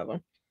fan of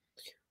them.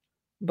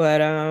 But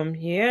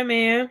yeah,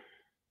 man.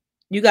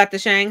 You got the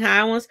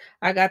Shanghai ones.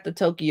 I got the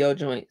Tokyo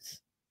joints.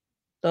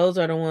 Those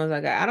are the ones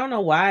I got. I don't know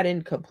why I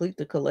didn't complete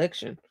the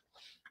collection.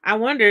 I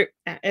wonder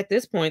at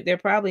this point, they're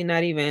probably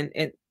not even,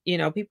 and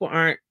people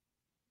aren't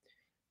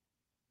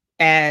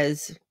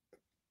as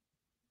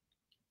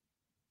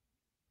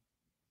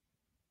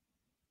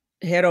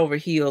head over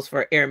heels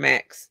for Air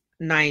Max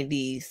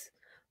 90s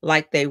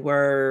like they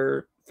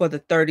were for the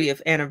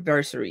 30th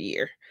anniversary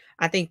year.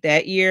 I think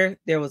that year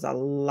there was a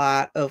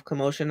lot of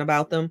commotion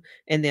about them,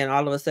 and then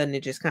all of a sudden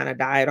it just kind of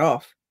died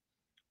off.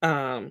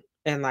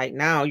 And like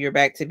now you're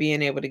back to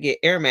being able to get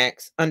Air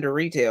Max under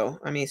retail.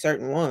 I mean,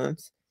 certain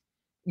ones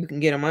you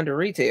can get them under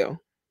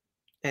retail,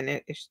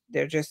 and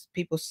they're just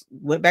people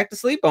went back to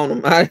sleep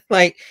on them.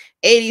 Like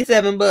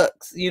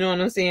 $87. You know what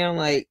I'm saying?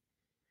 Like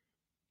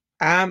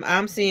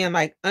I'm seeing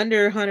like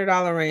under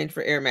 $100 range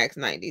for Air Max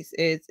 90s.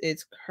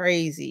 It's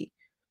crazy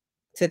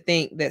to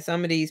think that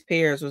some of these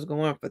pairs was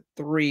going for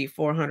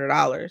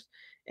 $300-$400.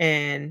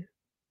 And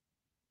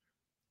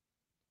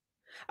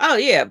oh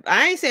yeah,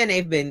 I ain't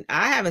saying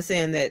I haven't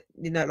said that,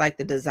 like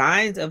the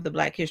designs of the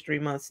Black History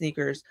Month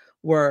sneakers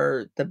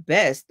were the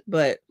best,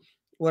 but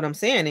what I'm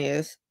saying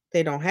is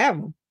they don't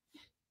have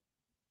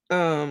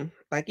them.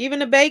 Like even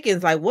the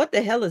Bacons, like what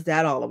the hell is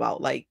that all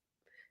about? Like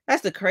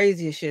that's the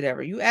craziest shit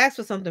ever. You ask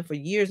for something for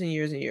years and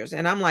years and years,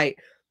 and I'm like,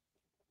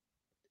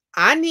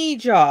 I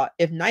need y'all,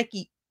 if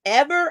Nike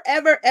ever,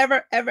 ever,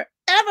 ever, ever,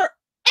 ever,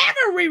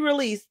 ever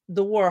re-release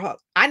the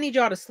Warhawks, I need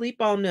y'all to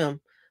sleep on them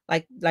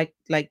like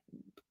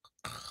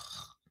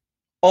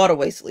all the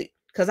way sleep.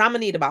 Cause I'm gonna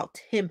need about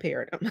 10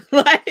 pair of them.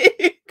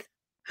 Like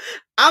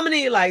I'm gonna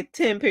need like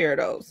 10 pair of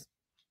those.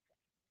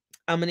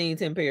 I'm gonna need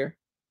 10 pair.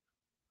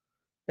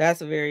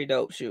 That's a very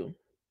dope shoe.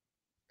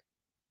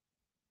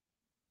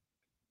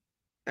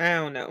 I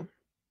don't know.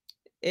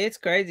 It's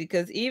crazy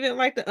because even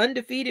like the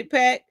undefeated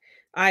pack,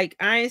 like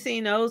I ain't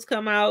seen those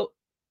come out.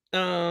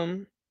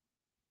 Um,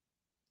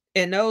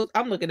 and those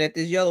I'm looking at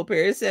this yellow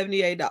pair, it's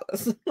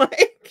 $78.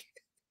 Like,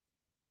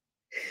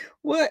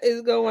 what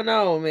is going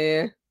on,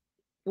 man?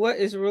 What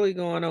is really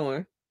going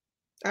on?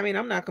 I mean,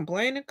 I'm not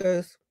complaining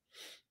because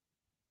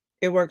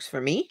it works for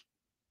me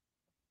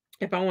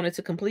if I wanted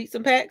to complete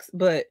some packs,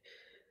 but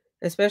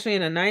especially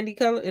in a 90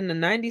 color in the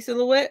 90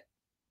 silhouette,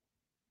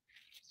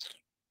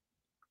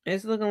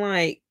 it's looking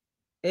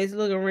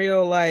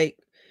real like,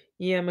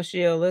 yeah,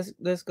 Michelle,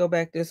 let's go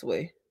back this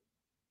way.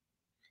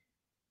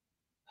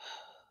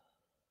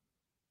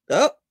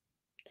 Oh,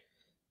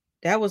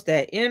 that was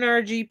that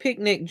NRG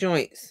picnic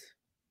joints.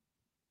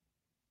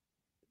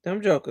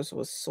 Them jokers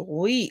was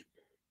sweet.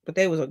 But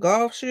they was a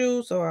golf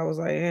shoe, so I was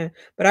like, eh.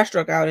 But I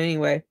struck out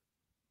anyway.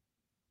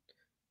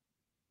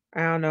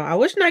 I don't know. I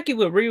wish Nike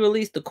would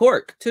re-release the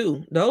cork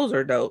too. Those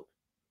are dope.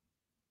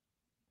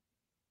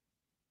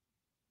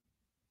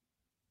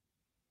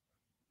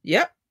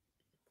 Yep.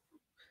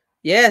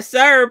 Yes,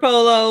 sir,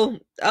 Polo.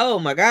 Oh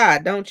my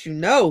God, don't you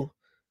know?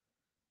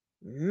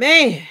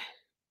 Man.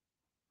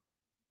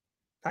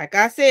 Like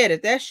I said,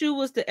 if that shoe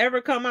was to ever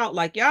come out,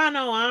 like y'all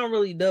know I don't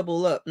really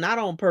double up, not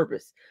on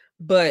purpose.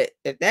 But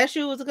if that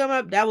shoe was to come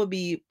up, that would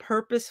be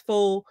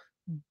purposeful,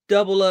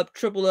 double up,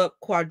 triple up,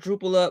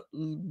 quadruple up.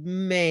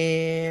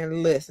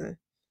 Man, listen.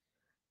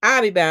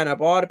 I'll be buying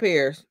up all the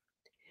pairs.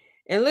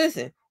 And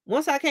listen,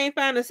 once I can't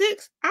find a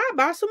 6, I'll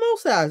buy some more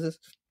sizes.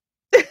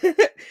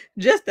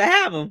 Just to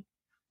have them.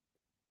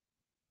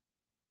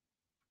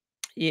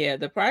 Yeah,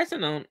 the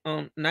pricing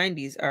on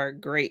 90s are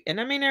great. And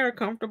I mean they're a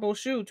comfortable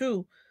shoe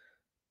too.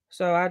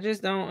 So I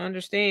just don't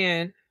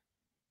understand.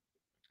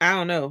 I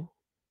don't know.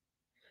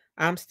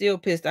 I'm still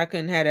pissed I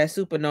couldn't have that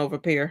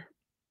Supernova pair.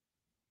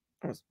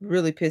 I was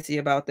really pissy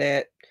about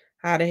that.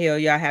 How the hell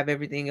y'all have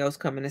everything else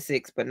coming to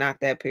 6, but not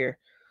that pair?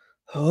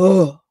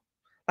 Oh,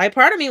 like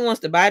part of me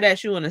wants to buy that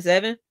shoe in a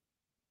 7.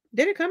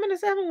 Did it come in a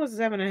 7? Was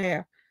it 7.5?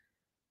 I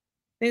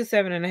think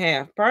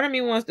 7.5. Part of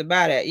me wants to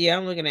buy that. Yeah,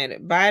 I'm looking at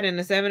it. Buy it in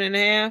a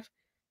 7.5.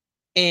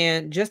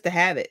 And just to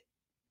have it,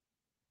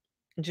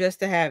 just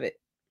to have it.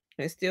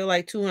 It's still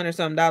like 200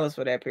 something dollars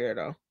for that pair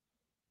though.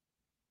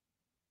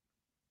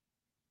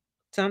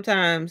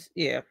 Sometimes,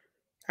 yeah.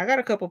 I got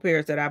a couple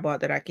pairs that I bought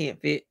that I can't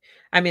fit.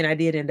 I mean, I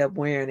did end up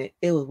wearing it.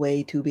 It was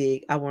way too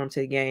big. I wore them to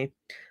the game.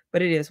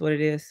 But it is what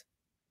it is.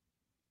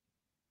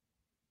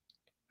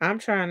 I'm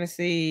trying to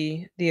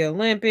see the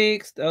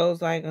Olympics,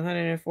 those like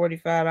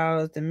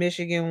 $145, the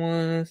Michigan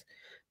ones.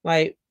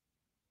 Like,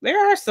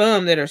 there are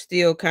some that are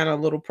still kind of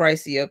a little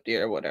pricey up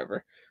there or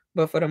whatever.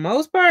 But for the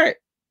most part,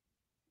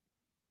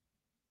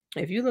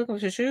 if you looking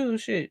for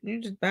shoes, shit,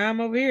 you just buy them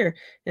over here.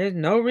 There's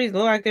no reason,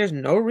 look like there's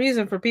no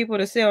reason for people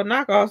to sell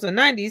knockoffs in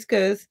 90s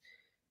because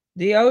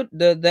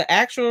the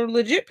actual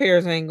legit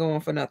pairs ain't going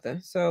for nothing.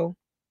 So,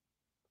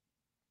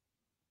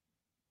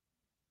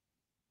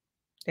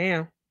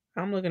 damn,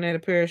 I'm looking at a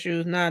pair of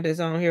shoes now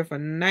that's on here for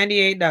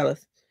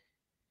 $98.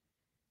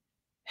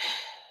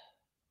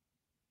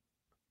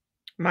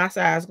 My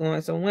size going,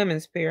 it's a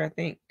women's pair, I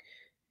think.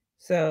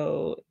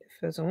 So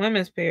if it's a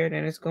women's pair,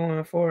 then it's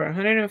going for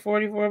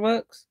 144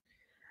 bucks.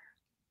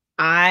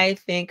 I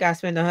think I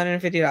spent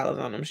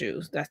 $150 on them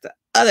shoes. That's the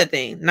other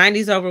thing.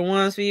 90s over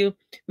ones for you.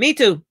 Me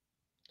too.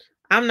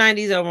 I'm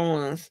 90s over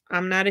ones.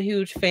 I'm not a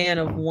huge fan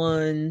of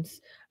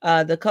ones.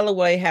 The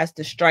colorway has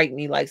to strike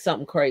me like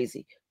something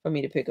crazy for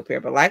me to pick a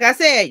pair. But like I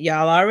said,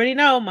 y'all already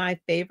know my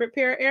favorite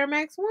pair of Air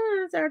Max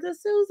ones are the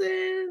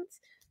Susans.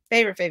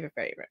 Favorite, favorite,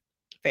 favorite,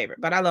 favorite.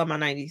 But I love my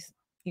 90s.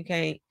 You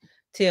can't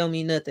tell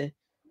me nothing.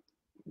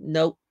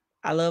 Nope.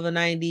 I love a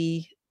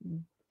 90.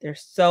 They're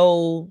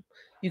so,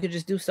 you could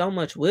just do so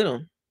much with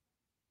them.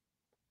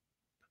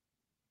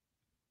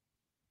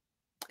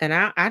 And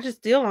I just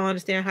still don't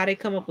understand how they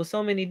come up with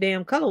so many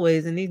damn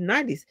colorways in these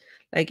 90s.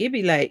 Like, it'd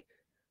be like,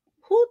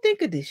 who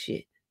think of this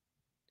shit?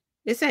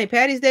 It's St.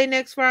 Patty's Day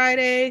next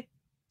Friday.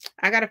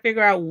 I got to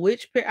figure out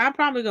which pair. I'm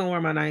probably going to wear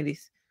my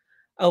 90s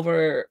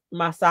over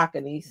my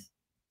Sauconys.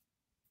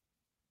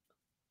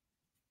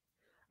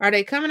 Are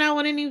they coming out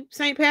with any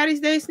St. Patty's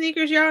Day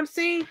sneakers y'all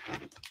seen?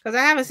 Because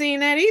I haven't seen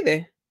that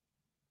either.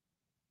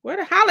 Where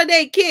the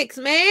holiday kicks,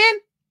 man?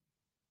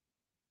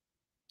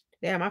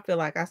 Damn, I feel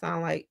like I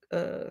sound like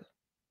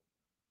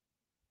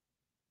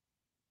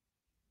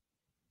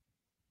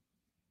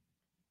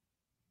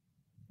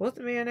what's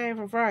the man name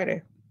from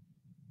Friday?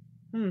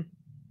 It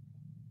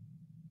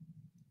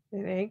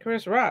ain't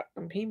Chris Rock.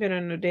 He been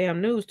in the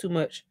damn news too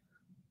much.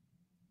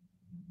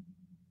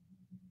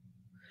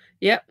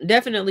 Yep,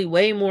 definitely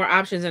way more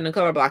options in the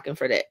color blocking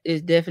for that.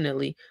 Is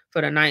definitely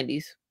for the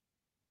 90s.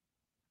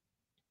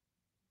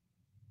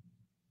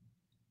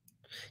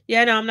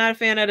 Yeah, no, I'm not a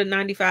fan of the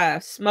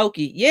 95.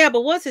 Smokey. Yeah,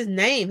 but what's his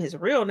name? His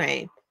real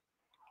name?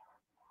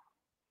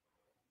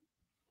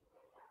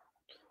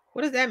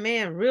 What is that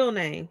man real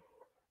name?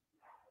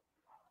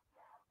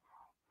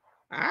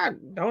 I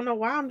don't know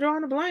why I'm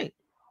drawing a blank.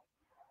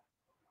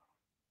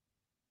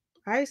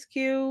 Ice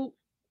Cube.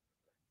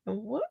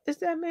 And what is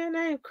that man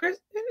name? Chris?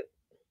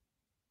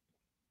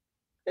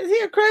 Is he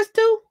a Chris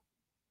too?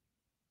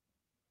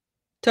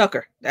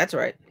 Tucker. That's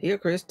right. He a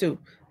Chris too.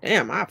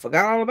 Damn, I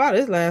forgot all about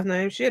his last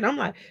name. Shit. I'm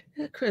like,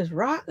 Chris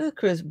Rock?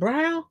 Chris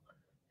Brown?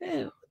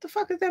 Damn, what the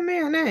fuck is that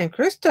man name?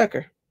 Chris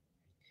Tucker.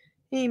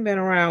 He ain't been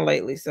around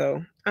lately,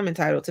 so I'm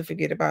entitled to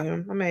forget about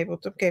him. I'm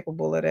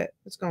capable of that.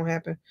 It's gonna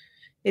happen.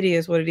 It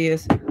is what it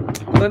is.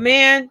 But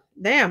man,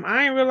 damn, I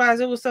didn't realize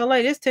it was so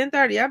late. It's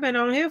 10:30. I've been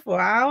on here for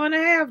an hour and a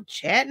half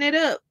chatting it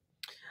up.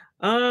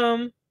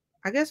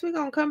 I guess we're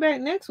gonna come back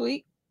next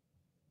week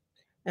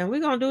and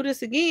we're gonna do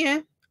this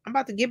again. I'm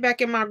about to get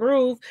back in my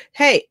groove.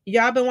 Hey,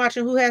 y'all been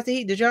watching Who Has the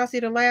Heat? Did y'all see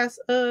the last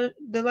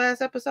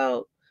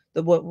episode?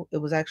 What it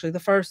was actually the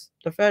first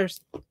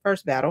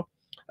battle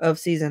of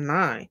season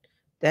 9.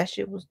 That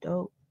shit was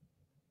dope.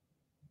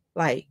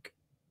 Like,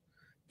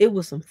 it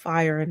was some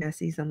fire in that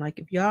season. Like,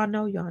 if y'all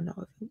know, y'all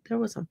know. There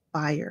was some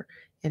fire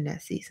in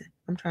that season.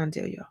 I'm trying to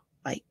tell y'all.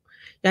 Like,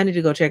 y'all need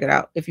to go check it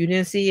out. If you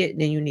didn't see it,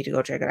 then you need to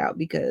go check it out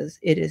because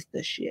it is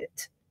the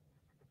shit.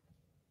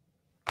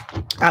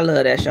 I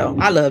love that show.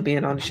 I love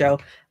being on the show.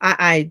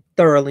 I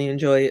thoroughly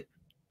enjoy it.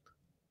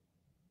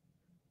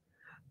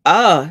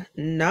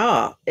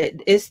 No.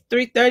 It's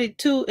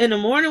 3:32 in the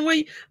morning.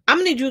 I'm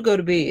gonna need you to go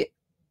to bed.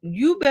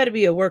 You better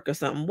be at work or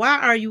something. Why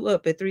are you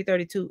up at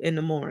 3:32 in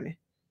the morning?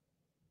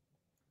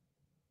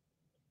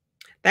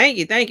 Thank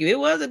you, thank you. It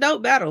was a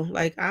dope battle.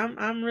 Like,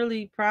 I'm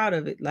really proud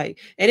of it. Like,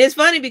 and it's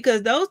funny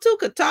because those two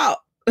could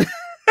talk.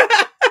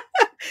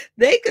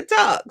 They could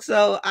talk.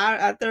 So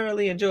I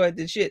thoroughly enjoyed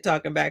the shit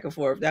talking back and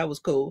forth. That was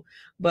cool.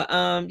 But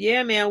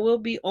yeah, man, we'll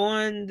be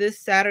on this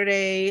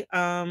Saturday.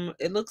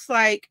 It looks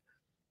like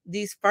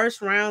these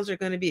first rounds are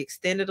going to be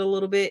extended a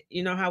little bit.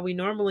 You know how we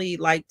normally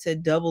like to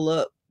double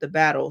up the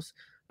battles.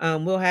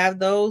 We'll have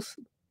those.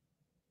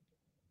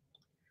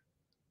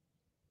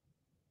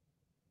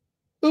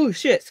 Oh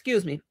shit,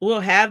 excuse me. We'll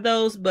have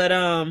those, but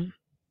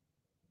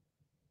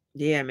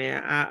yeah,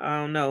 man, I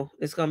don't know.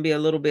 It's gonna be a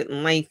little bit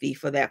lengthy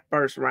for that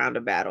first round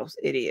of battles.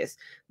 It is,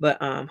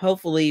 but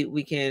hopefully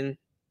we can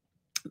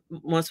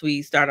once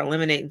we start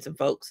eliminating some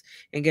folks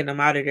and getting them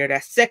out of there,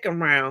 that second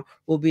round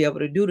we'll be able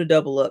to do the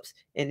double ups,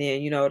 and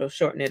then it'll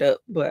shorten it up.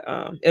 But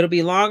it'll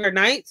be longer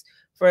nights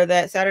for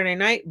that Saturday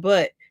night,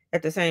 but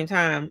at the same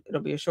time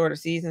it'll be a shorter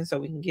season, so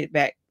we can get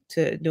back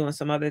to doing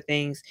some other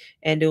things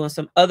and doing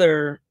some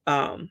other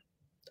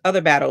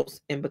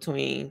battles in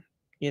between,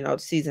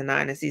 season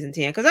 9 and season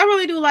 10. Because I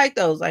really do like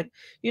those. Like,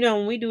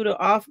 when we do the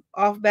off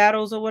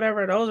battles or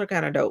whatever, those are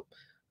kind of dope.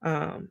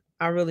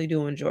 I really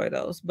do enjoy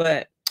those.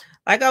 But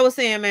like I was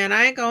saying, man,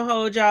 I ain't gonna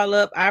hold y'all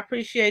up. I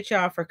appreciate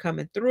y'all for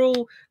coming through,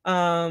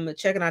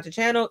 checking out the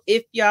channel.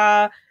 If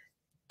y'all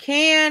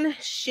can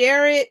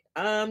share it,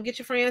 get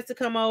your friends to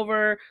come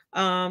over,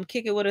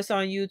 kick it with us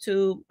on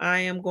YouTube. I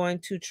am going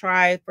to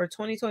try for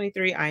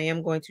 2023. I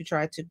am going to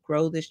try to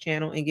grow this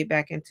channel and get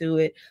back into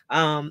it.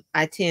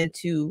 I tend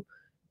to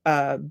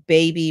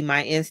baby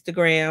my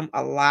Instagram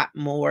a lot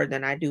more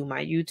than I do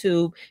my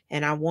YouTube,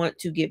 and I want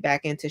to get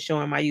back into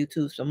showing my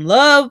YouTube some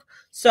love.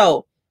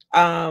 So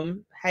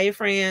hey your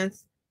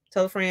friends,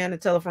 tell a friend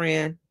and tell a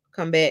friend,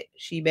 come back,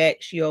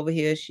 she over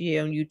here, she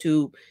on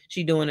YouTube,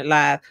 she doing it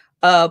live.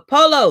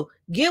 Polo,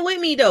 get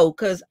with me though,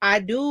 because I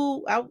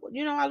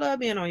love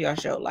being on your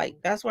show. Like,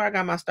 that's where I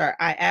got my start.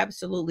 I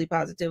absolutely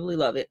positively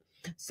love it.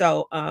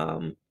 So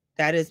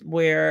that is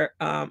where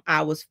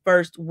I was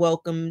first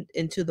welcomed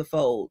into the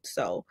fold.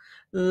 So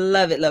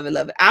love it, love it,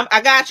 love it.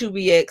 I got you,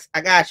 BX. I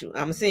got you.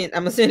 I'm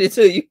gonna send it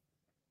to you.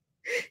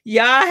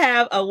 Y'all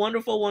have a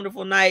wonderful,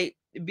 wonderful night.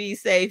 Be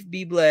safe,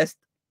 be blessed.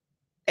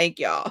 Thank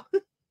y'all.